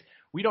say this,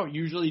 we don't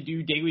usually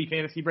do daily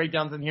fantasy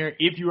breakdowns in here.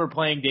 If you are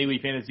playing daily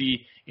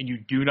fantasy and you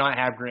do not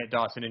have Grant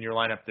Dawson in your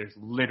lineup, there's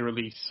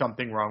literally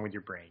something wrong with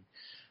your brain.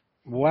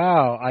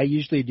 Wow, I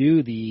usually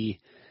do the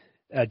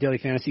daily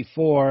fantasy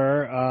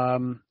for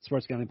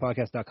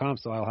sportsgamblingpodcast.com,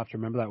 so I'll have to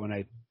remember that when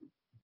I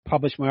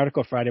publish my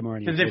article Friday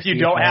morning. Because if you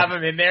don't have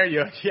him in there,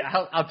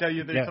 I'll tell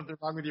you there's something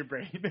wrong with your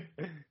brain.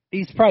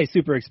 He's probably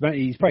super expensive.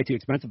 He's probably too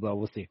expensive, though.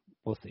 We'll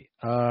see.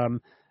 All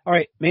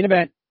right, main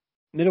event,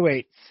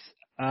 middleweights.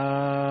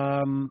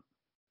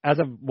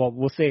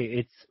 We'll say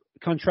it's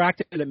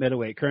contracted at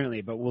middleweight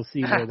currently, but we'll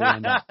see where they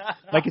end up.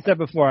 Like I said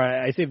before,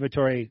 I say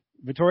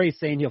Vittori's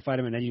saying he'll fight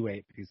him in any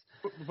weight.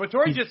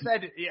 Vittori just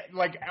said,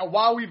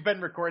 while we've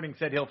been recording,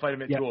 said he'll fight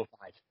him at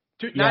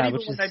 205. Not even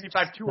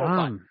 195,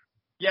 205.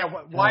 Yeah,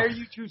 why are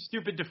you too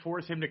stupid to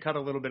force him to cut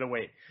a little bit of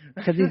weight?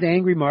 Because he's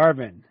Angry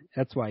Marvin.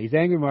 That's why. He's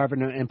Angry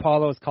Marvin, and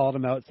Paulo's called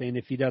him out saying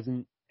if he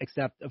doesn't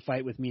accept a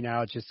fight with me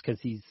now, it's just because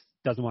he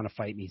doesn't want to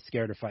fight me. He's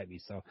scared to fight me.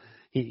 So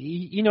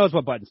he knows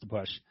what buttons to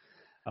push.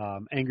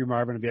 Angry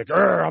Marvin will be like,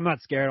 I'm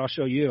not scared. I'll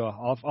show you.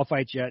 I'll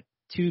fight you at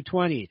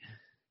 220.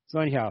 So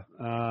anyhow,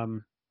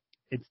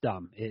 it's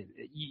dumb.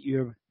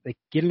 You're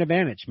get an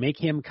advantage. Make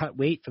him cut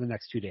weight for the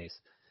next 2 days.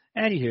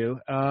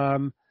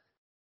 Anywho,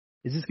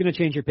 is this going to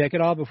change your pick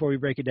at all before we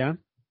break it down?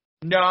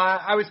 No,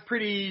 I was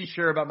pretty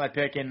sure about my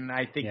pick, and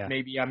I think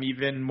maybe I'm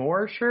even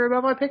more sure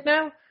about my pick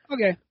now.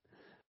 Okay.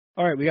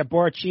 All right, we got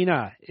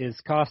Borrachina is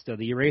Costa,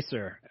 the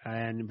eraser,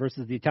 and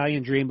versus the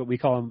Italian Dream, but we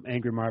call him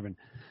Angry Marvin.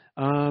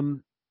 Paulo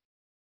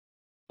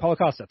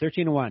Costa,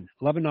 13-1,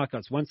 11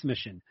 knockouts, 1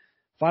 submission,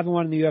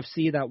 5-1 in the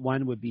UFC. That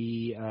one would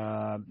be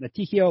the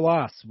TKO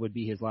loss would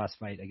be his last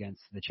fight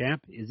against the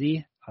champ,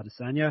 Izzy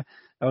Adesanya.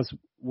 That was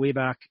way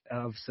back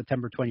of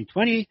September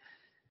 2020.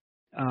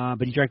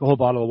 But he drank a whole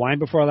bottle of wine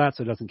before that,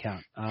 so it doesn't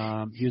count.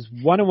 He was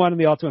 1-1 in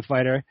the Ultimate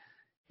Fighter.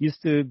 He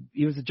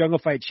was a Jungle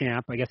Fight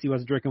champ. I guess he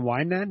wasn't drinking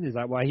wine then. Is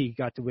that why he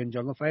got to win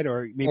Jungle Fight,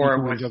 or maybe or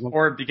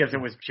because it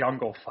was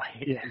Jungle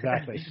Fight? Yeah,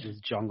 exactly. It was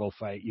Jungle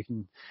Fight. You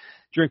can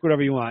drink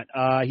whatever you want.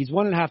 He's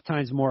 1.5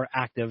 times more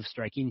active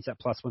striking. He's at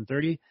plus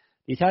 130.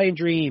 The Italian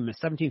Dream,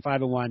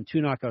 17-5-1, 2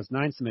 knockouts,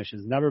 9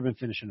 submissions. Never been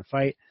finished in a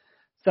fight.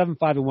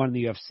 7-5-1 in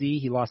the UFC.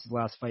 He lost his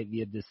last fight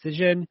via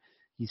decision.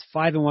 He's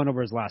 5-1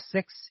 over his last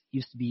 6.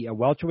 Used to be a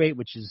welterweight,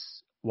 which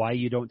is why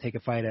you don't take a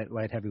fight at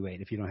light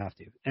heavyweight if you don't have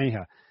to.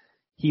 Anyhow,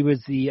 he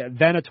was the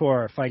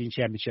Venator Fighting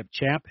Championship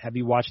champ. Have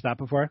you watched that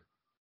before?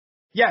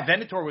 Yeah,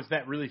 Venator was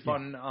that really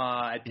fun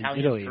Italian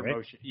Italy,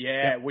 promotion. Right?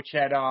 Yeah, which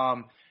had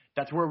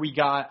that's where we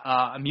got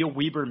Emil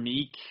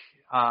Weber-Meek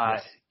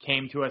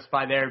came to us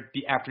by there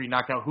after he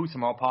knocked out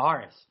Husamal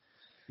Paharis.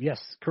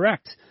 Yes,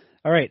 correct.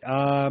 All right.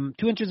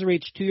 2 inches of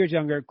reach, 2 years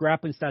younger,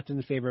 grappling stats in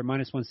the favor,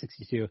 minus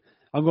 162.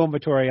 I'm going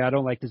Vettori. I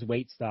don't like this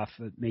weight stuff.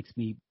 It makes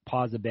me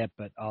pause a bit,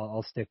 but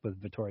I'll stick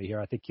with Vettori here.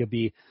 I think he'll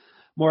be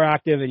more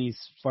active, and he's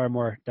far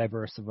more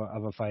diverse of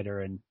a fighter,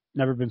 and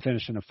never been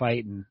finished in a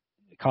fight. And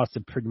Costa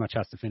pretty much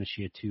has to finish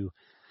you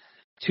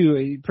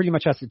he pretty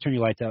much has to turn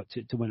your lights out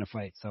to win a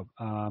fight. So,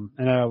 and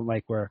I don't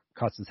like where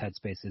Costa's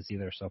headspace is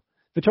either. So,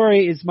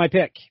 Vettori is my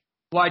pick.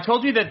 Well, I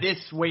told you that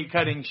this weight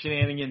cutting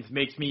shenanigans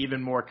makes me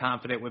even more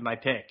confident with my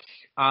pick,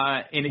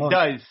 and it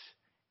does.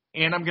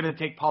 And I'm going to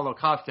take Paulo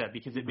Costa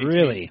because it makes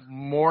me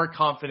more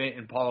confident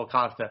in Paulo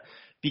Costa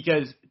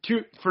because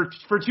for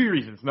two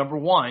reasons. Number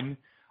one,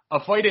 a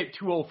fight at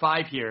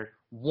 205 here,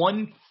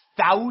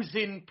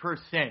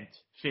 1,000%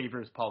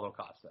 favors Paulo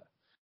Costa.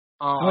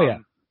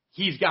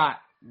 He's got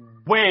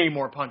way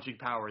more punching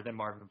power than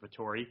Marvin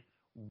Vettori,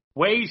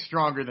 way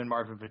stronger than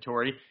Marvin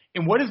Vettori.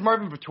 And what does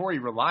Marvin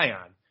Vettori rely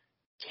on?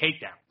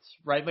 Takedowns,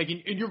 right? Like,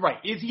 and you're right.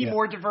 Is he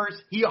more diverse?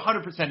 He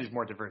 100% is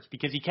more diverse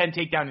because he can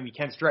take down and he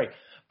can strike.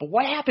 But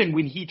what happened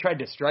when he tried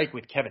to strike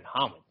with Kevin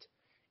Holland?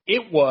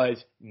 It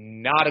was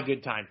not a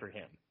good time for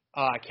him.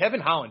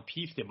 Kevin Holland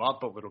pieced him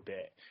up a little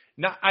bit.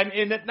 Not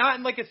in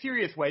like a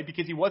serious way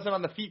because he wasn't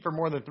on the feet for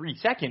more than 3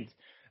 seconds.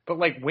 But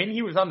like when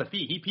he was on the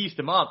feet, he pieced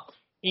him up.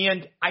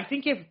 And I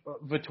think if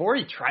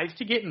Vettori tries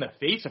to get in the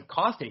face of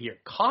Costa here,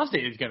 Costa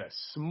is going to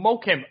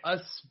smoke him,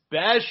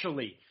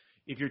 especially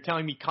if you're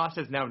telling me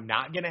Costa's now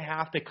not going to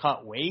have to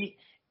cut weight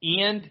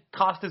and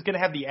Costa's going to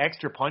have the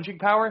extra punching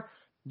power.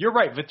 You're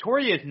right.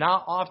 Vettori is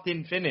not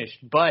often finished,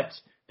 but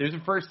there's a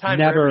first time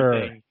for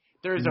everything.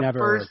 There's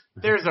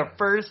a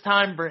first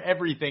time for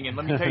everything. And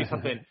let me tell you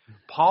something.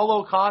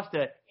 Paulo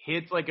Costa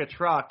hits like a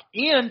truck.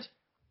 And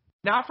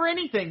not for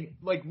anything,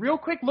 like real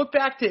quick, look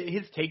back to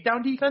his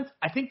takedown defense.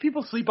 I think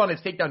people sleep on his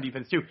takedown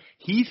defense too.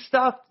 He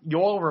stuffed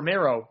Yoel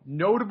Romero,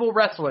 notable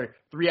wrestler,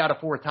 3 out of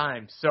 4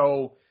 times.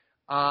 So,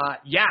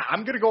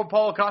 I'm going to go with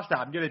Paulo Costa.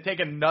 I'm going to take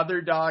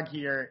another dog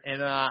here.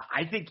 And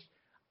I think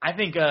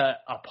a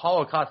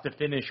Paulo Costa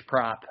finish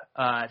prop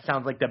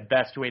sounds like the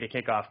best way to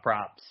kick off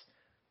props.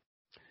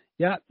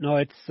 Yeah, no,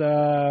 it's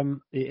a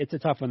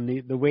tough one.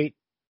 The weight.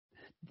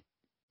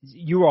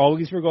 You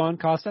were going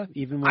Costa,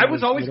 even when I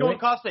was always going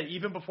Costa,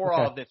 even before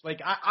all of this. Like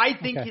I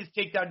think his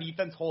takedown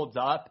defense holds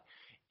up,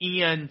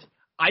 and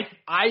I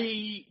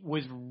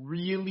was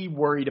really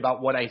worried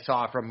about what I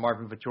saw from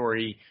Marvin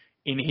Vettori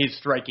in his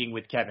striking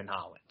with Kevin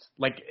Holland.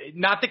 Like,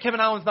 not that Kevin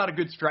Holland's not a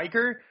good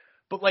striker,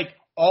 but like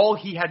all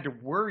he had to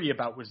worry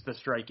about was the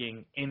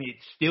striking, and it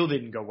still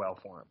didn't go well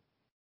for him.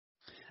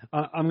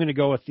 I'm going to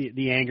go with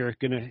the anger.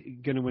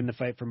 Going to win the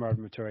fight for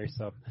Marvin Vettori.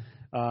 So,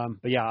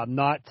 but yeah, I'm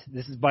not.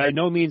 This is by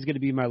no means going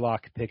to be my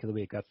lock pick of the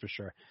week. That's for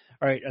sure.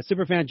 All right,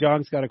 Superfan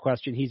Jong's got a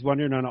question. He's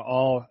wondering on an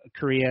all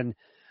Korean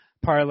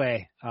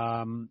parlay.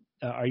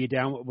 Are you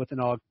down with an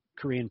all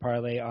Korean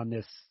parlay on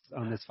this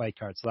fight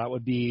card? So that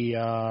would be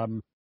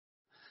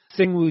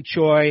Singwoo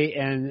Choi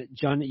and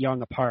Jun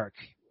Young Park.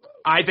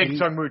 I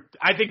think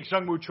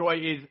Sungwoo Choi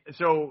is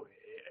so.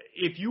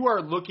 If you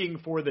are looking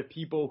for the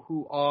people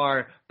who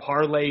are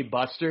parlay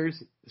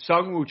busters,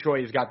 Sungwoo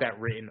Choi has got that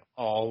written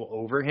all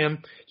over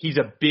him. He's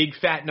a big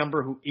fat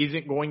number who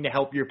isn't going to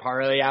help your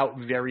parlay out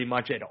very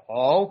much at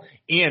all.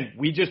 And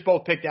we just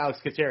both picked Alex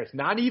Caceres.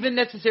 Not even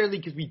necessarily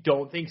because we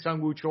don't think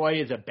Sungwoo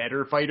Choi is a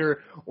better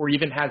fighter or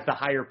even has the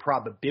higher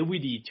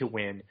probability to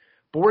win.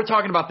 But we're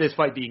talking about this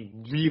fight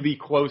being really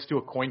close to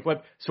a coin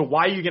flip. So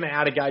why are you going to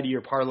add a guy to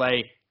your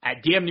parlay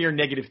at damn near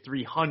negative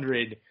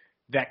 300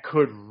 that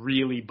could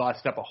really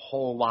bust up a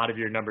whole lot of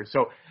your numbers?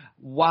 So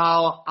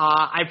while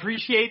I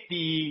appreciate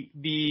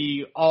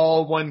the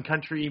all one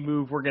country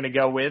move we're going to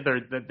go with, or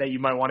that you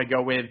might want to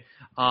go with,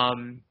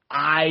 and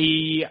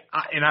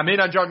I'm in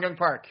on Jong Young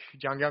Park.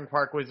 Jong Young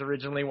Park was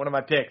originally one of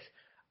my picks.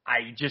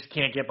 I just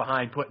can't get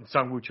behind putting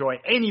Sungwoo Choi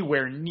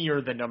anywhere near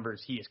the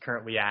numbers he is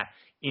currently at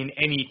in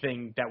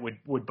anything that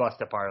would bust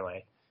a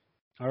parlay.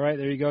 All right,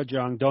 there you go,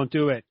 Jong. Don't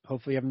do it.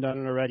 Hopefully you haven't done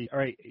it already. All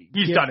right.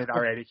 He's done it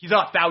already. He's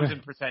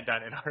 1,000%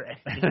 done it already.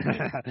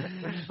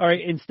 All right,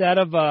 instead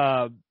of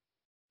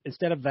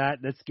that,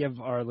 let's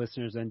give our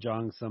listeners and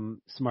Jong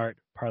some smart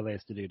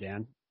parlays to do,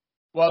 Dan.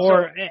 Well,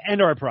 or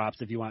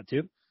props if you want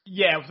to.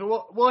 Yeah,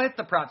 so we'll hit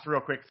the props real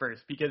quick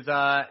first because,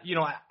 I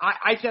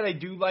said I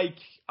do like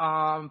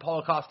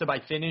Paulo Costa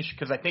by finish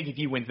because I think if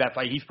he wins that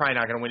fight, he's probably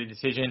not going to win a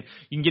decision.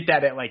 You can get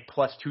that at like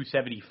plus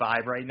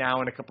 275 right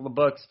now in a couple of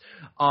books.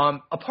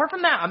 Apart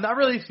from that, I'm not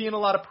really seeing a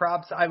lot of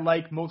props I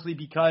like, mostly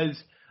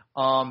because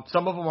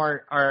some of them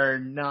are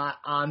not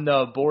on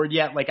the board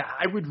yet. Like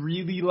I would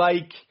really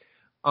like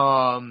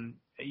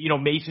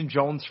Mason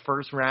Jones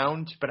first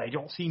round, but I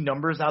don't see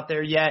numbers out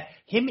there yet.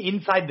 Him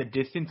inside the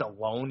distance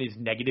alone is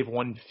negative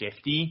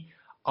 150.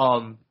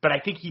 But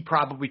I think he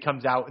probably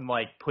comes out and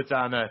like puts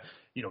on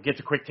gets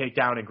a quick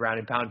takedown and ground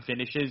and pound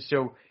finishes.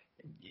 So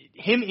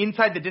him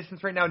inside the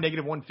distance right now,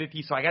 negative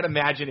 150. So I got to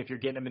imagine if you're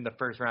getting him in the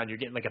first round, you're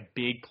getting like a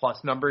big plus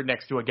number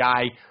next to a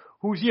guy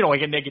who's,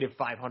 like a negative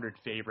 500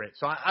 favorite.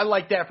 So I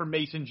like that for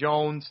Mason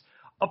Jones.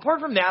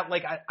 Apart from that,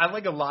 like I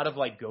like a lot of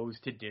like goes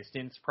to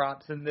distance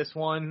props in this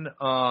one.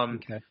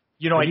 Okay.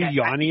 Are you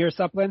Yanni or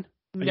something?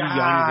 Are you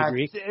Yanni the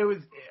Greek? It was.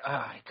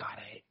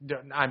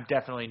 I'm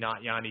definitely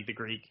not Yanni the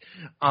Greek.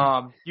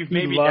 You've He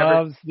maybe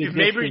loves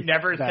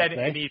never said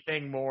eh?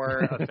 anything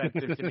more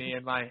offensive to me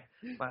in my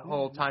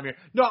whole time here.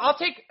 No, I'll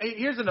take.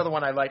 Here's another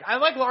one I like. I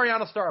like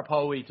Laureano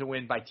Staropoli to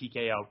win by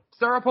TKO.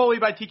 Staropoli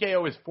by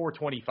TKO is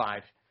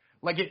 425.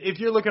 Like, if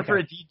you're looking for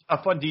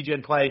a fun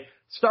DGen play,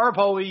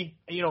 Staropoli,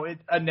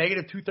 a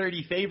negative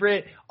 230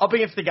 favorite up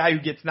against the guy who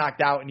gets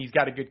knocked out and he's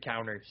got a good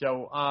counter.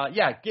 So,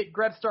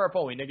 grab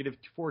Staropoli, negative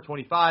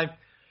 425.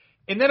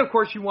 And then, of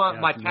course, you want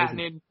my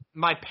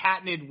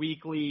patented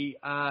weekly,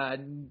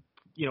 10-1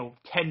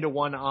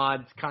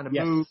 odds kind of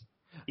move.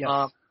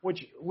 Yes.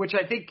 Which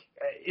I think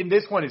in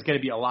this one is going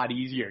to be a lot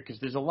easier because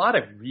there's a lot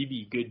of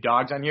really good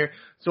dogs on here.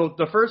 So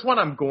the first one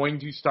I'm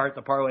going to start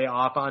the parlay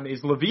off on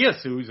is Lavia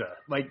Souza.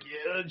 Like,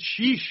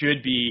 she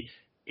should be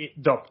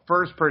the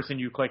first person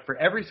you click for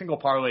every single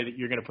parlay that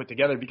you're going to put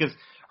together because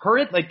her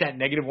at like that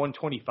negative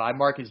 125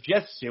 mark is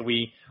just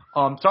silly.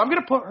 So I'm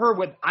going to put her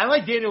with, I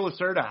like Daniel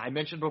Lacerda. I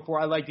mentioned before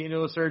I like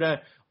Daniel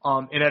Lacerda.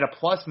 And at a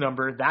plus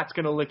number, that's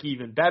going to look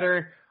even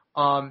better.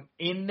 And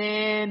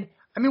then,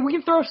 we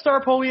can throw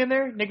Staropoli in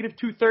there, negative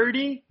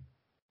 230.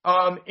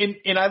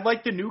 And I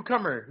like the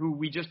newcomer who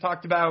we just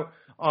talked about.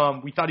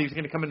 We thought he was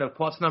going to come into a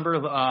plus number,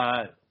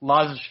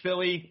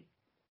 Lazashvili.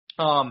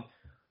 But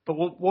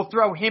we'll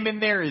throw him in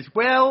there as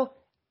well.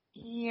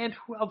 And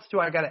who else do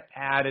I got to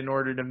add in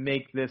order to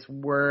make this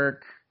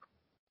work?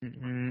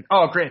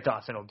 Oh, Grant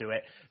Dawson will do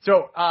it.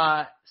 So,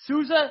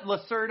 Souza,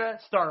 Lacerda,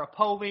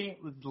 Staropoli,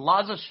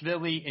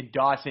 Lazashvili, and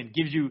Dawson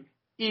gives you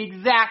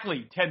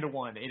exactly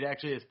 10-1. It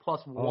actually is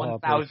plus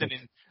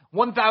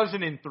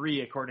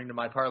 1,003 according to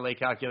my parlay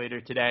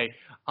calculator today.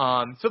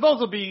 So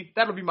that'll be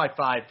my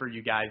 5 for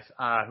you guys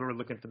who are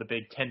looking for the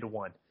big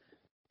 10-1.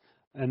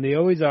 And they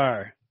always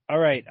are. All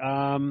right.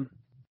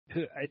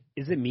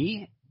 Is it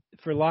me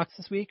for locks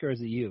this week, or is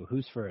it you?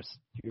 Who's first?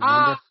 Do you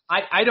remember?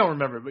 I don't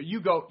remember, but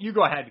you go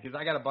ahead because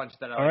I got a bunch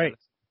that I All right.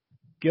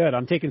 Good.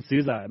 I'm taking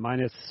Souza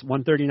minus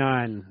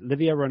 139.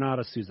 Livia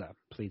Renata Souza,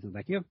 please and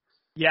thank you.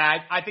 Yeah,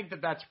 I think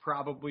that's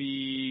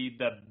probably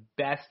the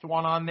best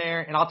one on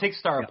there, and I'll take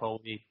Staropoli.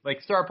 Yeah.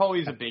 Like,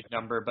 Staropoli is a big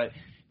number, but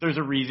there's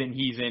a reason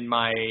he's in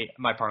my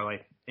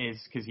parlay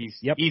is because he's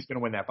going to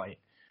win that fight.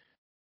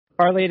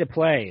 Parlay to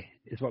play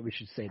is what we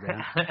should say,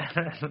 Dan.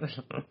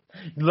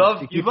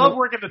 you love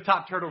working the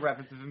top turtle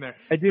references in there.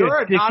 I do.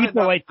 I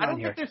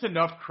don't think there's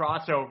enough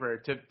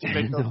crossover to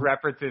make those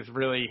references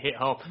really hit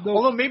home. No.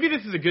 Although maybe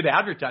this is a good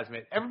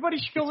advertisement. Everybody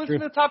should go listen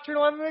to the Top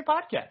Turtle MMA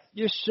podcast.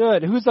 You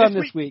should. Who's on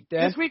this week,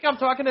 Dan? This week I'm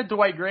talking to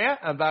Dwight Grant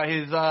about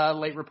his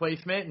late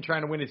replacement and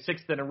trying to win his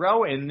 6th in a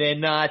row. And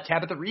then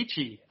Tabitha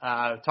Ricci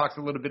talks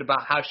a little bit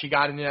about how she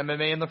got into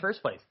MMA in the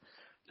first place.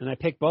 And I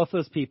picked both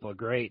those people.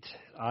 Great.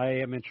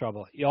 I am in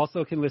trouble. You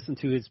also can listen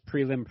to his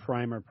Prelim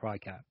Primer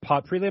podcast.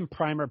 Prelim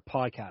Primer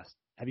podcast.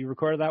 Have you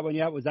recorded that one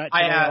yet? Was that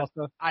today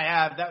also? I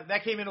have.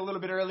 That came in a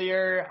little bit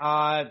earlier.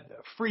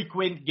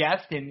 Frequent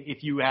guest, and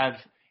if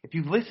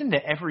you've listened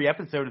to every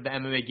episode of the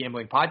MMA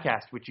Gambling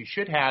Podcast, which you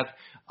should have,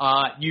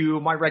 you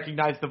might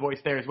recognize the voice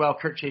there as well.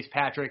 Kurt Chase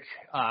Patrick,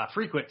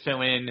 frequent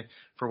fill-in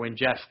for when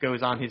Jeff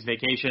goes on his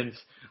vacations.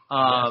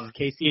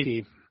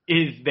 KCP.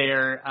 Is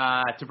there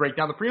to break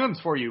down the prelims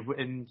for you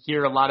and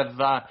hear a lot of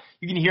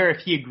you can hear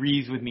if he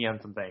agrees with me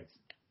on some things.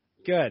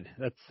 Good.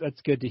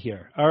 That's good to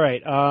hear. All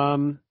right.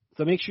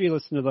 So make sure you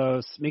listen to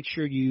those. Make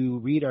sure you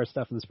read our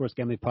stuff on the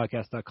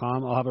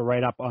sportsgamblingpodcast.com. I'll have a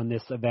write-up on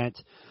this event.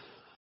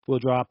 We'll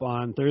drop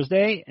on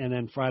Thursday, and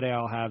then Friday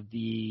I'll have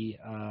the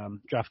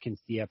DraftKings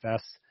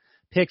DFS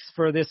picks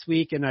for this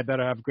week, and I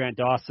better have Grant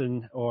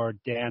Dawson or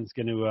Dan's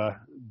going to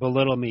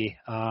belittle me.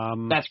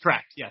 That's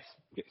correct, yes.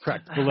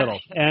 Correct, belittle.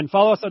 And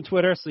follow us on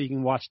Twitter so you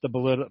can watch the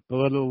belittling.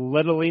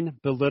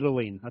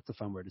 That's a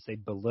fun word to say.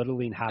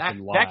 Belittling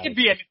happen live.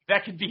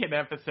 That could be an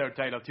episode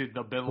title too.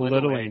 The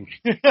belittling.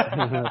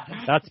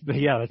 That's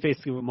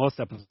basically what most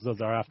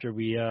episodes are after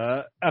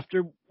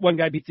one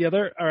guy beats the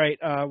other. All right,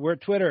 we're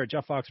at Twitter.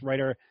 Jeff Fox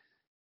writer.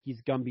 He's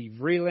Gumby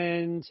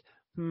Vreeland.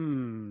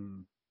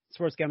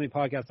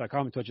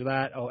 SportsGamblingPodcast.com, Twitch of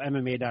that.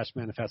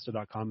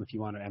 MMA-manifesto.com if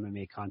you want our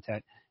MMA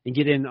content and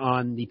get in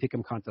on the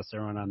pick'em contests that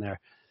are on there.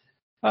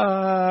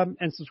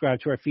 And subscribe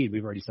to our feed.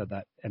 We've already said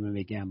that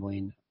MMA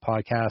Gambling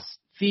Podcast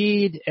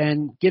feed,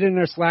 and get in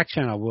our Slack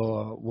channel.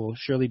 We'll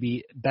surely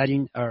be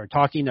betting or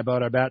talking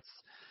about our bets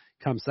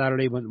come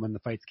Saturday when the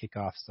fights kick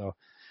off. So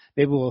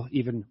maybe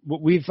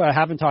we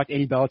haven't talked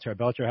any Bellator.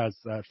 Bellator has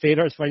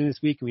Fedor's fighting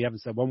this week, and we haven't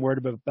said one word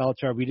about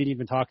Bellator. We didn't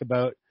even talk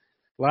about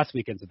last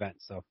weekend's event.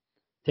 So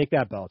take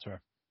that, Bellator.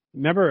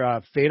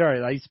 Remember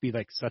Fedor? That used to be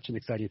like such an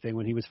exciting thing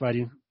when he was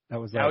fighting. That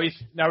was now he's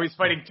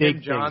fighting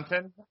Tim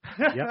Johnson.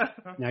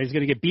 Yep. Now he's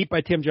going to get beat by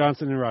Tim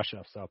Johnson in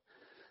Russia. So,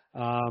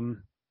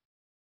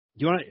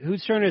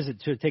 whose turn is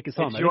it to take us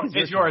home?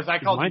 It's yours. I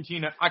called you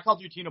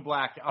Tina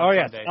Black. Oh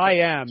yes, Sunday. I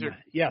am.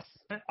 Yes,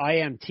 I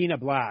am Tina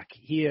Black.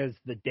 He is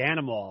the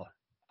Danimal,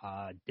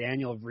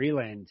 Daniel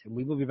Vreeland, and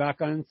we will be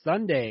back on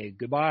Sunday.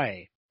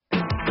 Goodbye.